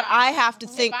section, but I have to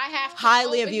think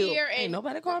highly of you. Ain't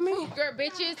nobody call me. Girl,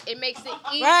 bitches, it makes it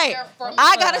easier for me.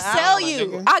 I gotta sell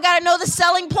you. I gotta know the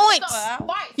selling points.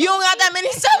 You don't got that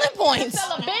many selling points.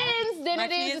 Sell a Benz than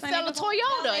it is to sell a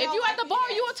Toyota. If you at the bar,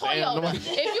 you a Toyota. If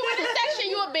you in the section,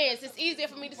 you a Benz. It's easier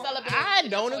for me to sell a Benz. I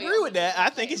don't agree with that. I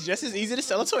think it's just as easy to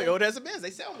sell a Toyota as a Benz.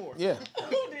 They sell more. Yeah.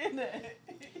 Who did that?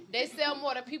 They sell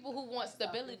more to people who want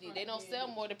stability. They don't sell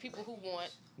more to people who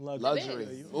want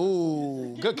luxury.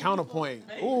 Ooh, good counterpoint.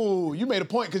 Ooh, you made a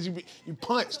point because you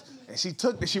punched and she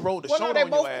rolled the shoulder on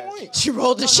your ass. She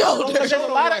rolled the shoulder. There's a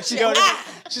lot of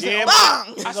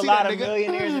there's a lot of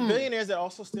millionaires and billionaires that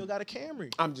also still got a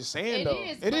Camry. I'm just saying though.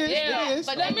 It is.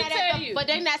 But let me tell you. But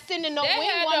they not sending no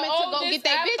wing woman to go get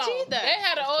that bitch either. They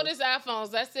had the oldest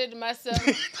iPhones. I said to myself,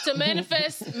 to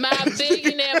manifest my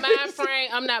billionaire mind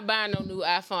frame, I'm not buying no new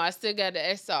iPhone. I still got the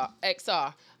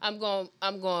XR. I'm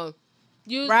going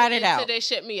use Ride it out until they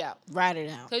shut me out. Ride it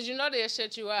out. Because they'll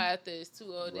shut you out after it's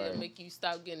too old. They'll make you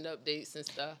stop getting updates and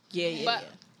stuff. Yeah.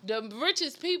 The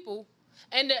richest people,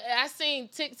 and I seen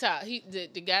TikTok.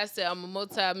 The guy said, I'm a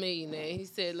multi-millionaire. He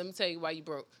said, let me tell you why you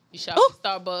broke. You shop at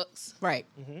Starbucks. Right.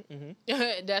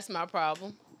 That's my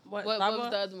problem. What was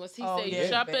the other one? He said, you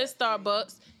shop at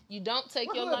Starbucks. You don't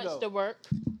take your lunch to work.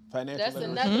 That's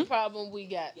another problem we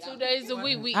got. 2 days a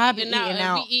week we eating out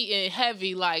and we eating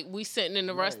heavy, like we sitting in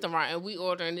the restaurant and we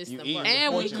ordering this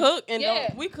and we cook and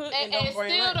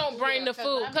don't bring the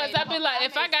food. Cause I be like,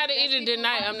 if I gotta eat it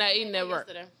tonight, I'm not eating at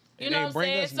work. You know what I'm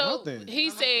saying? So he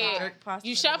said,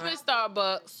 you shop at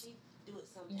Starbucks.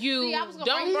 You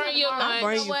don't bring your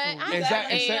lunch.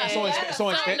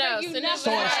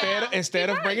 Instead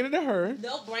of bringing it to her,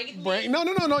 they'll bring it to me.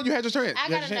 No. You had your chance. I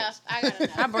got enough.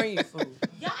 I bring you food.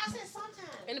 Y'all, I said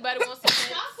sometimes. Anybody want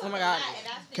some? Oh my God.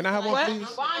 Can I have one,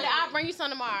 please? Wanda, I'll bring you some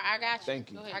tomorrow. I got you.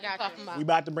 Thank you. Go ahead, I got you. We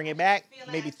about to bring it back.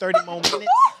 Maybe 30 more minutes.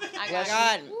 I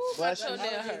got you. Bless you.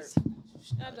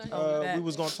 We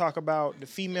was gonna talk about the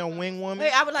female wing woman.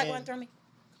 Wait, I would like one throw me.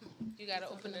 You gotta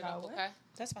open it up, okay?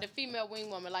 That's fine. The female wing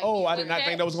woman. Like Oh, I did not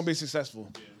think that was gonna be successful.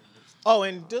 Oh,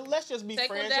 and let's just be Take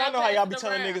friends. them down, Y'all know how y'all be pass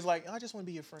telling them niggas like, I just want to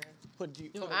be your friend.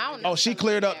 I don't know. Oh, she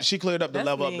cleared up. She cleared up the That's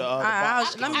level me. up the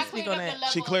box. Let me I speak cleaned on up the that. level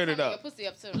She cleared of it turning up. your pussy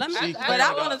up too. Let me, She but cleared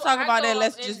I it want to up. talk about that. go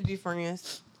Let's in- just be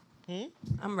friends.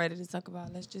 I'm ready to talk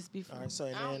about. Let's just be All right, friends. so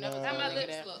I don't and never then tell How my nigga lips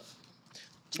that. look?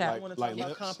 Chap. I want to Like talk about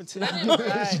lips.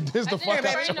 competition. This the fuck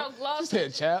There ain't out. no She gloss.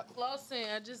 said, chap. Glossing.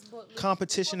 I just bought lips.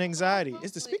 Competition anxiety.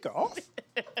 Is the speaker off?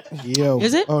 Yo.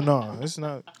 Is it? Oh no, it's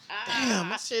not. Damn,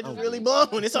 my shit is really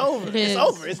blown. It's over. It It's is.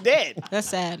 over. It's dead. That's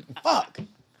sad. Fuck.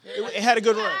 It had a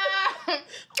good run.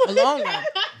 A long one.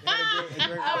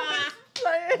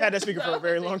 I've had that speaker for a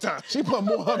very long time. She put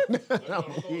more on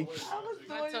me.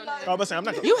 I was saying, I'm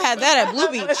not. You had that at Blue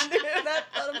Beach.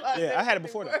 Yeah, I had it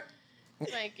before that.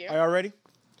 Thank you. Are y'all ready?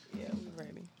 Yeah, we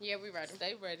ready. Yeah, we ready.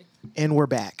 Stay ready. And we're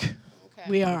back. Okay.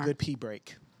 We are. Good pee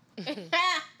break. We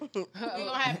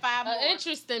gonna have 5 more.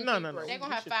 Interesting. No. They're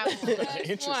gonna have 5 more.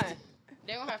 Interesting.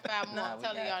 They're gonna have 5 more. I'm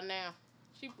telling y'all now.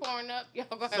 She pouring up. Y'all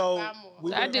gonna have So 5 more.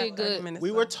 we I were, did good.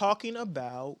 we were talking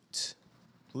about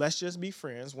let's just be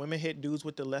friends. Women hit dudes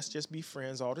with the let's just be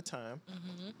friends all the time.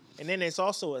 And then there's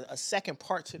also a second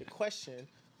part to the question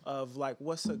of like,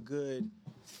 what's a good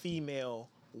female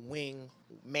wing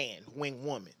man, wing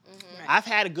woman? I've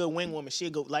had a good wing woman.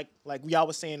 She'd go like y'all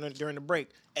was saying during the break.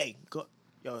 Hey, go,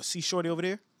 yo, see Shorty over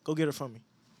there? Go get her from me.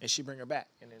 And she bring her back,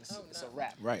 and then it's a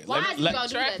wrap. Right. Why is you gonna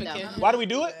do that trafficking. though? Why do we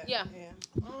do it? Yeah.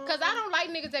 Cause I don't like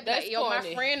niggas that be That's like, yo, my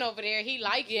corny. friend over there, he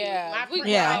like you. Yeah. My friend.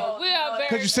 Yeah. We are very.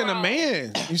 Because you send a proud.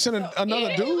 man. You send another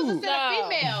Yeah, he was dude. send a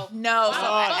female. No,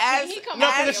 so as He come No,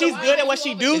 out because if here, she's why good you at what she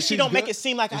over do, there? If she she's don't make good- it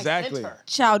seem like I Exactly. sent her.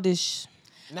 Childish.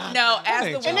 no, as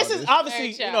ain't the And this is Childish.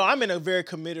 obviously, Very you know, I'm in a very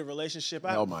committed relationship.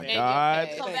 Oh my And God.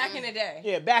 your So past. back in the day.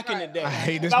 Yeah, back in the day. I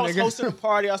hate this if I was nigga. hosting a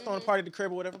party, I was throwing a party at the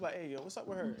crib or whatever, like, hey, yo, what's up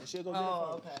with her? And she'll go get Oh,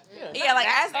 her okay. phone. Yeah, like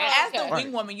as okay. the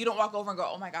wing woman, you don't walk over and go,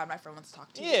 "Oh my God, my friend wants to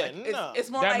talk to you." Yeah, Like, no. it's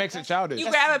more That like makes it childish. you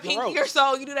That's grab a pinky gross. or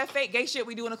so. You do that fake gay shit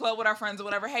we do in the club with our friends or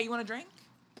whatever. Hey, you want a drink?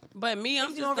 But me,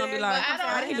 I'm You just over gonna be there, like, but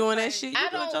I ain't doing that shit. You I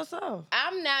do it don't- yourself.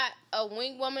 I'm not a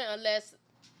wing woman unless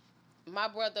my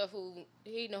brother, who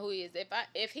he know who he is.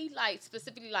 If he like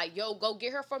specifically like, yo, go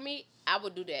get her for me, I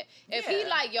would do that. If he Yeah.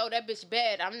 like, yo, that bitch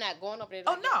bad, I'm not going over there.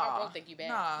 Oh Like, my no, bro think you bad.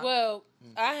 Nah. Well,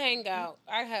 I hang out.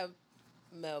 I have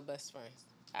male best friends.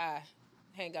 I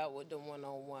hang out with them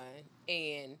one-on-one,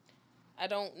 and I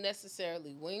don't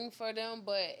necessarily wing for them.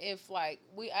 But if like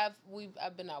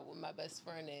I've been out with my best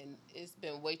friend, and it's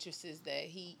been waitresses that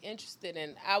he interested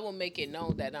in, I will make it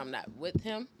known that I'm not with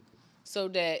him, so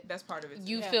that That's part of it.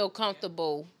 you feel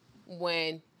comfortable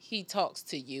when he talks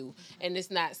to you, and it's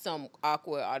not some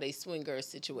awkward are they swinger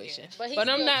situation. But he's I'm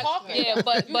still not. talking. Yeah,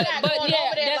 but You're not going yeah,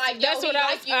 over there like, yo, that's he what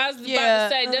like you. I was about Yeah, to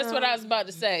say. That's what I was about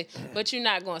to say. But you're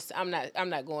not going. I'm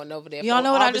not going over there. Y'all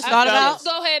know what I just thought about?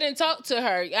 Go ahead and talk to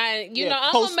her. And you Yeah, know,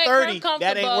 I'm post gonna make 30, her comfortable.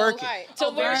 that ain't working. Right. To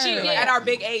where she Like, yeah. at our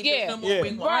big age, Yeah. there's no more Yeah.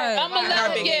 wing woman. Right, I'm At our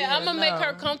gonna big age. I'm gonna make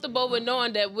her No. comfortable with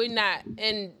knowing that we're not,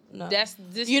 and that's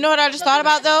this. You know what I just thought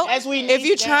about though? As we If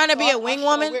you're niche trying to down, be a our wing show,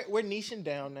 woman, we're niching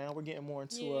down now. We're getting more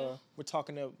into we're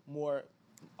talking to more.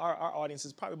 Our audience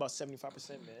is probably about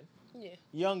 75% men. Yeah.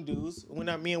 Young dudes. When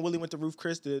me and Willie went to Roof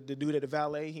Chris, the dude at the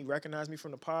valet, he recognized me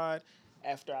from the pod.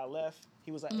 After I left,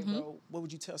 he was like, "Hey, bro, what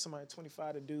would you tell somebody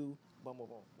 25 to do?" Boom, boom,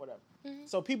 boom, whatever.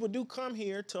 So people do come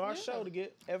here to our show to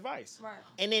get advice. Right.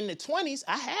 And in the 20s,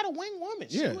 I had a wing woman.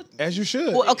 She Yeah, would as you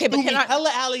should. well, okay, but do me can I? hella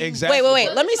alley. Exactly.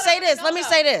 Wait. Let me say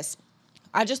this.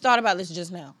 I just thought about this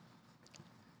just now.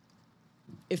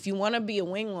 If you want to be a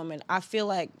wing woman, I feel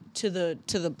like to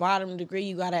the bottom degree,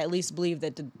 you gotta at least believe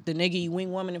that the nigga you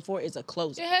wing woman for is a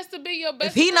closer. It has to be your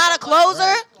best. If he friend. not a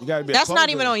closer, You gotta be a that's not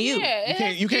closer. even on you. Yeah, You it can't.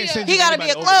 has You to can't be send. He gotta be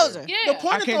anybody a over closer. there. Yeah. The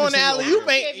point I of can't throwing just the say alley, no. you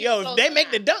make If you yo. close They the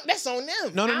make the line. dunk. That's on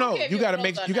them. No. I don't care if You you're gotta close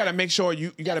make. or You gotta not. make sure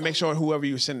you gotta make sure whoever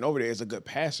you're sending over there is a good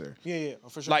passer. Yeah,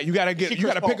 for sure. Like you gotta get. She You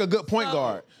gotta Chris pick a Paul. good point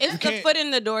guard. It's You the can't- foot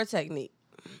in the door technique.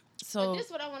 So This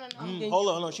is what I want to know.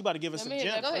 Hold on. She about to give us Let some me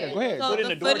hear gems. that. Go ahead. Go ahead. So Put in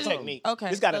the the door foot in- technique. okay,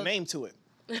 It's got a so- name to it.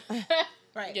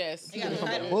 Right. Yes.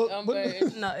 What- I'm what- very-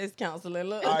 no, it's counseling.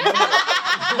 Look. I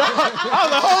was like,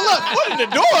 hold up, foot in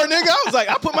the door, nigga. I was like,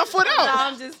 I put my foot No, out.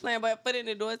 I'm just playing. But foot in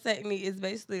the door technique is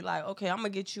basically like, okay, I'm gonna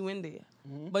get you in there,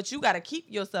 but you gotta keep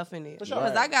yourself in there because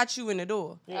Right. I got you in the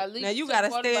door. At least Now you to gotta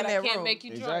the point, stay in but I that can't room. make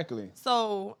you drunk. Exactly.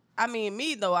 So I mean,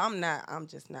 me though, I'm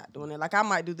just not doing it. Like I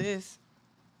might do this,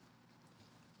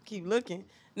 keep looking,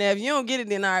 Now, if you don't get it,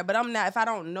 then all right. But I'm not. If I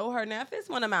don't know her now, if it's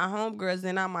one of my homegirls,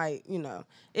 then I might,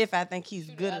 if I think he's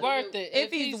good, worth it.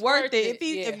 If he's worth it,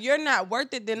 if you're not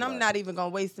worth it, then I'm not even gonna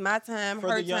waste my time,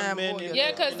 her time.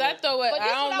 Yeah, because I throw it.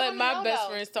 I don't let my best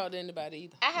friends talk to anybody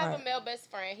either. I have a male best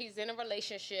friend. He's in a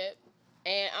relationship,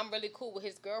 and I'm really cool with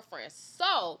his girlfriend.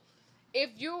 So, if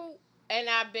you and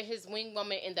I've been his wing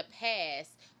woman in the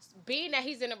past. Being that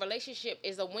he's in a relationship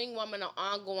is a wing woman an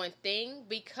ongoing thing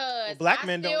because black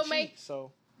men don't cheat,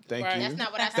 so. Thank you. That's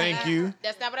not what I said. Thank you.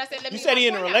 That's not what I said. You said he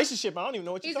in a relationship. I don't even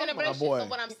know what you're talking about. He's in a relationship. So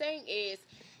what I'm saying is,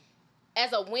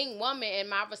 as a wing woman,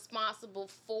 am I responsible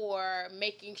for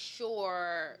making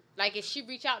sure, like, if she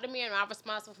reach out to me, am I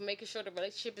responsible for making sure the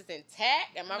relationship is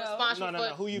intact? Am I responsible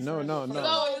for? Who you? No.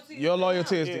 So, your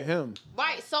loyalty is to him.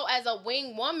 Right. So as a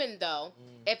wing woman, though,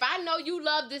 if I know you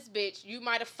love this bitch, you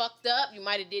might have fucked up, you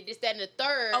might have did this, that, and the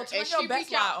third, and she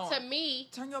reach out to me.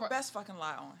 Turn your best fucking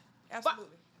lie on. Absolutely.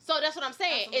 So that's what I'm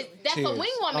saying. That's a wing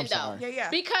woman, though.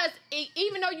 Yeah. Because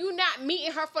even though you're not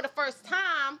meeting her for the first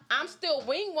time, I'm still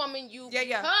wing woman you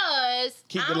because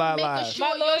keep the lie alive. Sure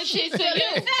my loyalty to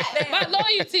you. My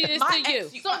loyalty is to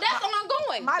you. So that's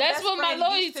ongoing. That's what my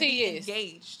loyalty is.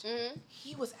 Engaged. Mm-hmm.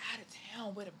 He was out of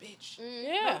town with a bitch.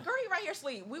 Yeah. Girl, he right here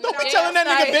sleep. We don't be telling that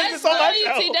nigga business on my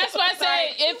show. That's why I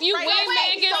say if you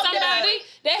wingman get somebody,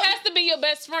 that has to be your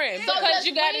best friend because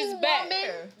you got his back.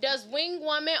 Does wing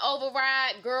woman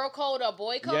override girl code or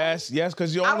boy code? Yes,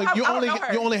 because you don't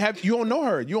know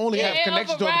her. You only have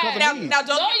connection to her because of me. Now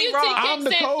don't get me wrong. I'm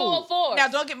the code. Now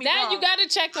don't get me wrong. Now you got to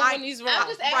check him when he's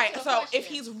wrong. Right. So if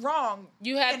he's wrong,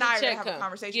 you have to check have him. A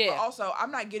conversation. But also,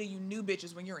 I'm not getting you new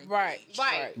bitches when you're engaged.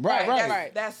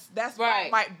 Right. That's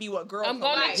might be what girls. I'm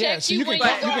gonna check so you can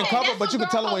cover, but you can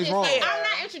tell him when he's wrong. I'm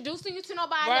not introducing you to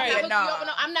nobody.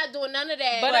 I'm not doing none of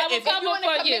that. But I will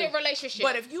cover for you. Relationship.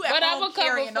 But if you at home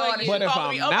carrying on, but if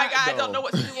I'm oh my God, I don't know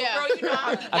what to do, girl. You know,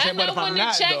 I know when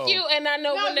to check you, and I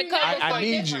know when to cover for you. I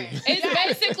need you.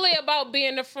 It's basically about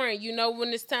being a friend. You know when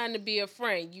it's time to be a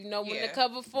friend. You know when to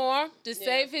cover for him to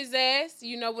save his ass.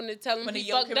 You know when to tell him he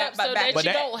fucked up, so that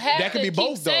you don't have to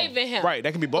keep saving him. Right,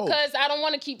 that can be both. Because I don't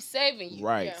want to keep saving you.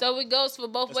 Right. So it goes for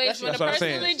both ways. When a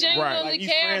person genuinely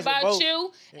care about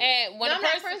you, and when a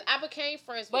person, I became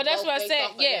friends. But that's what I said.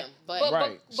 Yeah.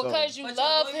 But because you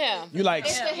love him. You like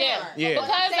because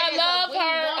I love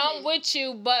her, I'm with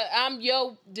you, but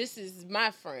this is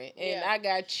my friend, and I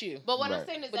got you. But what I'm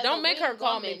saying is, but don't make her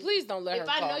call me. Please don't let her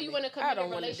call me. If I know you in a committed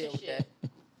relationship,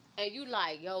 and you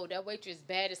like, yo, that waitress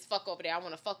bad as fuck over there, I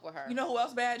want to fuck with her. You know who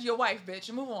else bad? Your wife,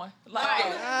 bitch. Move on.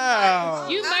 Wow.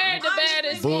 You married the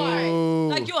baddest one.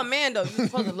 Like you a man though, you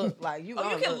supposed to look like you.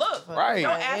 You can look. Right.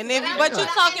 And if but you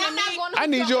talking to me, I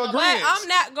need your agreement. I'm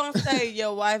not gonna say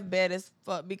your wife bad as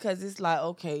fuck because it's like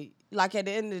okay. Like at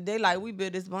the end of the day, like we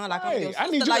build this bond, like I'm your sister. I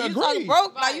need you like to you agree. talking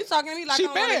broke, like you talking to me like she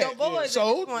I'm one of your boys.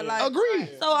 So like, agree.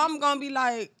 So I'm gonna be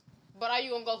like, but are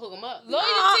you gonna go hook him up?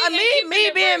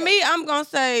 Me being me, I'm gonna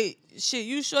say, shit.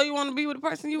 You sure you want to be with the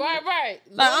person you right?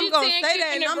 Like I'm gonna say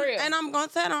that, and I'm gonna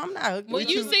tell them I'm not. When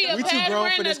you see a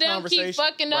pattern of them keep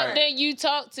fucking up, then you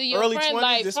talk to your friend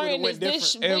like, friend, is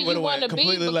this where you want to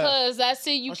be? Because I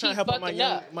see you keep fucking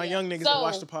up. My young niggas that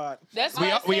watch the pod. That's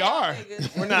we are.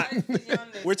 We're not.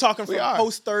 We're talking from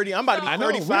post 30. I'm about to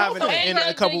be 35 in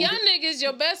a couple. The young niggas,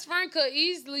 your best friend could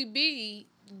easily be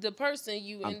the person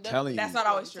you end up. Telling you. That's not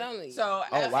always true. So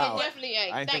wow. It definitely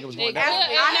ain't. I didn't think it was It going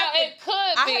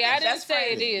could be. I didn't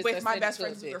say it is. With my best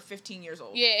friends, we were 15 years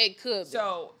old. Yeah, it could be.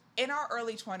 So in our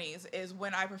early 20s is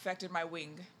when I perfected my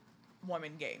wing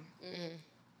woman game. Mm-hmm.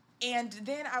 And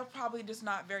then I was probably just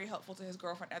not very helpful to his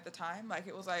girlfriend at the time. Like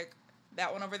it was like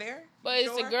that one over there. But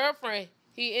it's a girlfriend.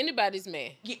 He anybody's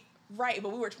man. Yeah. Right,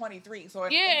 but we were 23, so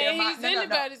he's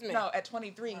anybody's man. No, at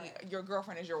 23, your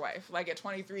girlfriend is your wife. Like at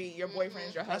 23, your boyfriend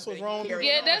is your husband. That's what's wrong.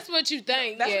 Yeah, that's what you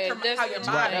think. That's how your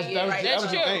mind is. That's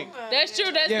true. That's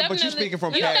true. That's definitely. But you're speaking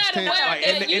from past tense.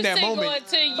 Like in that moment.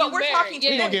 But we're talking.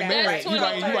 We gonna get married.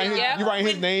 You write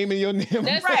his name and your name.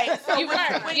 That's right. So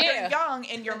when you're young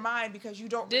in your mind, because you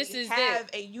don't really have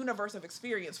a universe of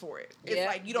experience for it. It's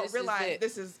like you don't realize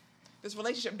this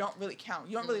relationship don't really count.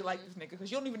 You don't really like this nigga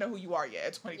because you don't even know who you are yet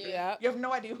at 23. Yeah. You have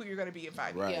no idea who you're going to be in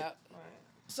 5 years. Right. Yeah.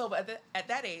 So but at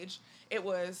that age, it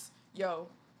was, yo,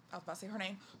 I was about to say her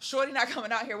name. Shorty not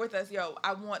coming out here with us. Yo,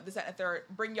 I want this, that, and the third.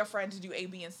 Bring your friend to do A,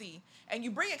 B, and C. And you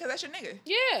bring it because that's your nigga.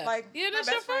 Yeah. Like, that's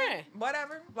your friend.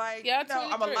 Whatever. Like, yeah,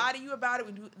 I'm going to lie to you about it.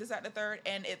 We do this, that, and the third.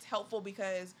 And it's helpful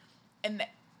because in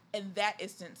that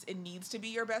instance, it needs to be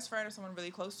your best friend or someone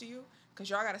really close to you. because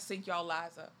y'all got to sync y'all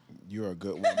lives up. You're a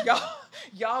good one.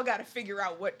 y'all got to figure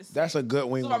out what to say. That's a good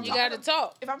wing. So you got to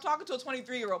talk. If I'm talking to a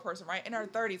 23-year-old person, right, in her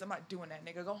 30s, I'm not doing that,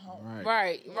 nigga. Go home.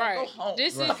 Right. Go home.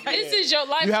 This is your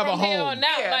life you have from a here home. on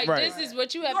out. This is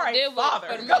what you have to deal with.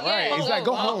 Right. It's like,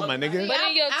 go home, my nigga. But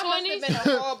in your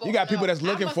 20s, you got people that's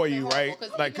looking for you, right?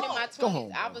 Like, in my 20s, go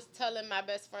home. I was telling my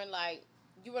best friend, like,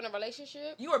 you in a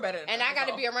relationship? You are better than and I got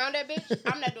to be around that bitch.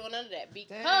 I'm not doing none of that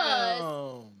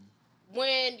because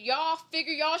when y'all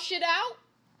figure y'all shit out,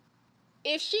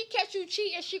 if she catch you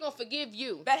cheating, she gonna forgive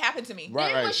you. That happened to me.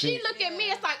 Right, then when she look at me,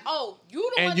 it's like, oh,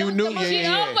 you the and one you that knew, she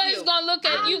always gonna look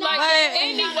at you like that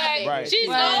anyway. Right. She's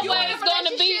always gonna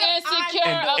be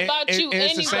insecure about you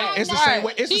anyway. It's the same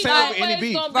way. It's the same way with any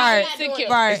beef. Right.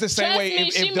 It's the same way.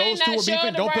 If those two are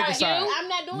beefing, don't pick a side. I'm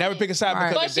not doing Never pick a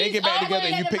side because if they get back together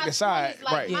and you pick a side,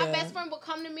 right? My best friend would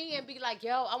come to me and be like,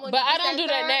 yo, I want. But I don't do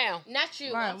that now. Not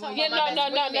you. No.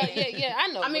 Yeah, I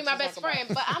know. I mean, my best friend.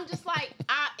 But I'm just like,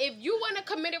 if you want a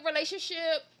committed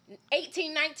relationship,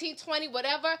 18, 19, 20,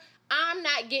 whatever, I'm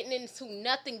not getting into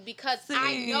nothing because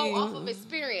I know off of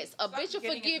experience. A bitch will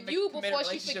forgive you before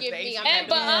she forgive me.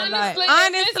 But honestly,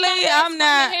 I'm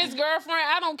not his girlfriend.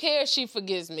 I don't care if she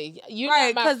forgives me.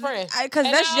 You're not my friend. Because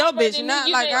that's your bitch, not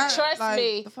you like didn't trust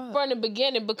me from the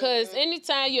beginning. Because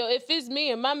anytime if it's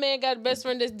me and my man got a best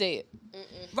friend that's dead.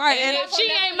 Right, and if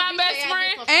she ain't my best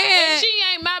friend, if she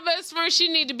ain't my best friend, she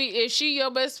need to be. If she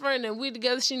your best friend and we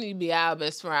together, she need to be our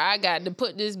best friend. I got to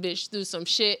put this bitch through some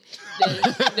shit.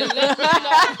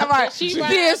 Right. See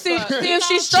if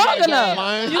she's strong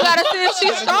enough. You gotta see if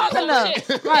she's strong enough.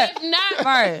 Right. If not,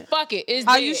 right. Fuck it. It's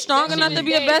Are dead. you strong enough to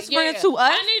be a best friend to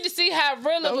us? I need to see how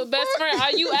real of a best friend.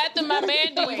 Are you after my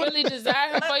man? Do you really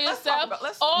desire him for yourself?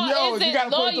 Or is it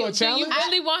loyal? Do you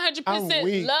really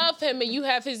 100% love him and you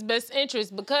have his best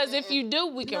interest? Because if you do,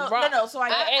 we can rock. No. So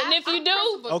and if you do,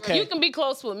 you can be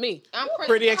close with me.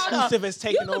 Pretty exclusive is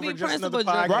taking over just another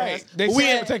podcast. Right.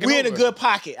 We in a good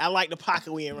pocket. I like the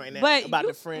pocket we in right now. But about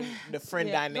the friend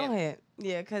dynamic. Go ahead.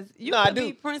 Yeah, because you can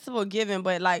be principle giving,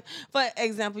 but like, for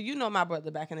example, my brother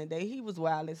back in the day, he was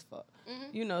wild as fuck.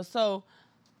 So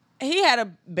he had a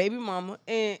baby mama,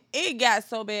 and it got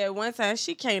so bad one time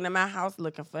she came to my house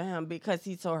looking for him because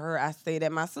he told her I stayed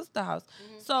at my sister's house.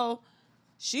 So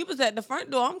she was at the front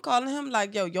door. I'm calling him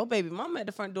like, yo, your baby mama at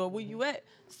the front door. Where you at?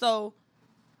 So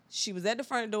she was at the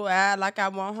front door. I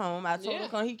went home. I told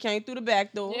him he came through the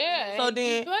back door. Yeah. So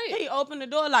then he opened the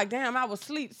door like, damn, I was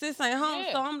asleep. Sis ain't home.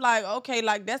 So I'm like, okay,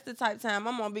 like that's the type of time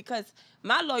I'm on because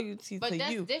my loyalty to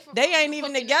you. They ain't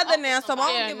even together now, so I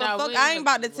don't give a fuck. I ain't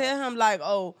about to tell him like,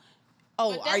 oh,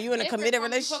 are you in a committed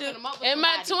relationship? In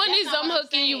my 20s, I'm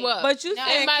hooking you up. But you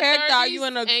said character, are you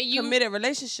in a committed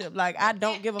relationship? Like, I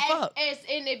don't give a fuck.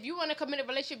 And if you in a committed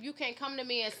relationship, you can't come to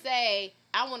me and say,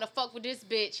 I want to fuck with this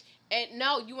bitch. And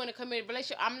no, you in a committed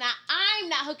relationship. I'm not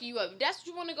hooking you up. If that's what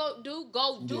you want to go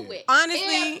do it.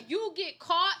 Honestly, if you get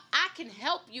caught, I can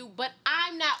help you, but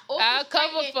I'm not orchestrating. I'll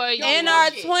cover for you. In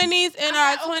our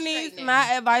 20s,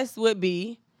 my advice would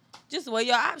be just weigh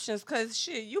your options, cause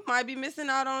shit, you might be missing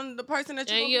out on the person that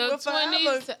you're gonna be with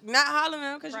forever. Not hollering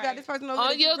them because you got this person over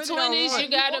there. On your 20s, you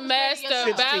gotta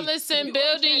master balancing,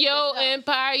 building your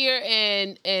empire,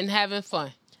 and having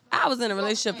fun. I was in a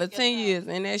relationship for 10 years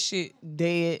and that shit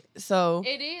dead. So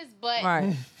it is, but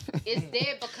it's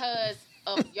dead because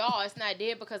of y'all. It's not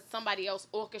dead because somebody else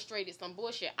orchestrated some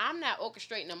bullshit. I'm not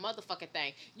orchestrating a motherfucking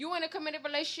thing. You in a committed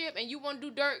relationship and you want to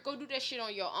do dirt, go do that shit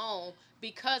on your own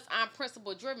because I'm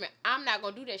principle driven. I'm not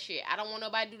going to do that shit. I don't want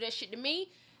nobody to do that shit to me,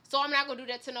 so I'm not going to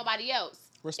do that to nobody else.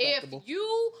 Respectable. If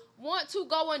you want to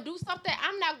go and do something,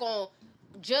 I'm not going to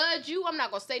judge you. I'm not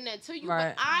going to say nothing to you,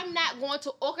 but I'm not going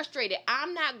to orchestrate it.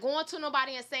 I'm not going to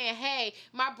nobody and saying, hey,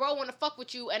 my bro want to fuck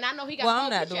with you, and I know he got I'm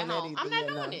not doing that either. I'm not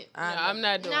doing it. I'm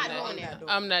not doing that.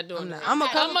 I'm not doing that. I'm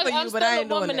gonna come for you, but I ain't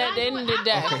doing that. At the end of the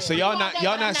day. Okay, so y'all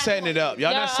not setting it up.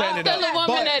 Y'all not setting it up.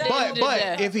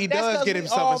 But if he does get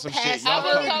himself in some shit, I y'all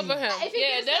will cover cover him.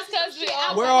 Yeah, that's because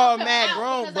we're all mad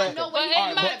grown, but in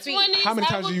my 20s, how many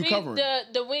times are you covering?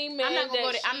 The wingman.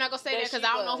 I'm not gonna say that because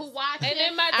I don't know who watching. And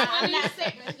in my 20s, in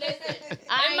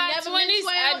my 20s,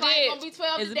 I did. Gonna be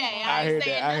 12 today. I ain't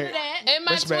saying none of that. In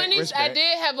my 20s, I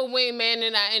did have a wingman,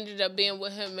 and I ended up being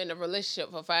with him in a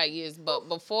relationship for 5 years. But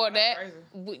before that, I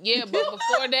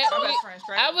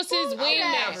was his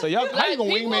wingman. So y'all, how you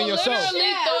gonna wingman yourself? People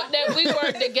literally thought that we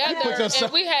were together,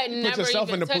 and we had never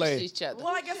even touched each other.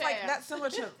 Well, I guess like that's similar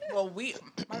to my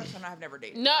husband and I have never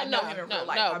dated. No.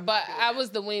 But I was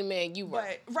the wingman. You were.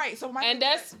 Right. So and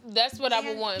that's what I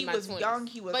would want in my 20s. He was young.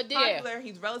 He was popular.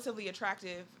 He's relatively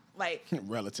attractive. Like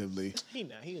relatively.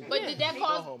 But did that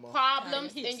cause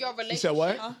problems in your relationship? You said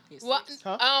what? What?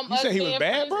 You said he was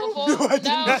bad, bro? No,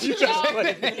 You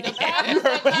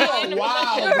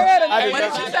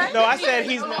No, I said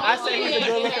he's a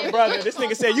good looking brother. This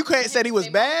nigga said you can't said he was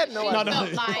bad. No. Like,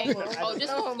 oh,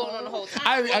 this was going on the whole time.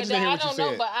 I just didn't hear what you don't know,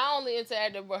 said. but I only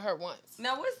interacted with her once.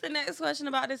 Now, what's the next question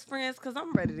about his friends? Because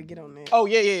I'm ready to get on that. Oh,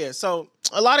 yeah. So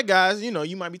a lot of guys, you know,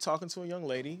 you might be talking to a young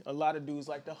lady. A lot of dudes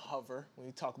like to hover when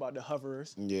you talk about the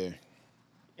hoverers. Yeah.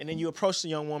 And then you approach the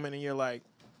young woman and you're like,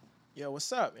 yo,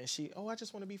 what's up? And she, I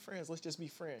just want to be friends. Let's just be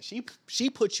friends. She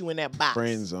put you in that box.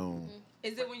 Friend zone.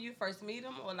 Is it when you first meet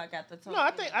them or like at the time? No,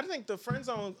 I think the friend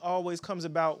zone always comes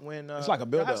about when it's like a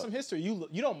build have up. some history. You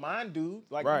don't mind dude,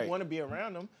 like right. you want to be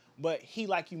around him, but he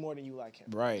like you more than you like him.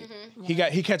 Right. He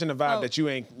catching the vibe that you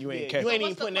ain't catching. You ain't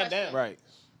even putting that down. Right.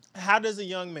 How does a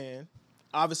young man?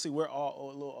 Obviously, we're all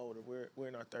a little older. We're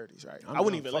in our 30s, right? I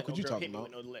wouldn't even let no girl hit me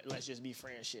with no let's just be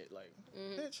friends shit. Like,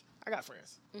 bitch, I got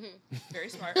friends. Very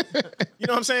smart. You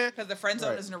know what I'm saying? Because the friend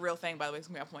zone isn't a real thing, by the way. It's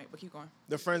going to be my point, but keep going.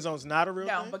 The friend zone's not a real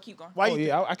thing? No, but keep going. Why you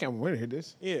think? I can't wait to hear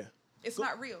this. Yeah. It's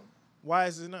not real. Why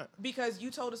is it not? Because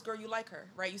you told this girl you like her,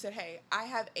 right? You said, hey, I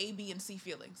have A, B, and C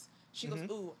feelings. She goes,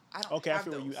 ooh, I don't have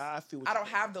those. I don't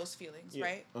have those feelings,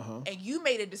 right? And you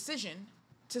made a decision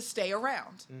to stay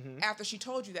around after she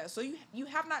told you that. So you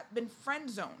have not been friend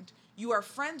zoned. You are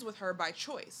friends with her by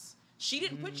choice. She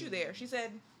didn't put you there. She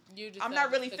said, I'm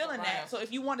not really feeling that. So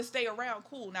if you want to stay around,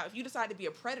 cool. Now, if you decide to be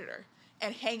a predator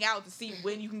and hang out to see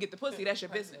when you can get the pussy, that's your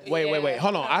business. Wait.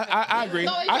 Hold on. I agree.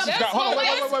 So I subscribe. Hold on.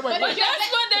 Wait. But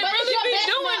that's what they really be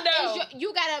doing, though.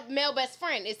 You got a male best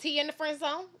friend. Is he in the friend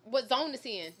zone? What zone is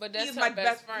he in? But that's He's her my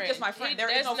best friend. Just my friend. There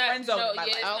is no friend zone in my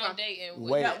life. No dating.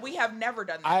 Wait. No, we have never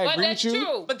done that. I agree with you.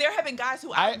 True. But there have been guys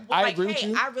who I like, agree with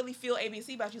hey, you. I really feel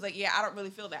ABC about you. He's like, yeah, I don't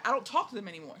really feel that. I don't talk to them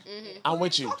anymore. I'm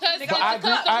with you. But I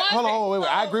agree. Hold on. Wait.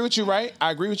 I agree with you, right?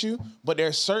 I agree with you. But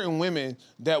there's certain women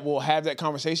that will have that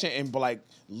conversation and like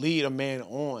lead a man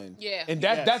on. Yeah. And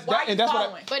that's what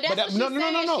no.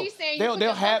 She's saying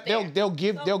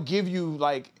They'll give you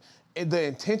like the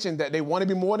intention that they want to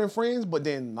be more than friends, but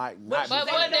then like not. But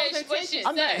what she say?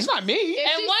 It's not me.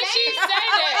 And what she say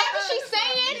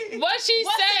that? What she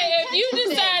say? If you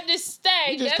decide to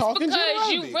stay, that's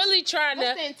because you really trying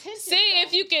to see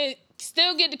if you can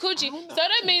still get the coochie. So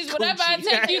that means whatever I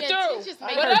take you through, so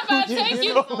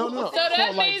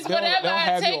that means whatever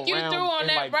I take you through on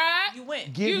that ride, you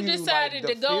win. You decided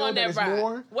to go on that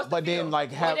ride. But then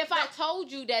like have. But if I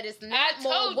told you that it's not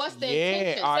more, what's the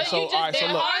intention? All right, so look.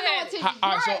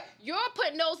 You're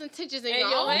putting those intentions in your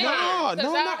own mind.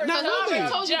 No, not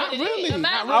really.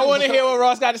 I want to hear what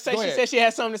Ross got to say. She said she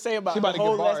had something to say about she about the to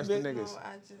whole give bars to lesbian. niggas.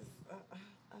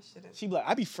 She be like,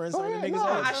 I be friends with niggas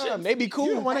all the time. They be cool.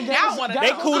 They cool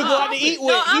to go out to eat with.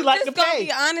 No, he like to I'm just gonna pay.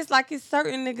 be honest. Like it's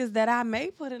certain niggas that I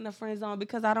may put in the friend zone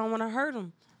because I don't want to hurt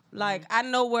them. Like I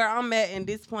know where I'm at in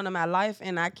this point of my life,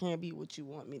 and I can't be what you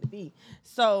want me to be.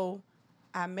 So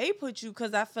I may put you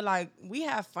because I feel like we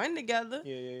have fun together.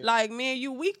 Yeah. Like me and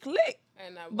you, we click.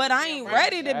 But I ain't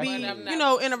ready to be,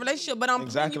 in a relationship. But I'm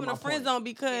putting you in a friend zone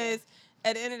because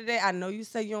at the end of the day, I know you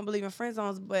say you don't believe in friend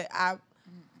zones, but I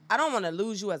don't want to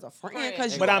lose you as a friend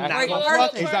because you're I'm a not great gonna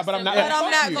person. But I'm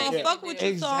not gonna fuck with you.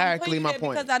 Exactly so my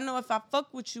point. Because I know if I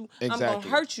fuck with you, I'm gonna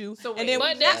hurt you. So and then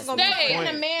but we're not gonna be in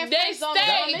a man They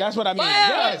stay. That's what I mean.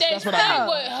 But they That's what I mean.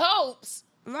 with hopes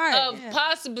of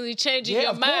possibly changing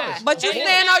your mind. But you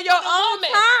stand on your own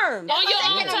terms. On your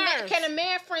own terms. Can a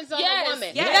man friend zone a woman?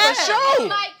 Yes. For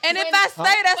sure. And if I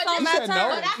stay, that's on my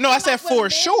terms. No, I said for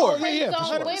sure. Women,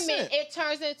 it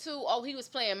turns into he was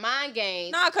playing mind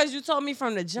games. Nah, because you told me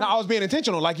from the jump. No, I was being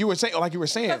intentional, like you were saying.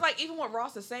 Because like even what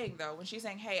Ross is saying though, when she's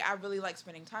saying, "Hey, I really like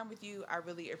spending time with you. I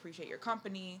really appreciate your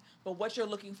company, but what you're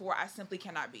looking for, I simply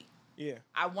cannot be." Yeah.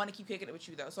 I want to keep kicking it with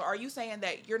you though. So are you saying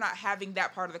that you're not having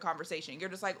that part of the conversation? You're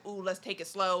just like, ooh, let's take it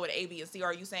slow and A, B, and C. Or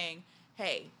are you saying,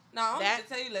 hey, no, I'm going to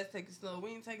tell you, let's take it slow. We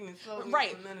ain't taking it slow.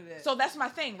 Right. None of that. So that's my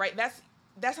thing, right? That's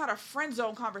not a friend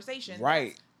zone conversation.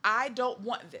 Right. I don't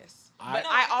want this. But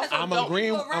I'm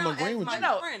agreeing with you.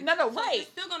 No, right. You're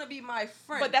still going to be my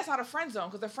friend. But that's not a friend zone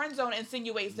because the friend zone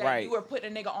insinuates that you were putting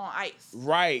a nigga on ice.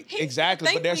 Right, exactly.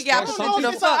 But there's something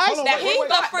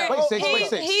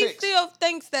He still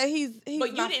thinks that he's but my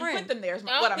you didn't friend. Put them there is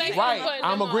what I'm saying. Right,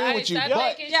 I'm agreeing with you. But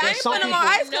I ain't putting them on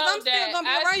ice because I'm still going to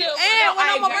be around you. And when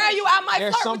I'm around you, I might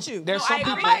flirt with you. There's some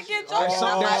people. I might get your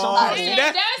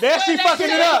There she fucking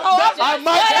it up. I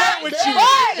might flirt with you.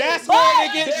 That's where they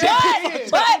get shit.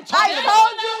 But I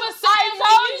told you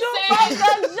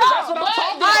from the jump.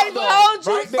 I told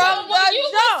you from the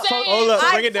jump. So Hold up,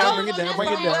 I bring it down, told bring it down, you bring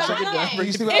it down, bring it down.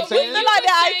 You see what I'm If we saying? feel like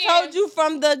that, I told you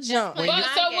from the jump. But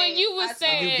so when you was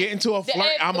saying you get into a flirt,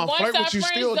 I'ma flirt with you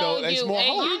still though. It's more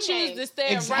and hard. you choose to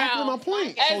stay Exactly around. my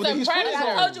point. As So a then he's predator,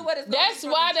 friend I told you what it's gonna that's be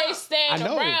why from the they jump. stand I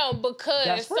know. around because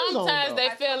That's friend zone, sometimes though. they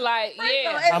feel like,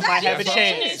 yeah, I might have a That's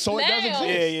chance. So it does now,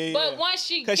 exist. Yeah. But once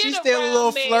she Cause get she's still a around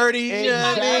little me, flirty. You know what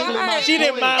I Exactly mean? my She didn't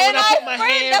point. mind when And I I put my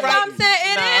friend, hand that's right. what I'm saying.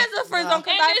 It is a friend zone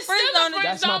because and I it's friend still a zone. friend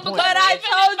That's my zone point. because But I even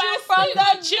told if you I from sleep the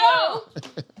with you- jump.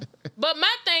 But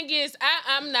my thing is,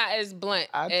 I'm not as blunt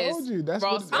I as told you. That's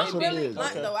Ross what. That's is. what it is.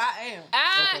 Blunt though, I am.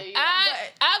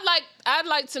 I'd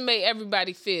like to make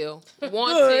everybody feel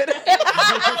wanted, and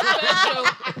special,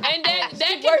 and that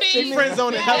can be She friend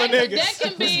zone hella niggas. That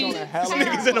can be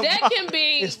Niggas in the that can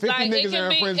be It's 50 like niggas it can in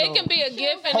be friend it zone. can be a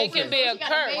gift and it can be a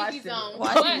curse. Watch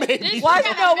This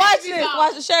Watch this.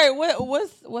 Watch Sherry.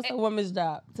 What's a woman's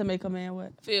job to make a man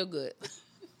what? feel good.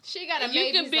 She got a You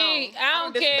baby can be. zone. I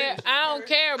don't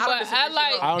care. But I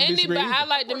like disagree anybody. I either.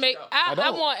 like to make. I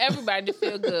don't. want everybody to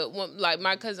feel good. Like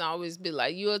my cousin always be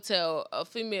like, you'll tell a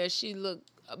female she look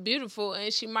beautiful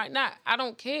and she might not. I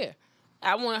don't care.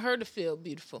 I want her to feel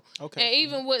beautiful. Okay. And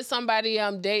even with somebody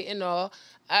I'm dating or,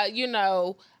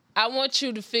 I want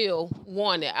you to feel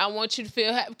wanted. I want you to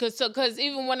feel happy because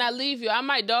even when I leave you, I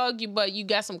might dog you, but you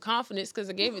got some confidence because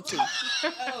I gave it to you.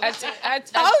 I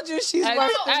Told you she's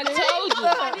worth I told you.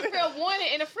 Nobody feel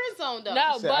wanted in a friend zone though.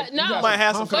 No, but no. You might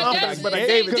have some confidence, but I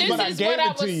gave it to you. This is what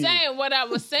I was saying. What I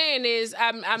was saying is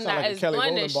I'm not like a as Kelly blunt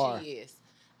Rowland as bar. she is.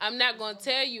 I'm not gonna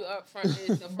tell you up front.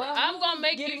 I'm gonna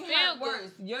make you feel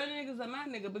good. Your niggas are my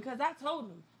nigga because I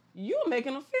told him. You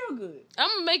making them feel good. I'm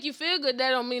gonna make you feel good.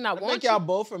 That don't mean I I want think you. y'all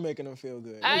both are making them feel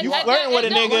good. I- You I- flirting with a it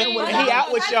don't nigga, mean- and he out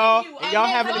with y'all, and y'all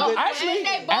having a good.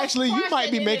 Actually, you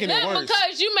might be making it worse.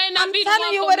 Because you may not I'm be telling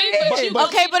the you one what for it me, but is. you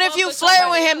Okay, but if you flirting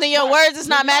with him, then your words is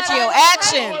not matching your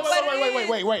actions.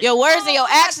 Wait. Your words and your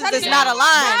actions is not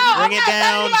aligned. Bring it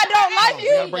down. I don't like We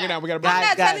gotta you. bring it down. We gotta bring it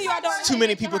Guys, down. telling you I don't guys, too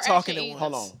many people talking at once.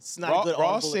 Hold on. It's not a good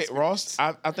Ross audible said Ross.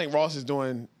 I think Ross is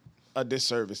doing a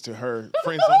disservice to her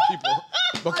friends and people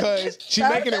because she's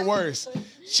making it worse.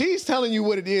 She's telling you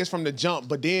what it is from the jump,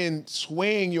 but then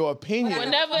swaying your opinion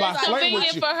Whenever by it's flirting with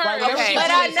convenient you. for her. Right, whenever Okay. she But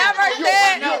says- I never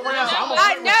said.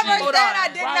 I never Hold said on. I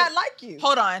did not like you.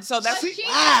 Hold on. So that's See?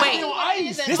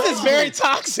 wait. This is very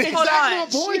toxic. Hold on. my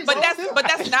point, but bro.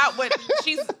 that's not what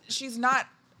she's not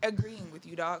agreeing with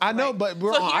you, dog. I know, Like, but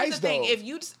we're so on here's ice, the thing. though. If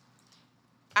you,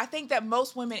 I think that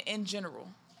most women in general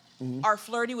are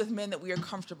flirty with men that we are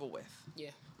comfortable with. Yeah.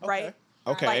 Right.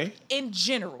 Okay. Like in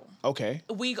general. Okay.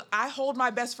 I hold my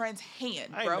best friend's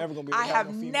hand, I ain't bro. never gonna be able to I have have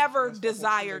no female never friends. Fuck with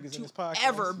desired niggas in to this podcast.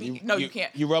 ever be. No, you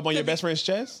can't. You rub on your best friend's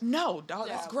chest? No, dog.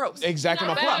 That's gross. Exactly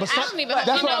my But point. I But don't even that's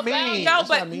know what I about mean. it. No, That's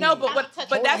what I but mean. no, but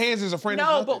Holding that's hands is a friend.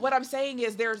 No, is but nothing. what I'm saying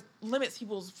is there's limits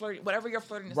people's flirting. Whatever your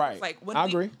flirting is, Right. it's like I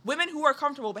agree. Women who are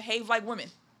comfortable behave like women.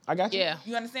 I got you. Yeah.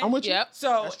 You understand? I'm with you. Yep.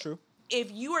 So That's true.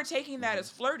 if you are taking that as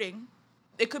flirting,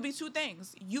 it could be two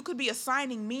things. You could be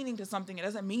assigning meaning to something that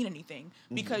doesn't mean anything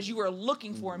because you are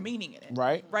looking for a meaning in it.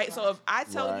 Right. Right. So if I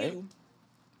tell Right. you,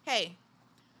 hey,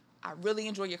 I really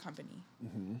enjoy your company.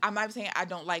 I'm not saying I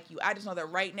don't like you. I just know that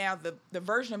right now the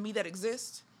version of me that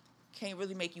exists can't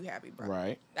really make you happy, bro.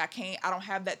 Right. I don't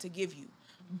have that to give you.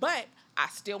 But I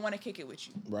still want to kick it with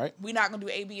you. Right. We're not gonna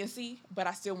do A, B, and C, but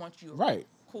I still want you. Right.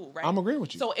 Cool, right? I'm agreeing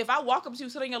with you. So if I walk up to you,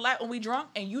 sit on your lap when we drunk,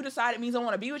 and you decide it means I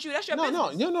want to be with you, that's your No,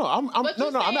 business. no. I'm But you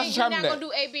I'm not saying you're describing not that. gonna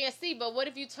do A, B, and C. But what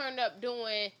if you turned up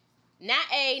doing not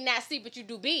A, not C, but you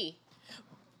do B?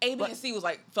 A, B, and C was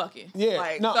like fucking. Yeah,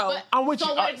 Like, no, so, I'm with So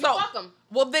you. what if you so- fuck them?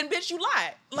 well, then, bitch, you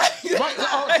lied. Like, Right.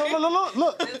 So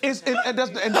look. It's and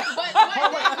that's and I'm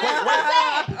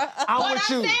What with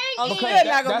I'm you saying because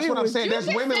is- that's what I'm saying. There's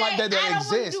You women can like say, that I don't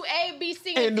wanna exist. do A, B,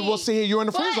 C, and And D. we'll see you're in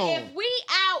the friend But zone. if we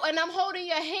out and I'm holding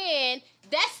your hand,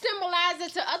 that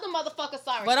symbolizes to other motherfuckers.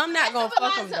 Sorry, But I'm not That gonna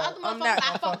fuck symbolizes him, to other though. I'm not motherfuckers,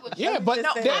 gonna I fuck with Yeah, you. but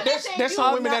Just saying. there's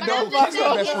some women that don't But fuck I'm their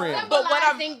just best saying friend. it's But what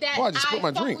I'm- symbolizing that Boy, I just I split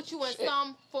my fuck drink. with you in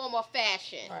some form or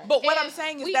fashion. but what If I'm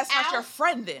saying is we that's not out- your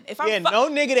friend then. If I'm Yeah, no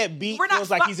nigga that beat We're not feels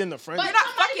like fuck- he's in the friend. But You're not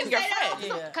somebody fucking can your say that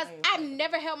friend. also, because I've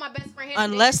never held my best friend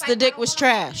hand. Unless It's the like, dick I don't was wanna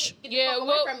trash. get the Yeah, fuck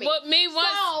away from me. what me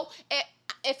once. So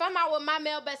if I'm out with my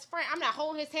male best friend, I'm not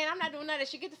holding his hand. I'm not doing none of that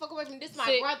shit. Get the fuck away from me. This is my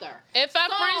See, brother. If I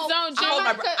So, friend zone I, you, hold my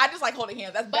I'm bro- not- I just like holding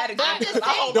hands. That's bad But I'm example. just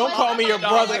I hold saying, Don't but call me your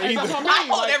somebody- brother That's either. what I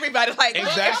hold everybody like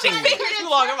Exactly. If she fingers too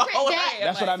long, I'm gonna hold her hand.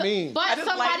 That's what I mean. But I just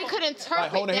somebody like- could like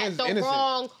interpret holding that hands the is innocent.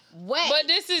 wrong way. But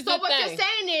this is so the what thing. you're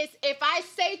saying is, if I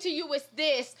say to you it's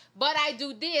this, but I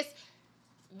do this,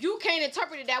 you can't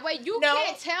interpret it that way. You No.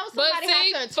 can't tell but somebody how to see,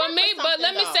 interpret for me, but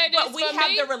let me something, say this But we for have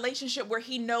me. the relationship where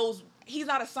he knows he's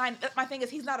not assigning. My thing is,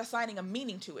 he's not assigning a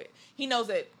meaning to it. He knows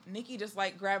that Nikki just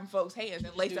like grabbing folks' hands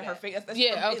and lacing her face. But he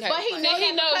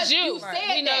knows you.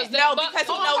 He knows that. No, because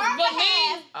he knows me.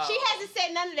 She hasn't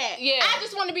said none of that. Yeah. I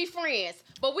just want to be friends.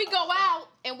 But we go out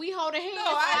and we hold hands.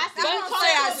 No,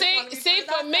 see,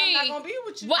 for me, I'm not gonna be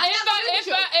with you. Well,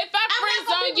 if I friend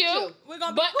zone you, we're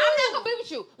gonna be cool. I'm not gonna be with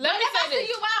you. Let me if I say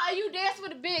see you out and you dance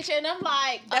with a bitch and I'm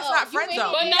like, that's not friend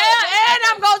zone. And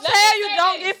I'm gonna tell you,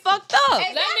 don't get fucked up.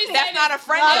 Let me say that's not a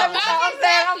friend zone.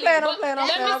 I'm playing.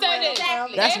 Let me say this.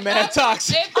 That's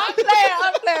meta-toxic. I'm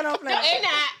playing. No, she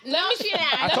not. No, she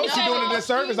not. I told you doing a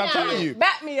disservice. I'm telling you.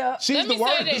 Back me up. She's the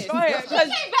worst. Go ahead. She can't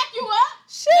back you up.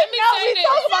 Let me say this.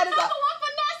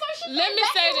 Let me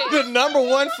say this. The number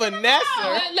one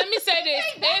finesser. Let me say this.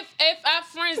 If I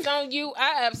friend zone you,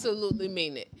 I absolutely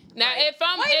mean it. Now, if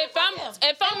I'm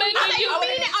making you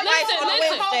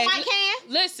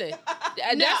listen,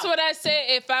 that's what I said.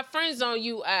 If I friend zone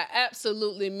you, I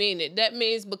absolutely mean it. That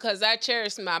means because I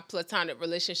cherish my platonic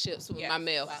relationships with my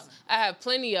males. Wow. I have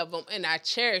plenty of them, and I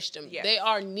cherish them. Yes. They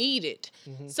are needed.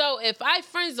 Mm-hmm. So if I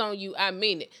friend zone you, I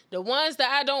mean it. The ones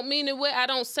that I don't mean it with, I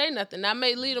don't say nothing. I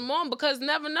may lead them on because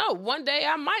never know. One day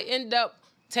I might end up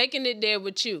taking it there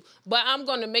with you, but I'm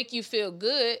gonna make you feel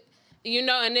good. You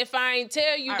know, and if I ain't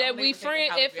tell you that we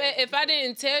friends, if I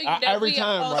didn't tell you that every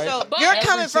time, right? So you're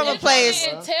coming from a place.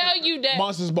 I didn't tell you that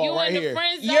Monsters Ball you right in the here.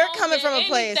 friend zone, You're coming from a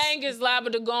place. Anything is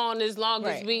liable to go on as long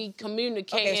as we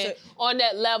communicate on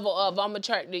that level of I'm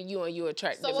attracted to you and you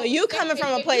attracted to me. So you coming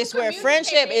from a place where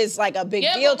friendship is like a big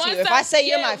deal to you. If I say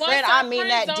you're my friend, I mean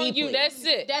that deeply. That's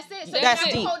it. So that's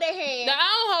deep. Hold their hand. Now,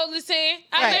 I don't hold his hand.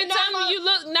 I've been telling you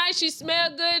look nice, you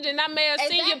smell good, and I may have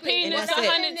seen your penis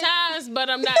 100 times, but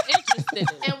I'm not interested in it.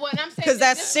 And what I'm saying, because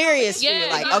that's serious for you.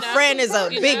 Like a friend is a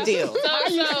big deal. How you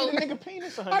see a nigga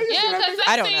penis? Because I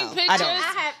don't know.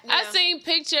 I seen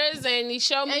pictures, and he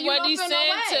showed me what he sent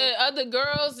to other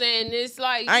girls, and it's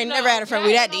like I ain't never had a friend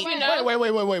with that deep.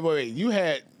 Wait. You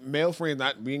had male friends.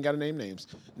 We ain't got to name names.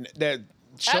 That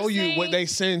show you what they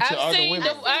send to other women.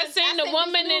 I seen the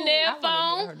woman in their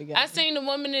phone. I seen the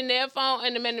woman in their phone,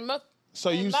 and the man in my. So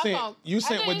you sent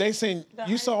what they sent.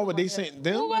 You saw what they sent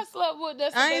them. Who I slept with?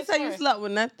 That's I ain't say you slept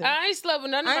with nothing. I ain't slept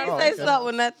with none of I ain't say slept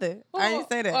with nothing. I ain't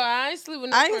say that. I ain't sleep with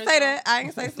no I ain't say that. I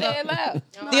ain't say slept.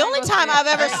 The only time I've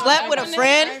ever slept with a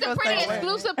friend. It's a pretty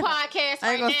exclusive podcast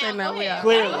I ain't gonna say no.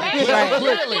 Clearly, right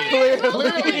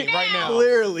now.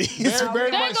 Clearly.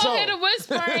 Very much so. Go ahead and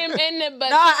whisper him in the but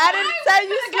no, I didn't say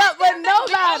you slept with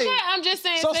nobody. Okay, I'm just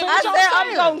saying. I said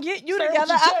I'm gonna get you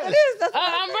together after this. That's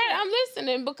I'm right. I'm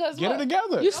listening because get it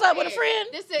together. You slept with a friend?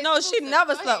 No, she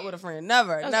never slept with a friend.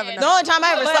 Never. The only time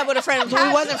I ever slept with a friend was when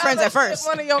we wasn't friends at first.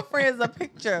 One of your friends a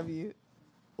picture of you.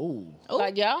 Ooh.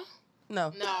 Like y'all?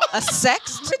 No. A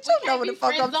sex? Bitch, you know what the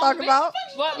fuck I'm talking about.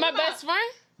 What, my best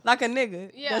friend? Like a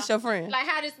nigga. Yeah. That's your friend. Like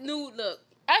how this nude look.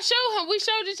 I showed him. We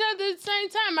showed each other at the same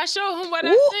time. I showed him what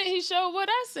I sent. He showed what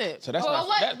I sent. So that's not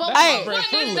very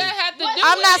friendly. That have to do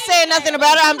I'm not saying nothing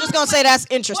about it. I'm just gonna say that's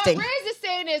interesting. What Riz is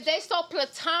saying is they so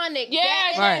platonic.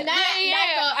 Right.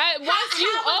 Once you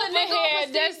over here,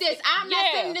 that's this. I'm not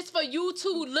saying this for you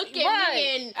to look at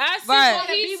me and I see what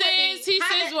he says. He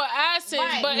says what I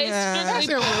says, but it's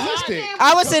strictly unrealistic.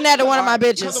 I was sitting that to one of my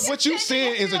bitches. Because what you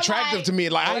saying is attractive to me.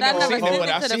 Like I ain't never seen what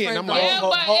I see, and I'm like,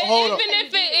 even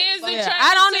if it is attractive,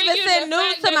 I don't even send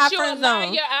nudes to my friend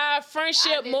zone. Our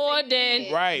friendship more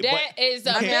than that is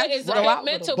a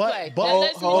mental play.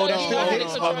 But hold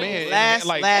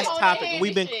on, last topic.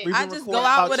 We've been I just go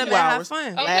out with him and have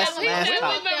fun. Last We've been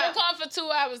topic. recording for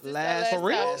 2 hours. For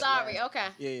real? Sorry, okay.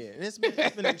 Yeah. And it's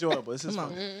been enjoyable. This is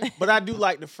fun. But I do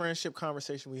like the friendship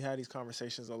conversation. We had these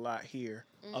conversations a lot here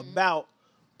about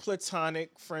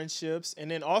platonic friendships, and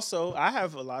then also I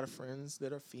have a lot of friends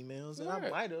that are females, and I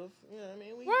might have, we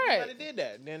might have did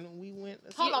that. Then we went.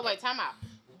 Hold on, wait, time out.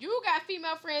 You got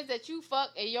female friends that you fuck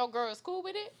and your girl is cool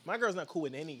with it? My girl's not cool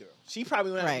with any girl. She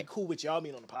probably wouldn't be cool with y'all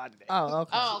being on the pod today. Oh,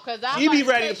 okay. Oh, because she be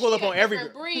ready to pull up on every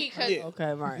girl.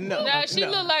 Okay, right. No, she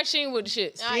look like she ain't with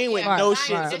shit. She ain't with no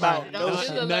shits about no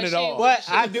shit, none at all. But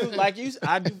I do I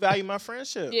do value my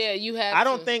friendship. Yeah, you have. I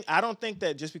don't think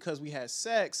that just because we had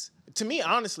sex. To me,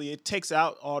 honestly, it takes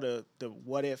out all the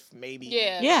what if maybe.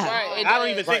 Yeah. Right. I don't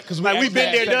even think because we've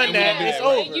been there, done that. It's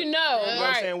over. You know, what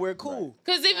I'm saying? We're cool.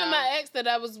 Because even my ex that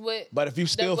I was with. But if you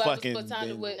still fucking with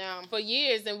for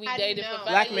years and we dated for 5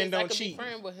 Black years, men don't I could cheat. Be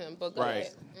friend with him, but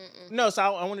No, so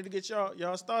I wanted to get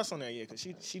y'all's thoughts on that, because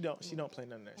she don't play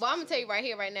none of that. Well, I'm gonna tell you right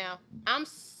here, right now. I'm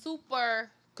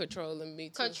super controlling, me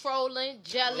too. Controlling,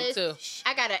 jealous. Me too.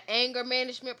 I got an anger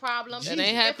management problem. That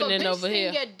ain't happening over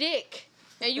here. Your dick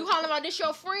and you hollering about this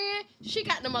your friend, she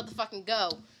got to motherfucking go.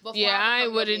 Yeah, I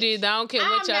ain't with it either. I don't care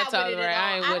what y'all talking about.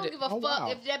 I ain't with it. I don't give a fuck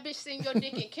if that bitch seen your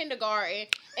dick in kindergarten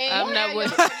and I'm not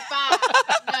with it. 35.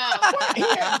 No. He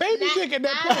had baby dick at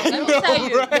that point. Let me tell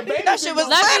you. That shit was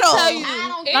Let little.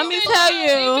 me tell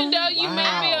you. Even though you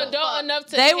may be adult enough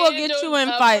to They will get you in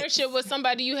fights. friendship with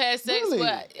somebody you had sex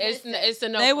with, it's a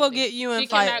no. They will get you in She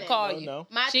fights. cannot call you.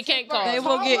 She can't call They you.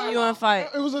 will get you in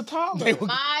fights. It was a toddler.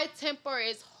 My temper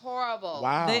is horrible.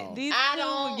 Wow. These two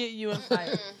will get you in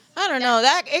fights. I don't know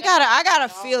that I gotta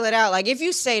feel it out. Like if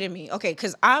you say to me, okay,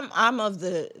 because I'm of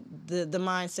the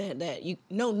mindset that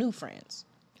no new friends,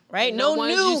 right? No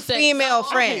new female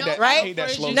friends, right? I hate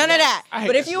that slogan. None of that. I hate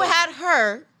But if that you slogan. had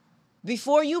her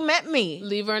before you met me,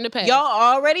 leave her in the past. Y'all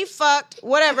already fucked,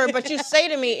 whatever. But you say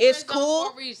to me, it's Friends cool.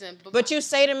 for a reason, But you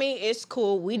say to me, it's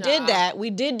cool. We did that. We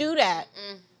did do that.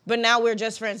 But now we're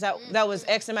just friends. That was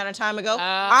X amount of time ago.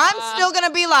 I'm still gonna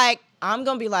be like,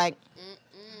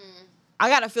 I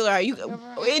gotta feel it out.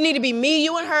 It need to be me,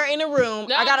 you, and her in a room.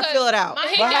 I gotta feel it out.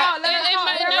 Wait, One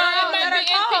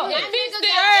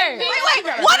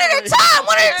at a time.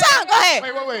 Go ahead.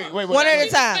 Wait. One at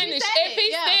a time.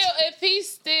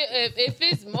 If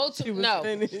it's multiple,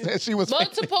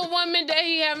 multiple women that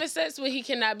he having sex with, he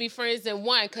cannot be friends in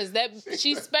one because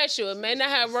she's special. It may not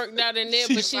have worked out in there,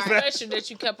 but she's special that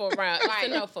you kept her around. It's a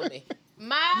no for me.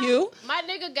 My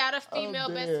nigga got a female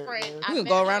best friend. You can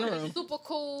go around the room. Super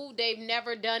cool. They've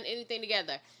never done anything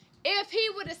together. If he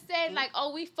would have said like,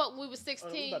 "Oh, we fucked when we were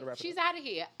 16," she's out of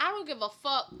here. I don't give a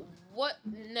fuck. What?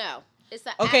 No, it's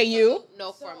an Okay, you.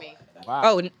 no for me. Wow.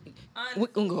 Oh, we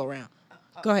can go around.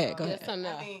 Go ahead. Yes or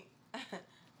no?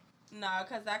 Nah,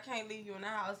 because I can't leave you in the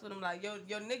house with him. Like, your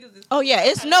niggas is... Oh, yeah.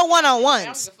 It's no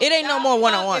one-on-ones. It ain't no more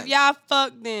one-on-ones. If y'all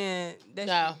fuck, then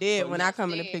that's dead when I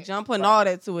come in the picture. I'm putting all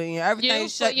that to it. Everything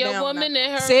shut your down. woman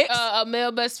and her a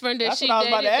male best friend that That's she what I was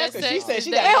about to dated. ask her. She said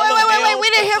she got Wait. We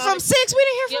didn't hear from Six.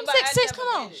 Six, come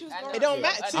on. It don't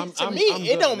matter. To me,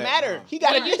 it don't matter. He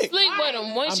got a you dick. sleep with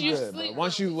him. Once you good, sleep,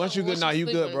 once you good, now you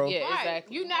good, bro. Yeah,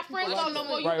 exactly. You not friends on no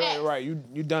more. You ex. Right. You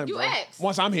done, You bro. ex.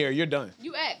 Once I'm here, you're done.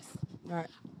 You ex. Right.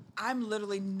 I'm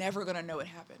literally never gonna know it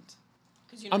happened.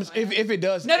 If it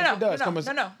does, No.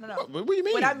 What do you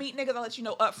mean? When I meet niggas, I'll let you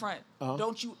know up front.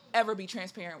 Don't you ever be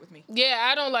transparent with me. Yeah,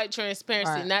 I don't like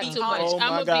transparency. Right. Not Be too much. honest. Oh I'm my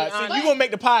gonna be God! honest. See, you gonna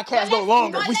make the podcast go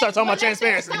longer if we start talking about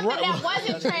transparency. That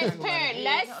wasn't transparent.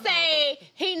 Let's say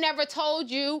he never told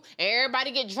you, and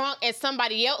everybody get drunk, and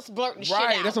somebody else blurt the shit out.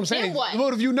 Right, that's what I'm saying. Then what?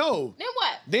 What if you know?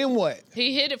 Then what?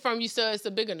 He hid it from you, so it's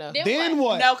a big enough. Then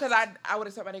what? No, because I would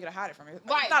expect my nigga to hide it from me.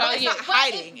 Right. It's not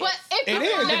hiding. But if It you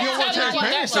is, find if you don't out-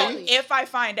 want transparency. If I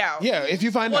find out. Yeah, if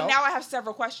you find Well, out. now I have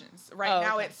several questions. Right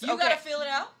now it's You okay. gotta feel it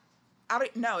out. I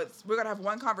don't know. We're gonna have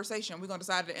one conversation. We're gonna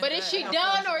decide at the end. But of is that, she and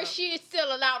I'll done feel or it is out. she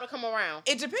still allowed to come around?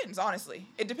 It depends, honestly.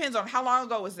 It depends on how long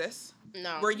ago was this.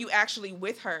 No. Were you actually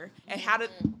with her, and how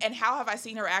have I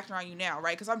seen her act around you now?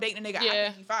 Right? Because I'm dating a nigga. I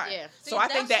think you fine. Yeah. So I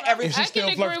think that every. If she's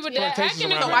still flirtatious around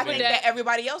So I her, think that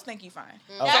everybody else think you fine.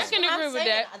 I can agree with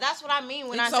that. That's what I mean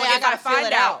when I So say I if gotta I find feel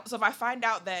it out. So if I find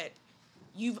out that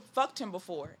you've fucked him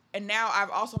before, and now I've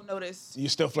also noticed you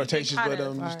still flirtatious with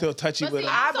him. You still touchy But with see,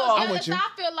 him. I'm so I'm jealous. with you. I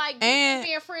feel like you And-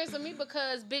 being friends with me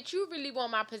because, bitch, you really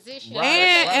want my position.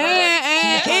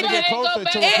 And Trying to get closer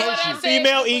to approach you.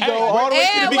 Female ego all the way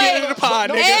to the beginning of the pod,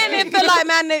 nigga. And it feel like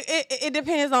my nigga, it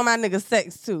depends on my nigga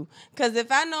sex too. Cause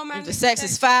if I know my If the nigga sex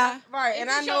is fire. right, and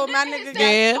I know my nigga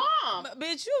Yeah. But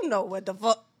bitch, you know what the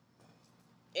fuck.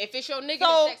 If it's your nigga,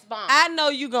 So the sex bomb. I know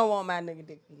you gonna want my nigga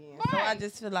dick again. So I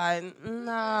just feel like,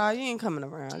 nah, you ain't coming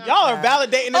around. Y'all are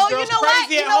validating this Oh, you girl's know what?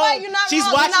 crazy You at know what? home. You're not She's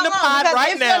wrong. watching You're the not wrong, pod because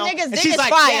right if your now, nigga's and dick she's is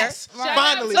like, fire- yes, Shout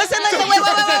finally. out to Listen, wait.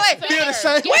 Feel the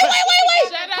same. Wait.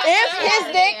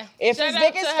 If his dick Shout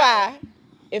out is to her. fire,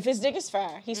 if his dick is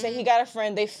fire, he said he got a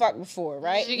friend they fucked before,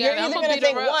 right? She You're got- either I'ma gonna beat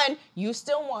think her up. one, you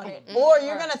still want it, or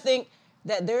you're gonna think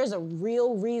that there is a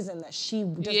real reason that she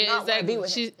does Yeah, not want to exactly. be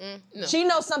with him. No. She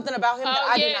knows something about him that Oh,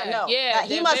 I did yeah, not know. yeah. That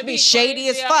he That must may be be shady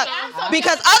as crazy fuck. outside.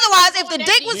 Because otherwise, if the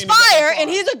dick was fire and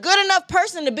he's a good enough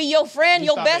person to be your friend,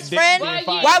 your stop best at dick friend, being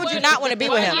fire. why would you not want to be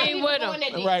with Why him? you ain't with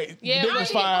him? Right. Yeah, Dick we- was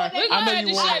fire. We're I gonna know have you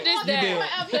to want shut it. this You down.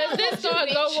 did. Cause this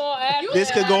gonna go on after. This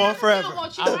could go on I forever. don't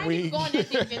want you. I ain't going that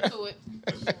deep into it.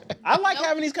 I like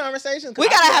having these conversations. We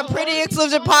gotta have Pretty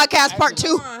Exclusive Podcast Part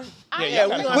 2. Yeah,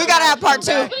 We gotta have Part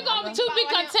 2. We're going to be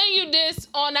continue this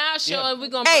on our show, and we're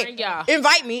gonna bring y'all.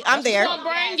 Invite me. I'm there. We're gonna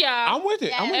bring y'all. I'm with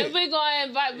it. I'm with And it. we're gonna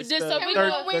invite It's just so we the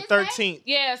gonna 13th.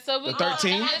 yeah. So we The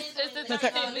 13th? It's the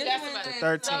 13th. We got somebody.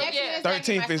 13th. Yeah.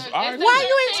 13th is all right. Why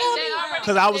you ain't telling me?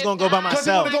 Because I was gonna go by Because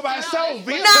you myself. want to go by yourself.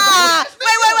 Nah,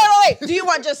 Wait. Do you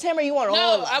want just him or you want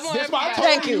all of us? I want everybody.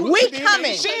 Thank you. We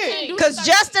coming. Because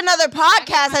Just Another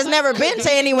Podcast has never been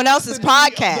to anyone else's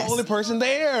podcast. The only person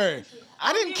there.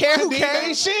 I didn't care who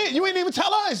came. Shit, you ain't even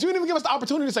tell us. You didn't even give us the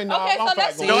opportunity to say no. Okay, so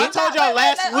let's see. No, I told y'all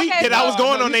last week that I was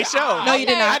going on their show. No, you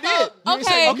did not. I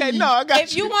did. Okay, no, I got you.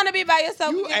 If you want to be by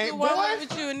yourself, we can ain't do one boy.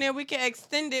 with you, and then we can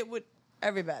extend it with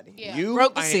everybody. Yeah. You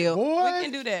broke the ain't seal. boy. We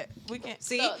can do that. We can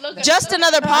See, Look, Just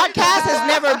Another Podcast has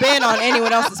never been on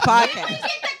anyone else's podcast. Get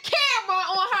the camera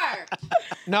on her.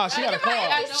 No, she got a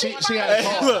call. She had a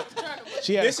call. Look,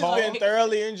 She had this a call. has been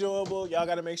thoroughly enjoyable. Y'all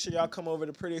got to make sure y'all come over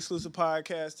to Pretty Exclusive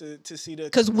Podcast to see the.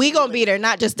 Because we gonna be there,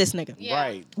 not just this nigga. Yeah.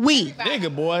 Right. We.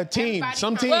 Nigga, boy. Team.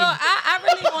 Some team. Well, I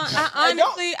really want. I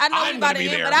know I'm you gonna about be to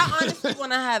end, there. but I honestly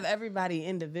want to have everybody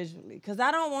individually because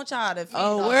I don't want y'all to.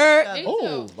 Oh, word.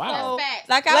 Oh, wow. Facts.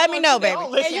 Like, I Let me want know, you to- baby.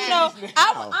 Don't And you know,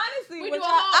 I honestly, We with do a y'all,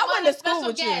 I whole went to special school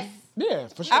with you. guest. Yeah,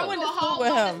 for sure. I went to school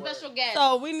with him. Special guest.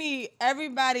 So we need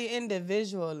everybody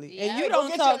individually, Yeah. and you Go don't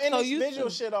get talk your so you. individual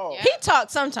shit off. Yeah. He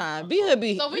talks sometimes. He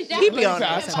be So we he be on definitely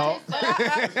I that. talk.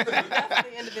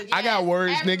 Definitely individually. I got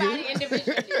words, Everybody nigga.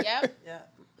 individually. Yep. Yeah.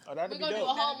 Oh, that'd We're be gonna do a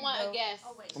dope. whole month of guests.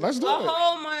 Let's do A it.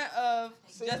 whole month of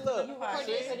just look. the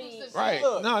podcast. Right.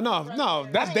 Look. No.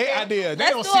 That's their idea. They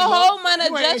Let's don't do see a whole no- month of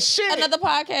you ain't just shit. another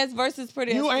podcast versus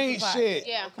Pretty You Exclusive ain't Podcast. shit.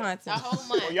 Yeah. Content. A whole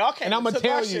month. Well, y'all came And I'ma took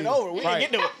tell our you. shit over. We Right.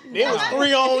 didn't get to it. It was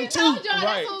 3-on-2. Told y'all Right.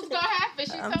 that's what was gonna happen.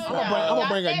 She told y'all. I'ma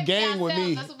bring a Y'all gang said with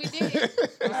me. That's what we did.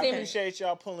 I appreciate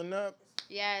y'all pulling up.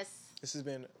 Yes. This has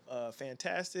been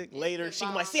fantastic. Later, she can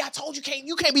be like, see, I told you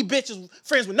can't be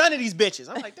friends with none of these bitches.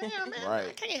 I'm like, damn, man, Right.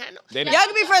 I can't have no. They Y'all didn't,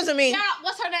 can be friends with me. Shout out,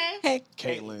 what's her name? Hey,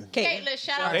 Caitlyn. Caitlyn.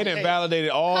 Shout out. They to didn't Caitlyn. validate it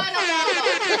all. Cut 'em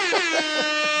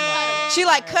off. she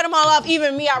like cut them all off.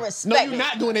 Even me, I No, respect you're it.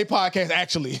 not doing a podcast,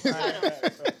 actually. Cut 'em.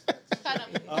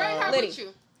 Bring her Liddy. with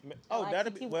you. Oh,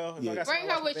 that'll be well. If I got Bring something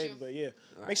her else with for baby, you. But yeah,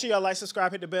 make sure y'all like,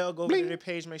 subscribe, hit the bell, go over to their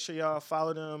page. Make sure y'all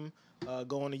follow them.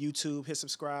 Go on to YouTube, hit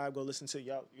subscribe. Go listen to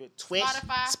your Twitch,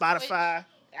 Spotify,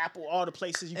 Apple, all the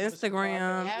places you can listen to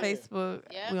Instagram, Yeah. Facebook.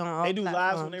 Yeah. We on all They do lives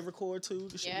platforms. when they record too.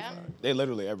 This shit be Yeah. fire. They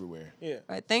literally everywhere. Yeah. All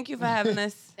right, thank you for having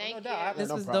us. Thank you. doubt. This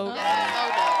No was problem. dope.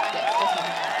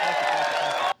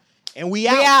 And we We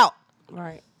out. out. All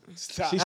right. Stop.